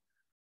fellowship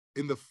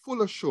in the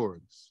full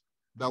assurance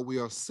that we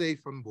are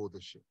safe on board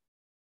the ship,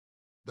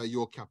 that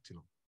you're captain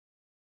of.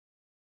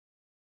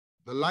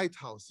 The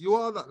lighthouse, you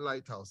are that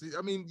lighthouse.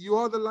 I mean, you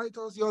are the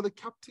lighthouse, you are the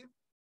captain.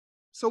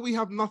 So we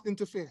have nothing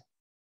to fear.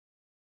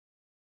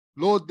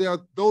 Lord, there are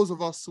those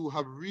of us who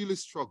have really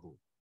struggled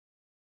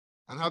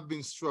and have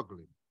been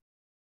struggling,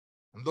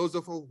 and those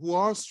of us who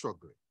are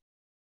struggling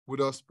with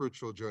our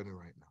spiritual journey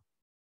right now.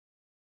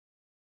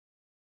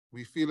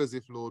 We feel as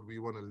if, Lord, we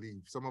want to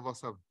leave. Some of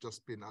us have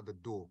just been at the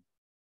door,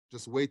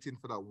 just waiting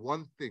for that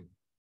one thing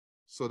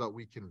so that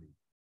we can leave.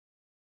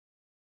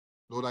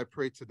 Lord, I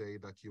pray today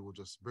that you will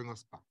just bring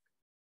us back.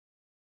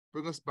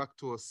 Bring us back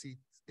to our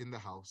seats in the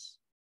house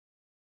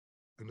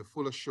in the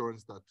full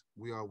assurance that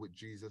we are with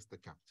Jesus, the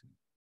captain.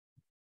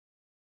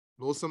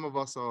 Lord, some of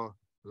us are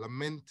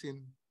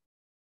lamenting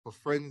for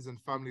friends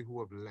and family who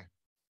have left.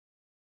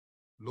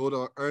 Lord,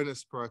 our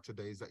earnest prayer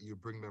today is that you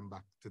bring them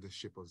back to the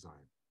ship of Zion.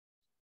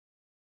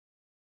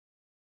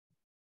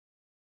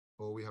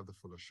 Oh, we have the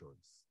full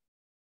assurance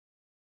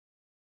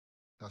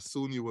that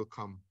soon you will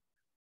come,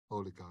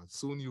 Holy God.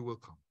 Soon you will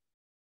come.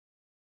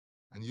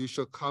 And you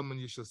shall come and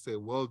you shall say,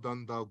 well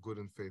done, thou good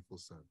and faithful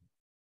servant.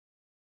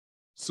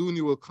 Soon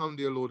you will come,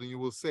 dear Lord, and you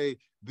will say,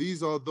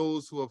 these are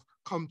those who have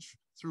come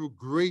through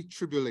great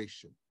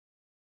tribulation.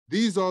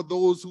 These are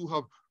those who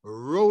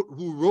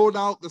rode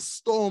out the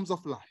storms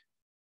of life,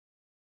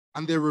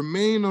 and they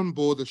remain on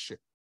board the ship.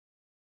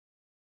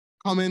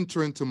 Come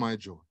enter into my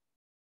joy.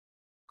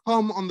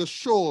 Come on the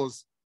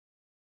shores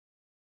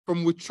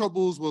from which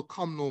troubles will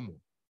come no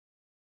more,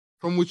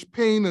 from which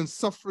pain and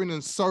suffering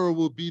and sorrow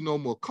will be no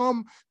more.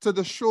 Come to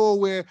the shore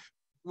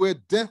where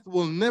death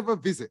will never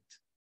visit.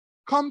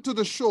 Come to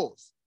the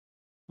shores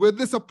where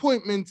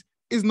disappointment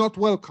is not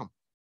welcome.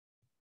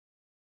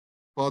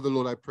 Father,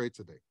 Lord, I pray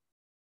today,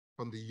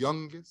 from the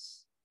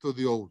youngest to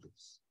the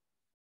oldest,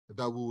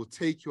 that we will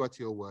take you at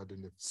your word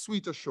in the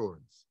sweet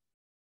assurance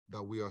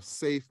that we are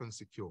safe and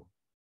secure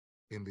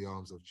in the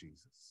arms of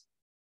Jesus.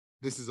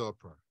 This is our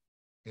prayer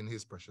in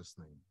his precious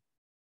name.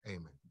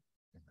 Amen.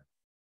 Amen.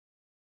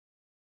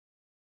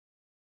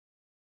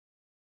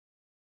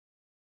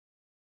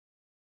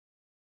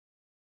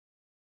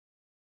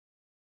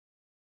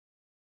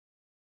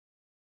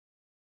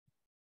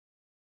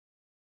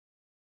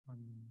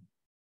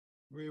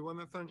 We want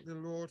to thank the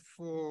Lord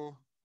for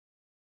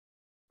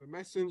the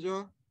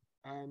messenger,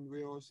 and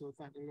we also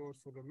thank the Lord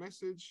for the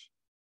message.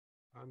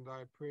 And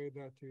I pray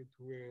that it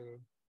will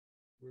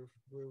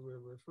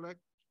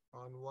reflect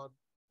on what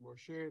was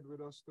shared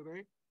with us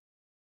today.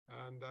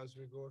 And as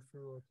we go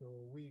through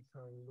the week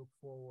and look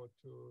forward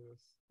to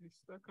the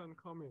second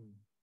coming,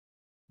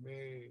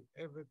 may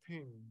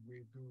everything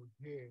we do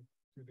here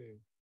today,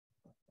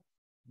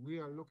 we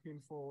are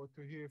looking forward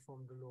to hear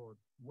from the Lord.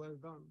 Well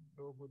done,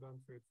 thou good and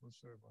faithful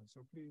servant.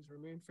 So please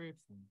remain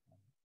faithful.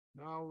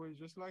 Now we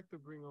just like to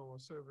bring our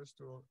service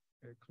to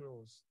a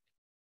close,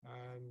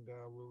 and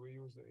we will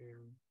use the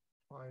hymn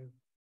 5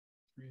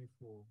 3,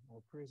 4.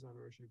 Our praise and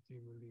worship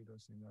team will lead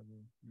us in that.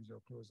 We'll use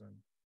our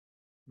closing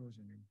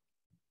name.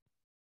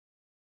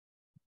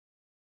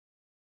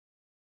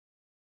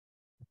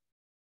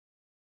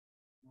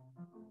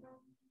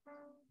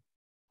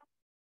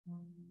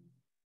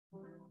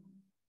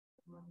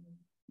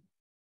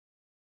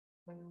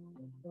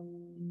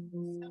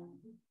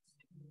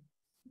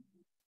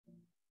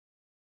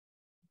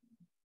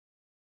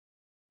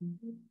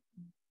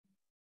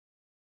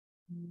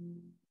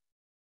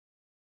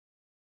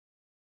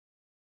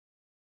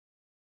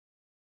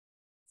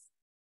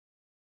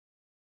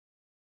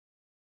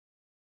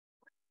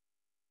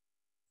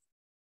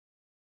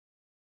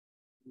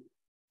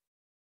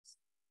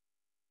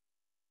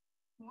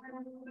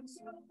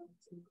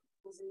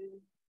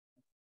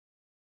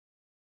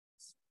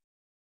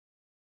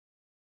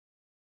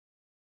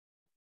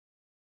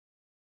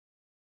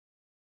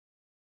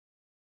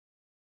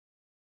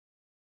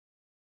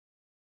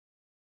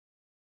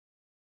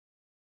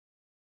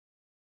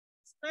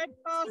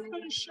 Steadfast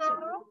and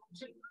sure,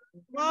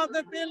 while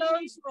the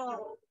billows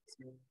roll.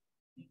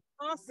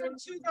 Fastened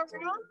to the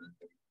rock,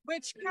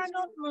 which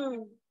cannot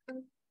move.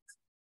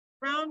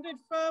 Grounded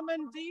firm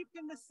and deep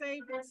in the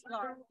Savior's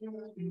love.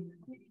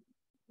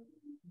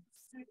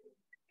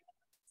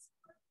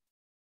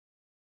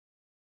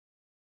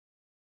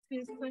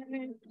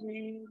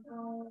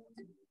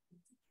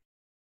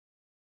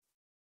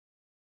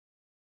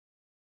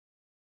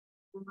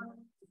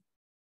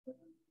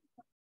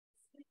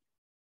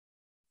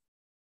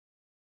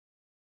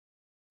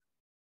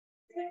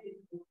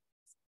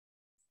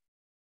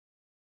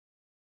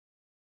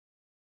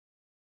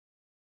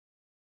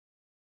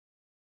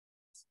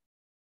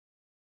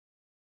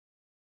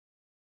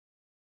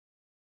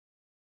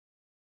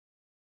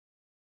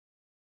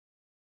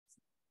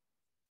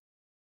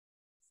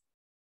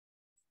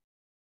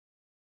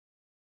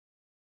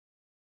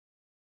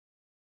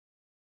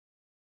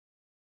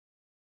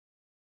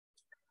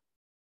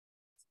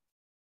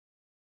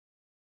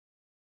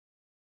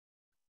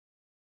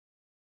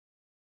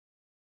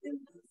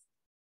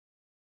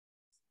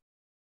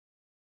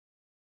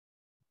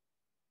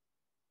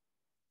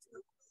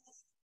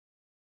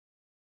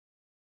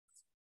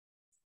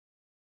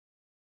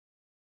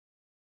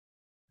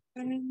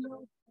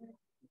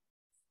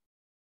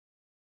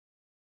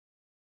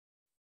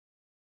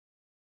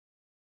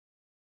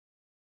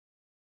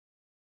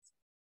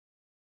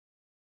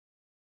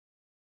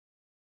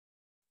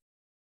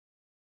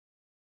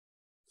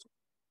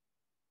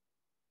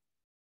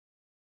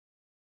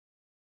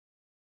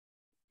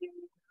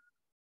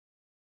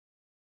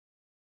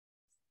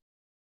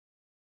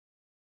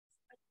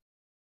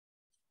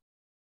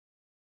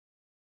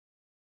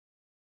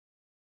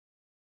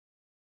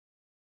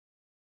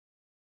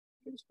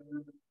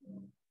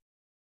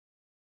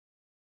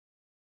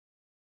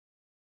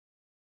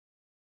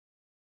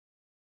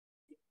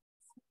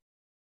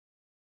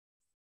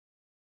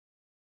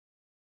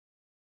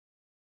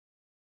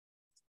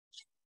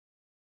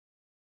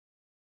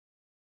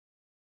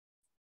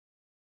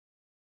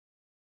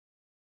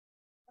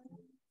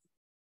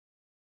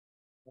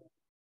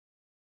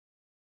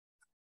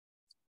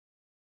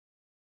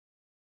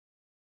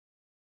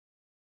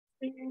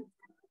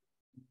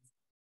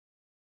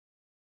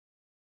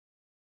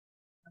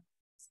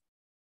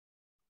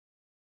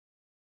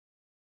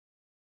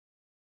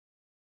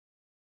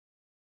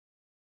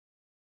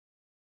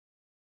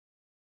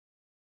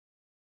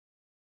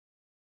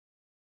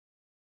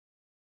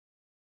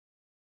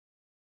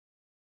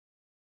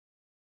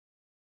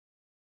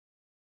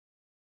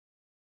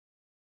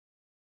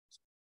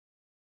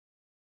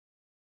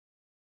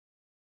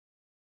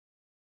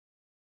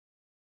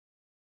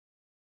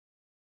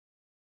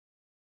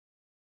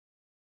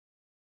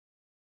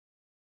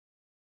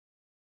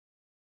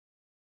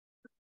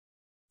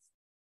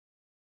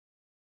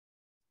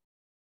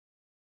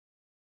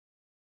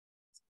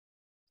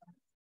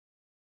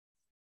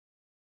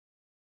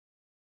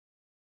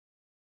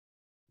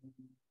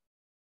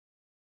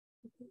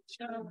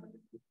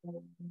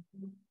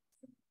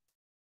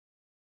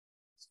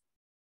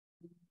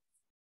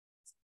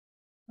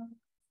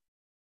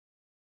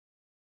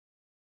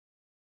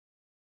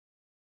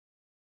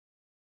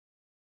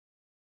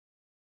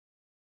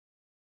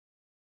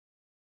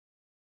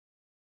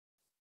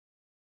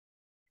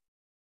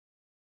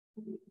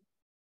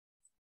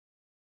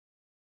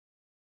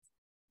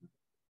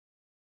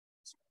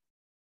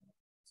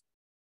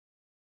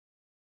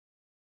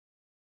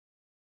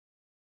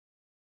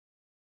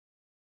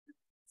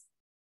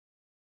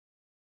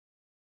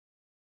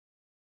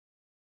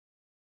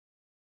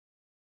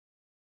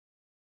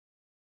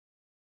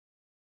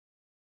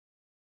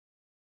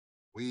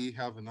 We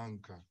have an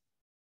anchor.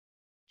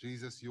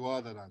 Jesus, you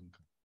are that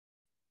anchor.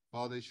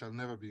 Father, it shall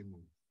never be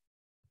moved.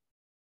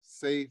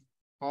 Safe,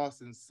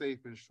 fast and safe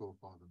and sure,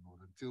 Father, Lord,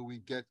 until we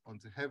get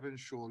onto heaven's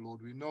shore,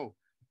 Lord, we know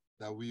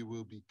that we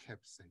will be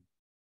kept safe.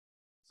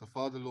 So,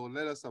 Father, Lord,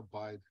 let us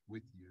abide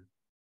with you.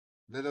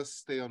 Let us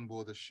stay on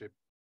board the ship.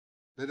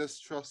 Let us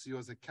trust you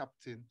as a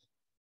captain.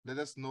 Let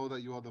us know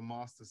that you are the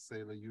master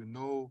sailor. You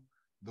know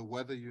the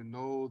weather, you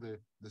know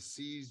the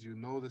seas, you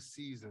know the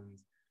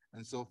seasons.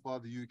 And so,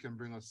 Father, you can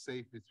bring us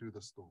safely through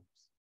the storms.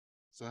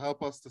 So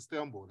help us to stay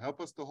on board.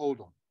 Help us to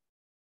hold on.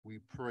 We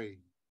pray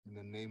in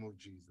the name of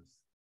Jesus.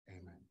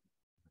 Amen.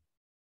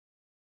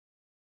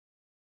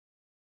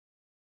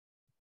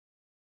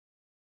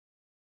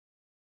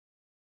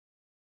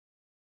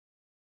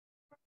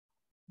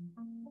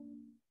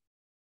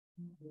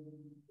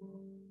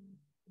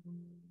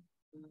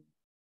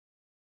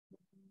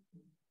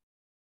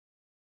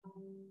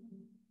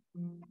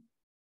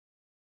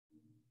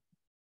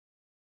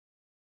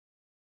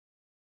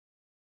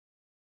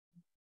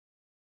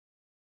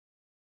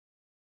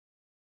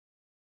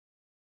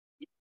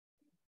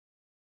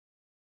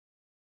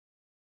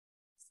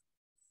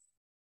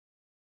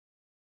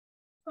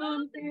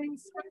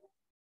 Something's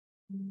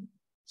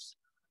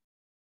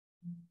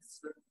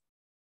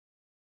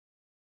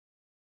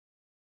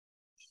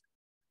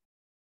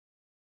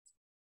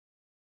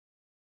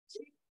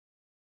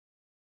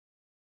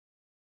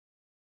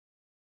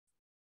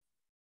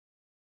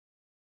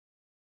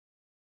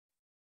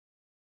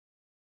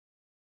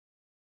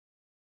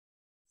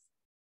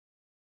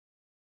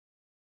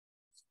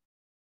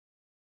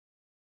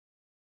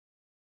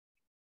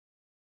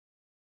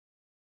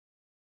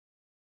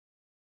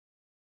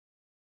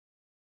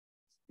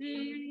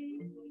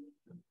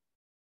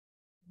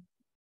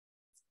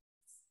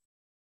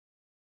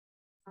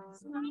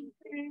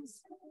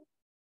something's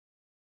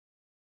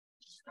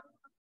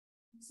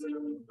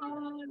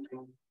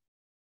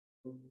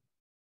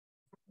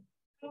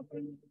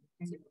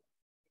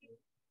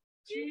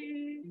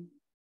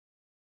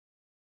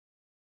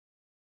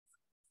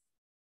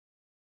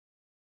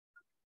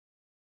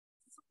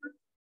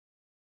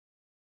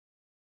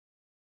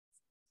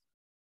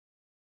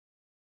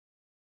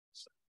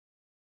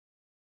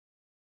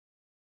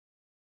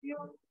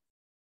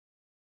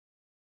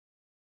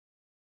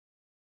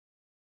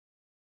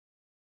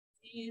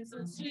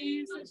Jesus,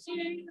 Jesus,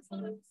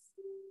 Jesus.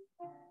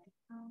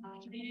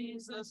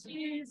 Jesus,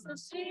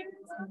 Jesus,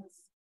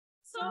 Jesus.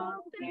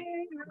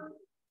 Something